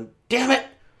new one. Damn it!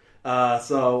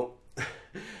 So,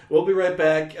 we'll be right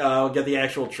back. I'll get the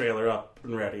actual trailer up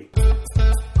and ready.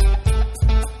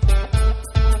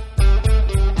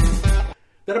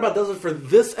 That about does it for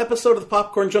this episode of the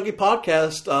Popcorn Junkie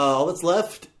Podcast. All that's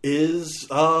left is,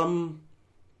 damn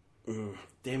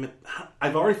it,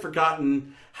 I've already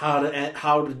forgotten how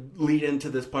to lead into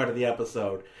this part of the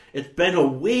episode. It's been a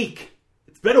week.